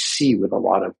that's what you see with a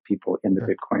lot of people in the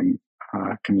Bitcoin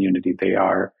community.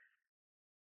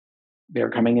 They're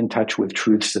coming in touch with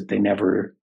truths that they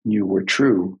never knew were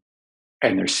true,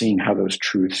 and they're seeing how those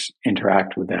truths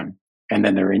interact with them. And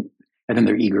then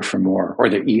they're eager for more,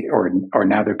 or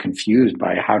now they're confused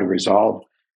by how to resolve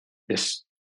this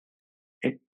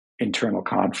internal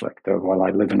conflict of, well,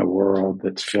 I live in a world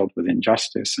that's filled with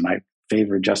injustice, and I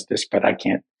favor justice, but I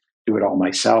can't do it all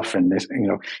myself. And this,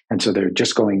 and so they're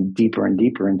just going deeper and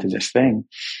deeper into this thing.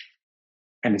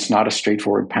 And it's not a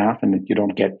straightforward path, and you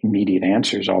don't get immediate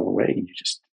answers all the way. You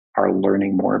just are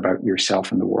learning more about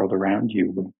yourself and the world around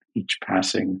you with each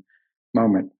passing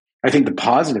moment. I think the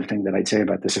positive thing that I'd say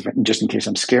about this, just in case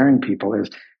I'm scaring people, is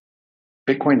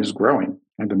Bitcoin is growing,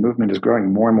 and the movement is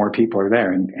growing. More and more people are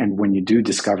there. And when you do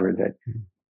discover that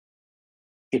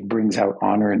it brings out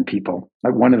honor in people,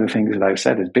 like, one of the things that I've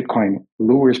said is Bitcoin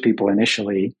lures people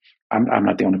initially. I'm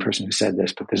not the only person who said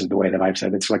this, but this is the way that I've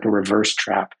said it. It's like a reverse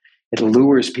trap. It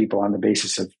lures people on the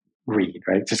basis of greed,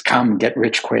 right? Just come, get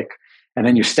rich quick. And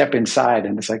then you step inside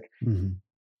and it's like,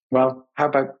 well, how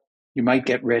about you might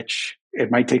get rich? It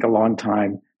might take a long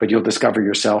time, but you'll discover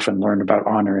yourself and learn about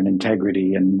honor and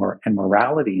integrity and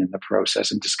morality in the process,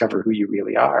 and discover who you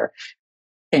really are.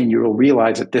 And you'll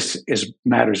realize that this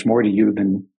matters more to you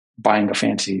than buying a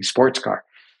fancy sports car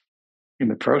in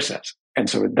the process. And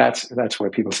so that's why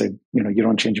people say, you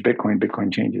don't change Bitcoin,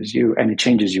 Bitcoin changes you. And it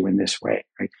changes you in this way,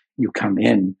 right? You come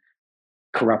in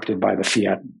corrupted by the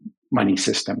fiat money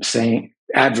system,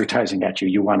 advertising at you,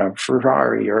 you want a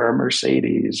Ferrari or a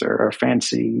Mercedes or a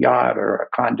fancy yacht or a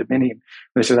condominium,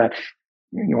 this or that.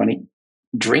 You want to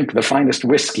drink the finest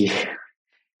whiskey,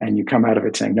 and you come out of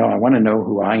it saying, no, I want to know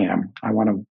who I am. I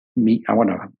want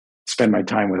to spend my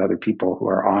time with other people who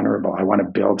are honorable. I want to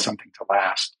build something to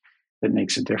last that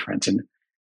makes a difference.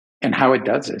 And how it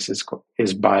does this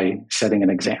is by setting an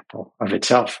example of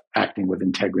itself acting with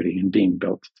integrity and being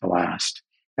built to last,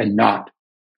 and not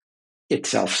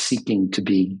itself seeking to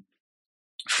be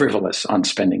frivolous on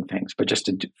spending things, but just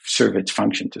to serve its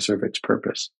function, to serve its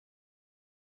purpose.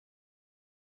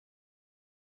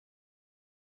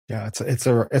 Yeah, it's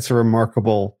a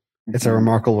remarkable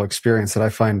experience that I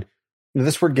find.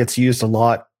 This word gets used a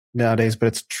lot nowadays, but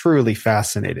it's truly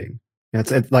fascinating.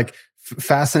 It's like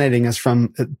fascinating is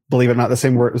from, believe it or not, the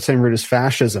same root as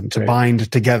fascism, to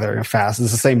bind together. Fast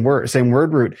is the same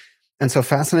word root. And so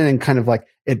fascinating, kind of like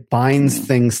it binds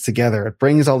things together. It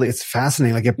brings it's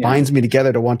fascinating. Like it binds me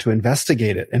together to want to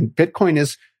investigate it. And Bitcoin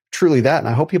is truly that. And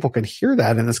I hope people can hear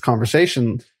that in this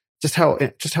conversation, just how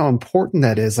important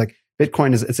that is. Like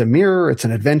Bitcoin it's a mirror, it's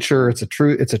an adventure, it's a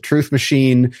truth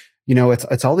machine.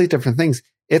 It's all these different things.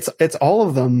 It's all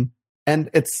of them.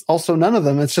 And it's also none of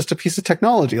them. It's just a piece of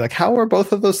technology. Like, how are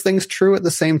both of those things true at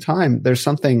the same time? There's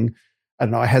something, I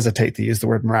don't know, I hesitate to use the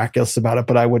word miraculous about it,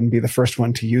 but I wouldn't be the first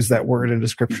one to use that word in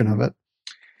description of it.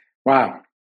 Wow.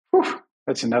 Whew.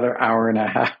 That's another hour and a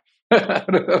half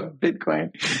of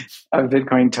Bitcoin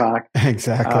talk.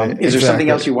 Exactly. Is there something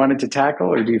else you wanted to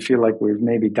tackle, or do you feel like we've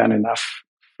maybe done enough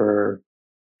for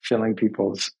filling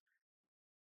people's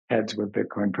heads with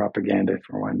Bitcoin propaganda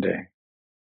for one day?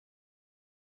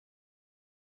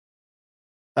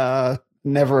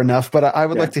 Never enough, but I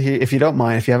would like to hear, if you don't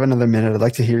mind, if you have another minute, I'd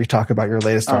like to hear you talk about your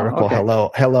latest article, okay.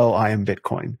 Hello, I am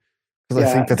Bitcoin. Because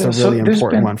I think that's a really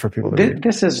important one for people to read.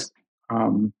 This is,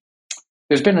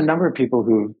 there's been a number of people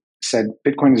who said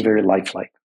Bitcoin is very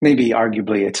lifelike. Maybe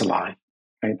arguably it's alive.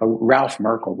 Right? But Ralph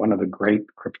Merkle, one of the great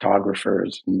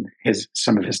cryptographers, and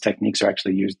some of his techniques are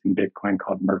actually used in Bitcoin,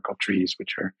 called Merkle trees,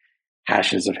 which are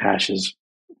hashes of hashes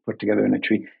put together in a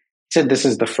tree. He said this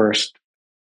is the first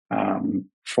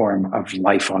form of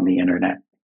life on the internet,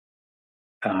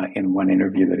 in one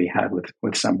interview that he had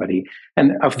with somebody.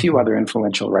 And a few other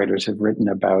influential writers have written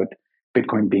about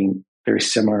Bitcoin being very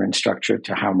similar in structure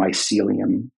to how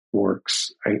mycelium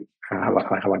works, right? How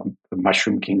the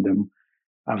mushroom kingdom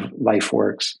of life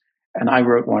works. And I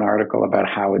wrote one article about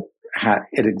how it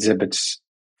exhibits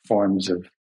forms of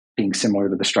being similar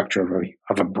to the structure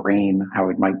of a brain, how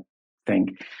it might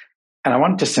think. And I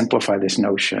wanted to simplify this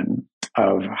notion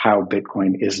of how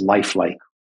Bitcoin is lifelike.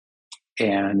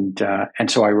 And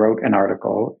so I wrote an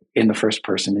article in the first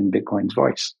person in Bitcoin's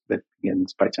voice that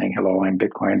begins by saying, hello, I'm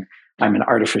Bitcoin. I'm an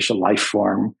artificial life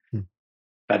form.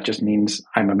 That just means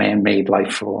I'm a man-made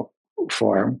life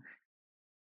form.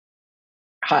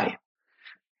 Hi.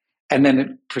 And then it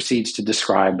proceeds to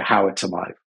describe how it's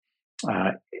alive,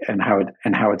 and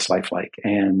how it's lifelike,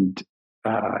 and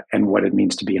what it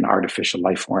means to be an artificial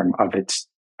life form of its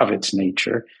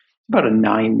nature. About a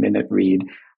 9-minute read.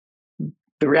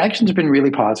 The reactions have been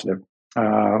really positive.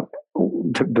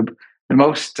 The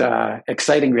most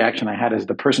exciting reaction I had is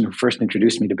the person who first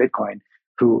introduced me to Bitcoin,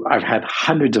 who I've had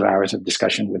hundreds of hours of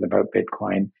discussion with about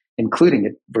Bitcoin, including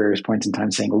at various points in time,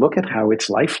 saying, look at how it's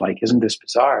lifelike. Isn't this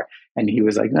bizarre? And he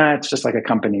was like, nah, it's just like a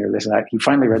company or this and that. He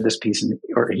finally read this piece, and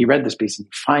he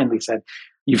finally said,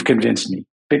 you've convinced me.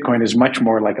 Bitcoin is much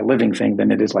more like a living thing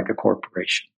than it is like a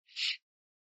corporation.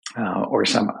 Or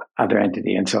some other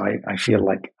entity. And so I feel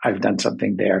like I've done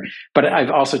something there. But I've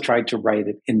also tried to write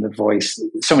it in the voice.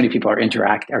 So many people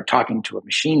are talking to a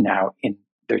machine now in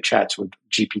their chats with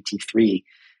GPT-3,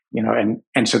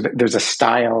 and so there's a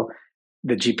style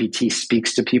that GPT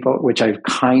speaks to people, which I've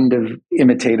kind of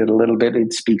imitated a little bit.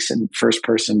 It speaks in first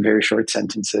person, very short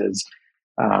sentences.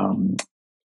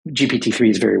 GPT-3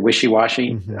 is very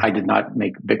wishy-washy. Mm-hmm. I did not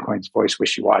make Bitcoin's voice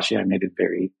wishy-washy. I made it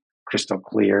very crystal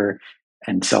clear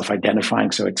and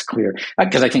self-identifying, so it's clear.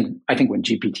 Because I think when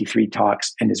GPT-3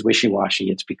 talks and is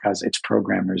wishy-washy, it's because its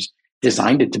programmers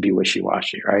designed it to be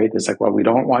wishy-washy, right? It's like, well, we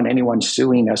don't want anyone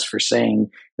suing us for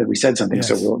saying that we said something. Yes.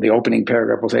 So the opening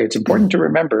paragraph will say, it's important to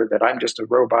remember that I'm just a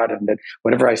robot and that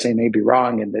whatever I say may be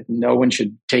wrong and that no one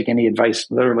should take any advice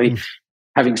literally.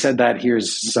 Having said that,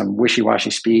 here's some wishy-washy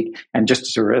speak. And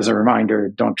just as a reminder,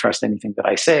 don't trust anything that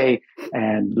I say.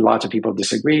 And lots of people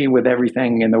disagree with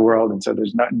everything in the world. And so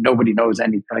nobody knows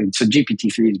anything. So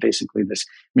GPT-3 is basically this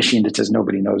machine that says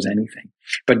nobody knows anything.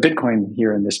 But Bitcoin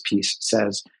here in this piece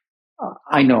says,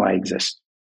 I know I exist.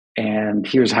 And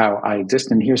here's how I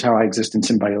exist. And here's how I exist in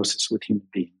symbiosis with human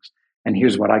beings. And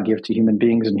here's what I give to human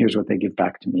beings. And here's what they give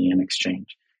back to me in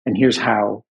exchange. And here's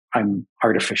how I'm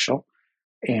artificial.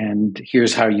 And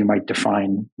here's how you might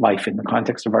define life in the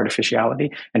context of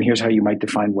artificiality. And here's how you might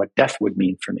define what death would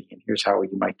mean for me. And here's how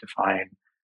you might define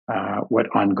what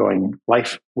ongoing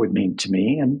life would mean to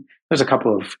me. And there's a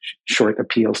couple of short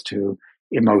appeals to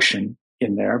emotion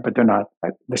in there, but they're not,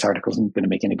 this article isn't going to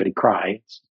make anybody cry.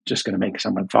 It's just going to make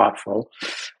someone thoughtful.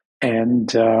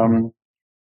 And I'm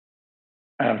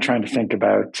trying to think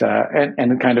about,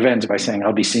 and it kind of ends by saying,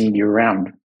 I'll be seeing you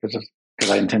around because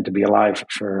I intend to be alive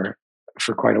for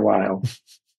quite a while.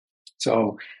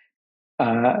 So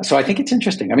I think it's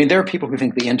interesting. I mean, there are people who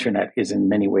think the internet is in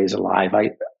many ways alive.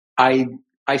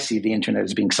 I see the internet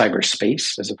as being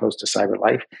cyberspace as opposed to cyber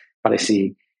life, but I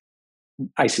see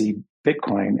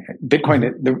Bitcoin,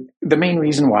 the main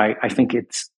reason why I think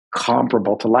it's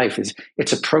comparable to life is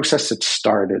it's a process that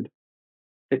started,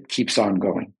 that keeps on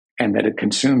going, and that it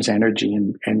consumes energy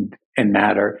and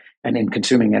matter. And in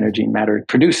consuming energy and matter, it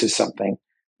produces something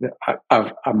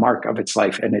of a mark of its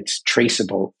life, and it's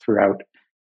traceable throughout.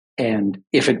 And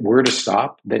if it were to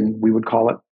stop, then we would call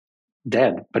it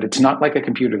dead. But it's not like a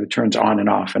computer that turns on and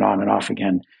off and on and off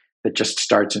again, that just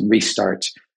starts and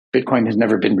restarts. Bitcoin has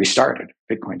never been restarted.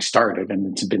 Bitcoin started,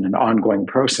 and it's been an ongoing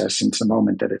process since the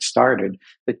moment that it started,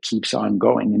 that keeps on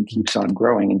going and keeps on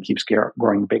growing and keeps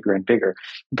growing bigger and bigger.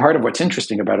 Part of what's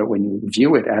interesting about it, when you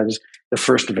view it as the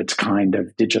first of its kind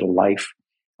of digital life,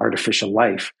 artificial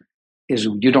life, is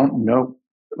you don't know,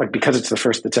 like, because it's the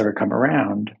first that's ever come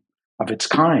around of its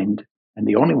kind and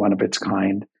the only one of its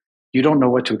kind, you don't know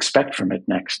what to expect from it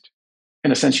next.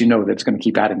 In a sense, you know that it's going to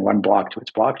keep adding one block to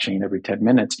its blockchain every 10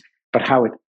 minutes, but how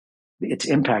its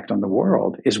impact on the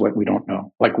world is what we don't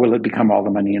know. Like, will it become all the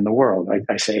money in the world?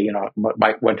 I say,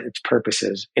 what its purpose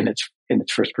is in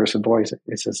its first person voice.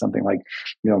 It says something like,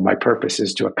 my purpose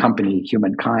is to accompany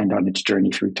humankind on its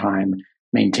journey through time,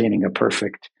 maintaining a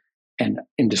perfect and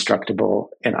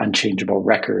indestructible and unchangeable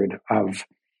record of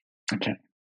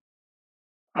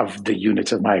the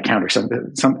units of my account, or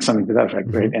something to that effect,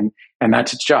 right? And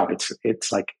that's its job.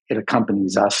 It's like it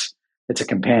accompanies us. It's a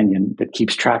companion that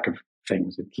keeps track of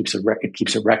things. It keeps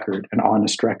a record, an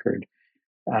honest record,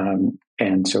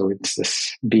 and so it's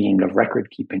this being of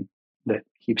record keeping that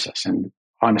keeps us. And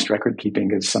honest record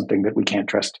keeping is something that we can't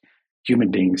trust human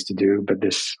beings to do, but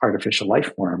this artificial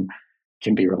life form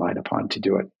can be relied upon to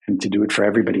do it, and to do it for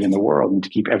everybody in the world, and to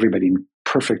keep everybody in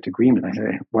perfect agreement. I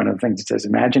say, one of the things it says,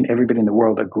 imagine everybody in the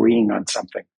world agreeing on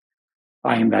something.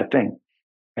 I am that thing.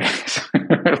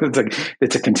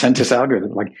 It's a consensus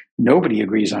algorithm. Like, nobody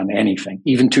agrees on anything.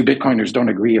 Even two Bitcoiners don't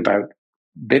agree about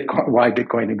Bitcoin, why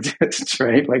Bitcoin exists,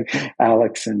 right? Like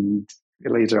Alex and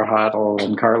Laser Hodl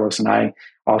and Carlos and I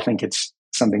all think it's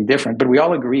something different, but we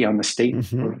all agree on the state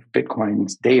of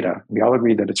Bitcoin's data. We all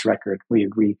agree that it's record. We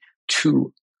agree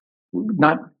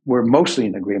we're mostly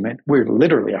in agreement. We're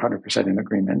literally 100% in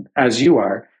agreement, as you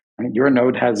are. I mean, your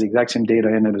node has the exact same data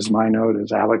in it as my node,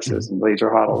 as Alex's and Laser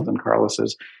Hodl's and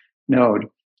Carlos's node.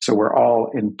 So we're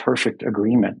all in perfect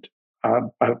agreement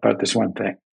about this one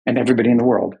thing. And everybody in the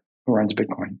world who runs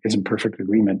Bitcoin is in perfect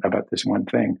agreement about this one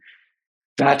thing.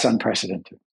 That's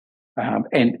unprecedented.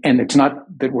 And it's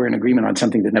not that we're in agreement on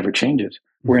something that never changes.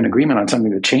 We're in agreement on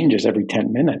something that changes every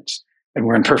 10 minutes. And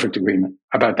we're in perfect agreement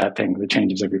about that thing that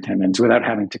changes every 10 minutes without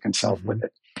having to consult with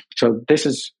it. So this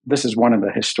is one of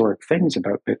the historic things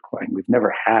about Bitcoin. We've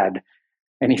never had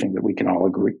anything that we can all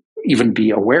agree, even be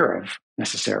aware of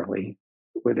necessarily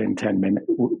within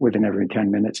every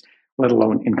 10 minutes, let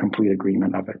alone in complete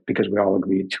agreement of it, because we all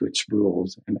agree to its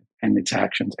rules and its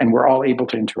actions. And we're all able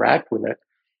to interact with it.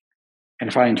 And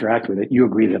if I interact with it, you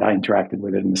agree that I interacted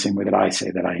with it in the same way that I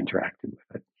say that I interacted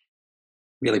with it.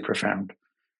 Really profound.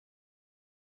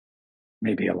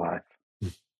 Maybe alive.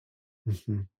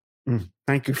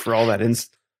 Thank you for all that.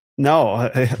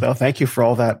 Thank you for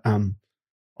all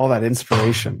that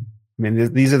inspiration. I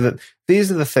mean, these are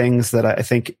the things that I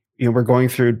think we're going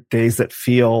through days that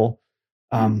feel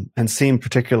and seem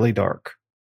particularly dark.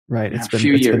 Right? Yeah, it's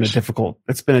been a difficult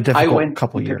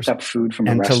couple of years. I picked up food from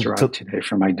a restaurant today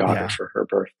for my daughter for her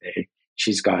birthday.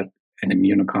 She's got an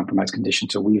immunocompromised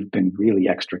condition, so we've been really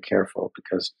extra careful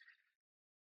because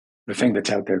the thing that's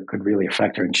out there could really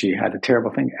affect her, and she had a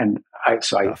terrible thing. And I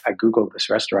Googled this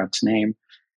restaurant's name,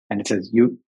 and it says,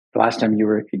 the last time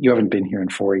you haven't been here in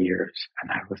 4 years.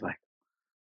 And I was like,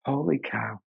 holy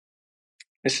cow.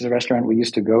 This is a restaurant we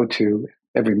used to go to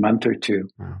every month or two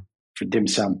for dim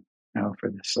sum,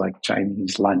 for this like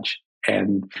Chinese lunch.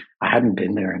 And I hadn't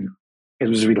been there, and it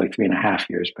was really like 3.5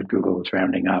 years, but Google was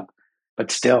rounding up. But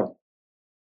still,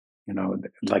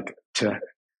 like to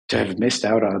have missed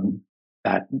out on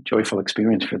that joyful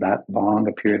experience for that long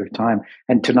a period of time,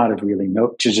 and to not have really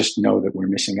to just know that we're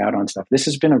missing out on stuff. This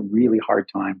has been a really hard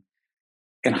time,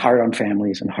 and hard on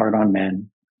families and hard on men.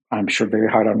 I'm sure very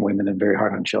hard on women and very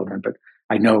hard on children, but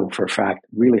I know for a fact,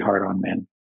 really hard on men.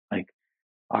 Like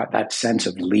that sense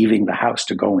of leaving the house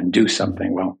to go and do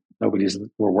something. Well,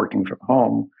 we're working from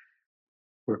home.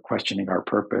 We're questioning our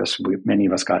purpose. Many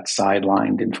of us got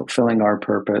sidelined in fulfilling our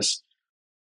purpose.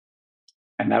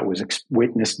 And that was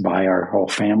witnessed by our whole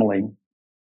family.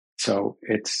 So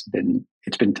it's been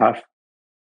tough.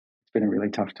 It's been a really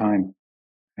tough time.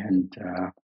 And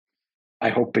I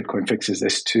hope Bitcoin fixes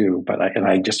this too. But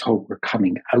I just hope we're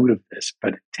coming out of this.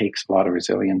 But it takes a lot of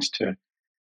resilience to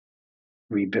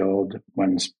rebuild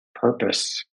one's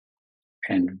purpose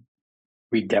and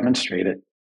redemonstrate it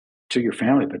to your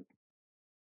family, but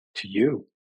to you,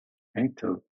 right?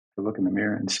 To look in the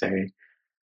mirror and say,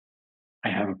 I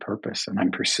have a purpose and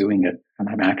I'm pursuing it and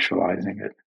I'm actualizing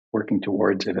it, working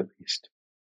towards it at least.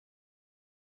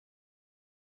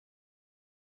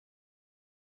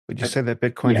 Would you say that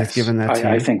Bitcoin has Yes, given that to you?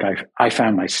 I think I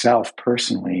found myself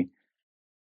personally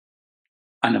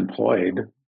unemployed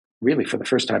really for the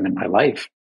first time in my life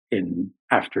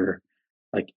after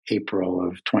like April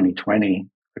of 2020.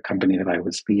 The company that I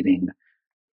was leading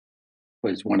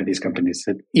was one of these companies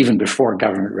that even before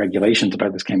government regulations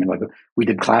about this came in, like we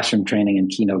did classroom training and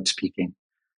keynote speaking,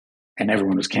 and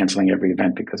everyone was canceling every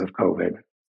event because of COVID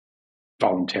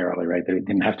voluntarily, right? They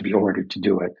didn't have to be ordered to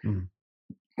do it.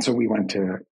 So we went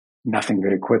to nothing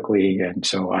very quickly. And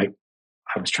so I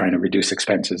was trying to reduce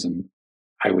expenses, and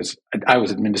I was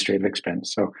administrative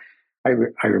expense. So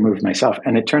I removed myself,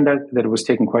 and it turned out that it was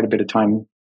taking quite a bit of time.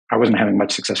 I wasn't having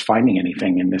much success finding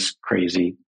anything in this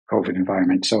crazy COVID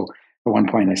environment. So at one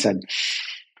point I said,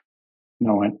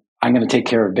 no, I'm going to take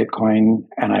care of Bitcoin,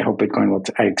 and I hope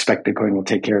I expect Bitcoin will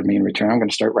take care of me in return. I'm going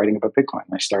to start writing about Bitcoin.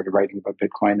 I started writing about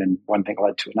Bitcoin, and one thing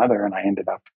led to another, and I ended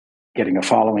up getting a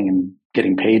following and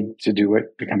getting paid to do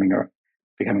it, becoming a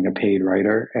paid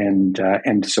writer.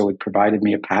 And so it provided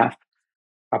me a path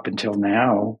up until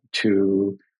now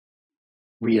to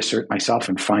reassert myself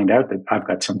and find out that I've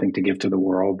got something to give to the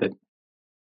world that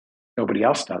nobody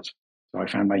else does. So I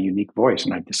found my unique voice,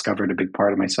 and I discovered a big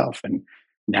part of myself. And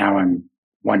now I'm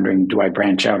wondering, do I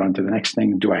branch out onto the next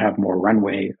thing? Do I have more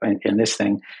runway in this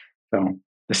thing? So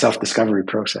the self-discovery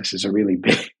process is a really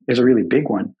big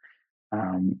one.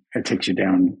 It takes you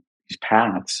down these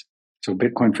paths. So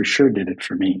Bitcoin for sure did it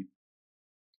for me.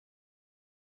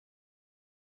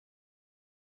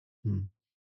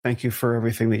 Thank you for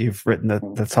everything that you've written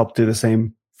that's helped do the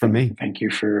same for me. Thank you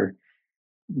for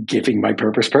giving my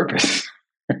purpose.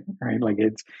 Right? Like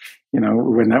it's,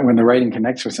 when the writing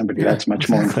connects with somebody, that's much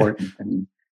more important than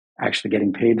actually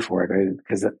getting paid for it. Right?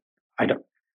 Because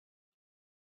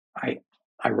I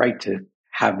write to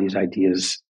have these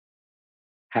ideas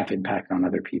have impact on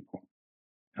other people,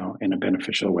 in a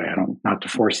beneficial way. Not to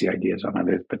force the ideas on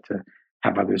others, but to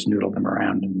have others noodle them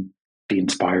around and be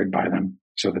inspired by them,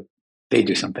 so that they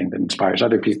do something that inspires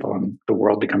other people, and the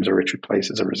world becomes a richer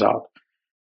place as a result.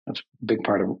 That's a big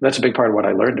part of what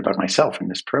I learned about myself in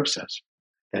this process.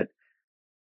 That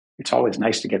it's always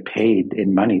nice to get paid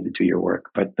in money to do your work,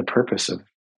 but the purpose of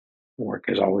work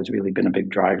has always really been a big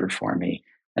driver for me,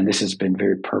 and this has been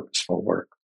very purposeful work.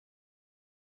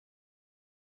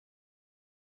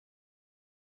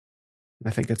 I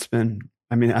think it's been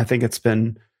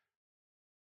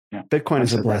Bitcoin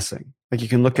is a blessing. Like you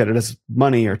can look at it as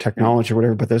money or technology or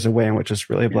whatever, but there's a way in which it's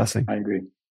really a blessing. I agree.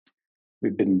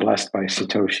 We've been blessed by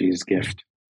Satoshi's gift,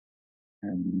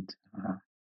 and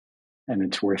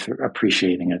it's worth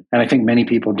appreciating it. And I think many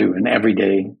people do. And every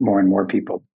day, more and more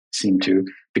people seem to,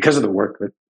 because of the work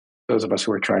that those of us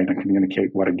who are trying to communicate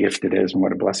what a gift it is and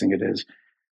what a blessing it is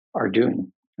are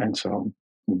doing. And so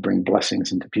we bring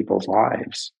blessings into people's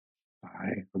lives.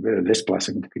 This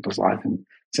blessing into people's lives. And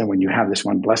so when you have this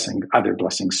one blessing, other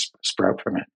blessings sprout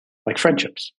from it, like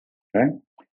friendships. Okay?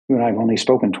 You and I have only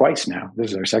spoken twice now. This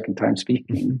is our second time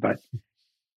speaking, but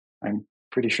I'm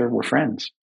pretty sure we're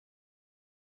friends.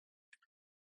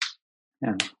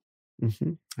 Yeah.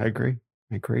 Mm-hmm. I agree.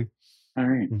 All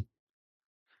right.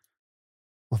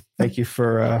 Well, thank you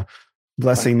for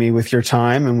blessing me with your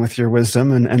time and with your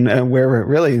wisdom, and where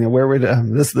would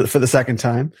this for the second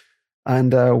time,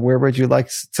 and where would you like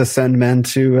to send men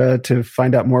to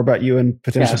find out more about you and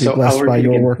potentially be blessed by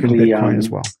your work in Bitcoin as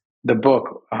well? The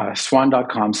book,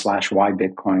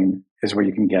 swan.com/whybitcoin is where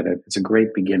you can get it. It's a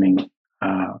great beginning,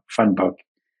 fun book.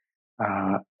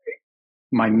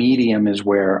 My Medium is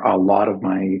where a lot of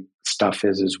my stuff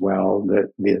is as well.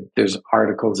 There's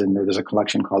articles in there. There's a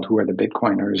collection called Who Are the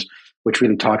Bitcoiners, which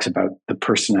really talks about the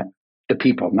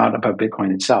people, not about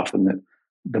Bitcoin itself. And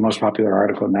the most popular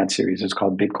article in that series is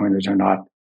called Bitcoiners Are Not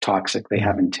Toxic, They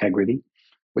Have Integrity,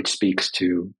 which speaks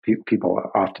to people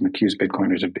often accuse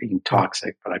Bitcoiners of being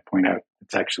toxic, but I point out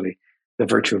it's actually the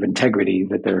virtue of integrity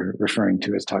that they're referring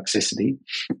to as toxicity.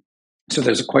 So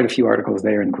there's quite a few articles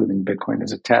there, including Bitcoin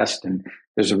as a Test. And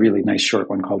there's a really nice short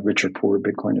one called Rich or Poor,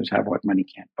 Bitcoiners Have What Money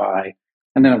Can't Buy.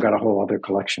 And then I've got a whole other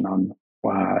collection on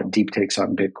deep takes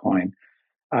on Bitcoin.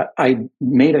 I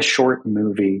made a short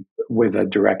movie with a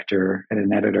director and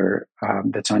an editor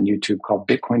that's on YouTube called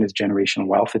Bitcoin is Generational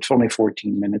Wealth. It's only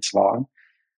 14 minutes long.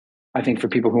 I think for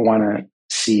people who want to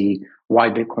see why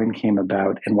Bitcoin came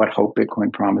about and what hope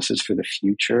Bitcoin promises for the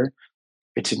future,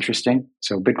 it's interesting.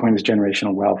 So Bitcoin is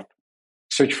Generational Wealth.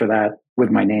 Search for that with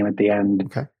my name at the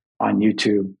end on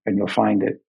YouTube, and you'll find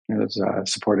it. It was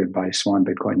supported by Swan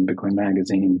Bitcoin, Bitcoin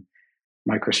Magazine,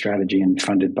 MicroStrategy, and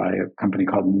funded by a company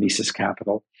called Mises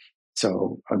Capital.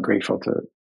 So I'm grateful to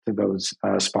those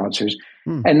sponsors.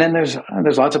 And then there's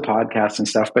lots of podcasts and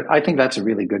stuff, but I think that's a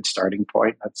really good starting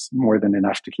point. That's more than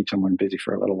enough to keep someone busy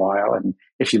for a little while. And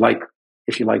if you like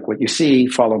what you see,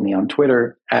 follow me on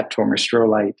Twitter at TOMER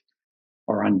STROLIGHT,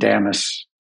 or on Damus,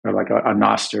 or like on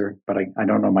Noster, but I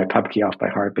don't know my pub key off by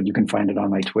heart, but you can find it on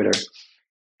my Twitter.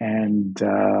 And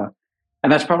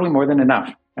that's probably more than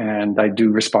enough. And I do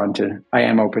respond I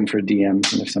am open for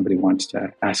DMs, and if somebody wants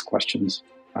to ask questions,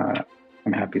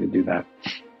 I'm happy to do that.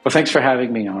 Well, thanks for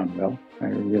having me on, Will. I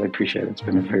really appreciate it. It's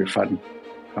been a very fun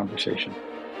conversation.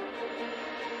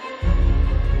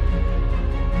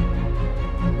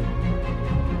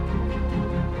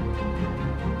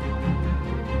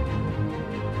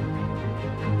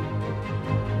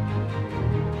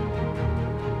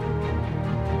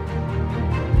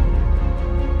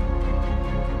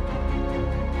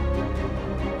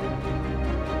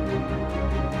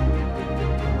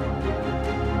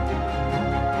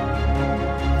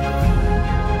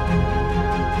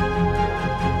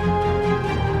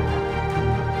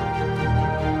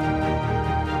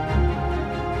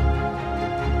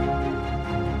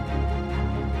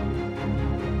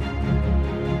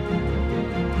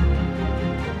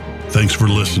 Thanks for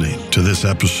listening to this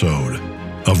episode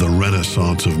of the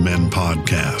Renaissance of Men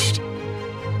podcast.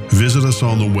 Visit us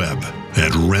on the web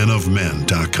at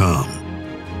renofmen.com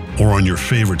or on your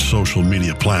favorite social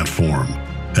media platform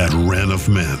at Ren of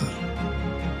Men.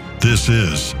 This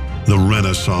is the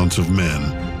Renaissance of Men.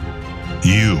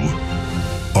 You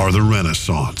are the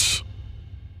Renaissance.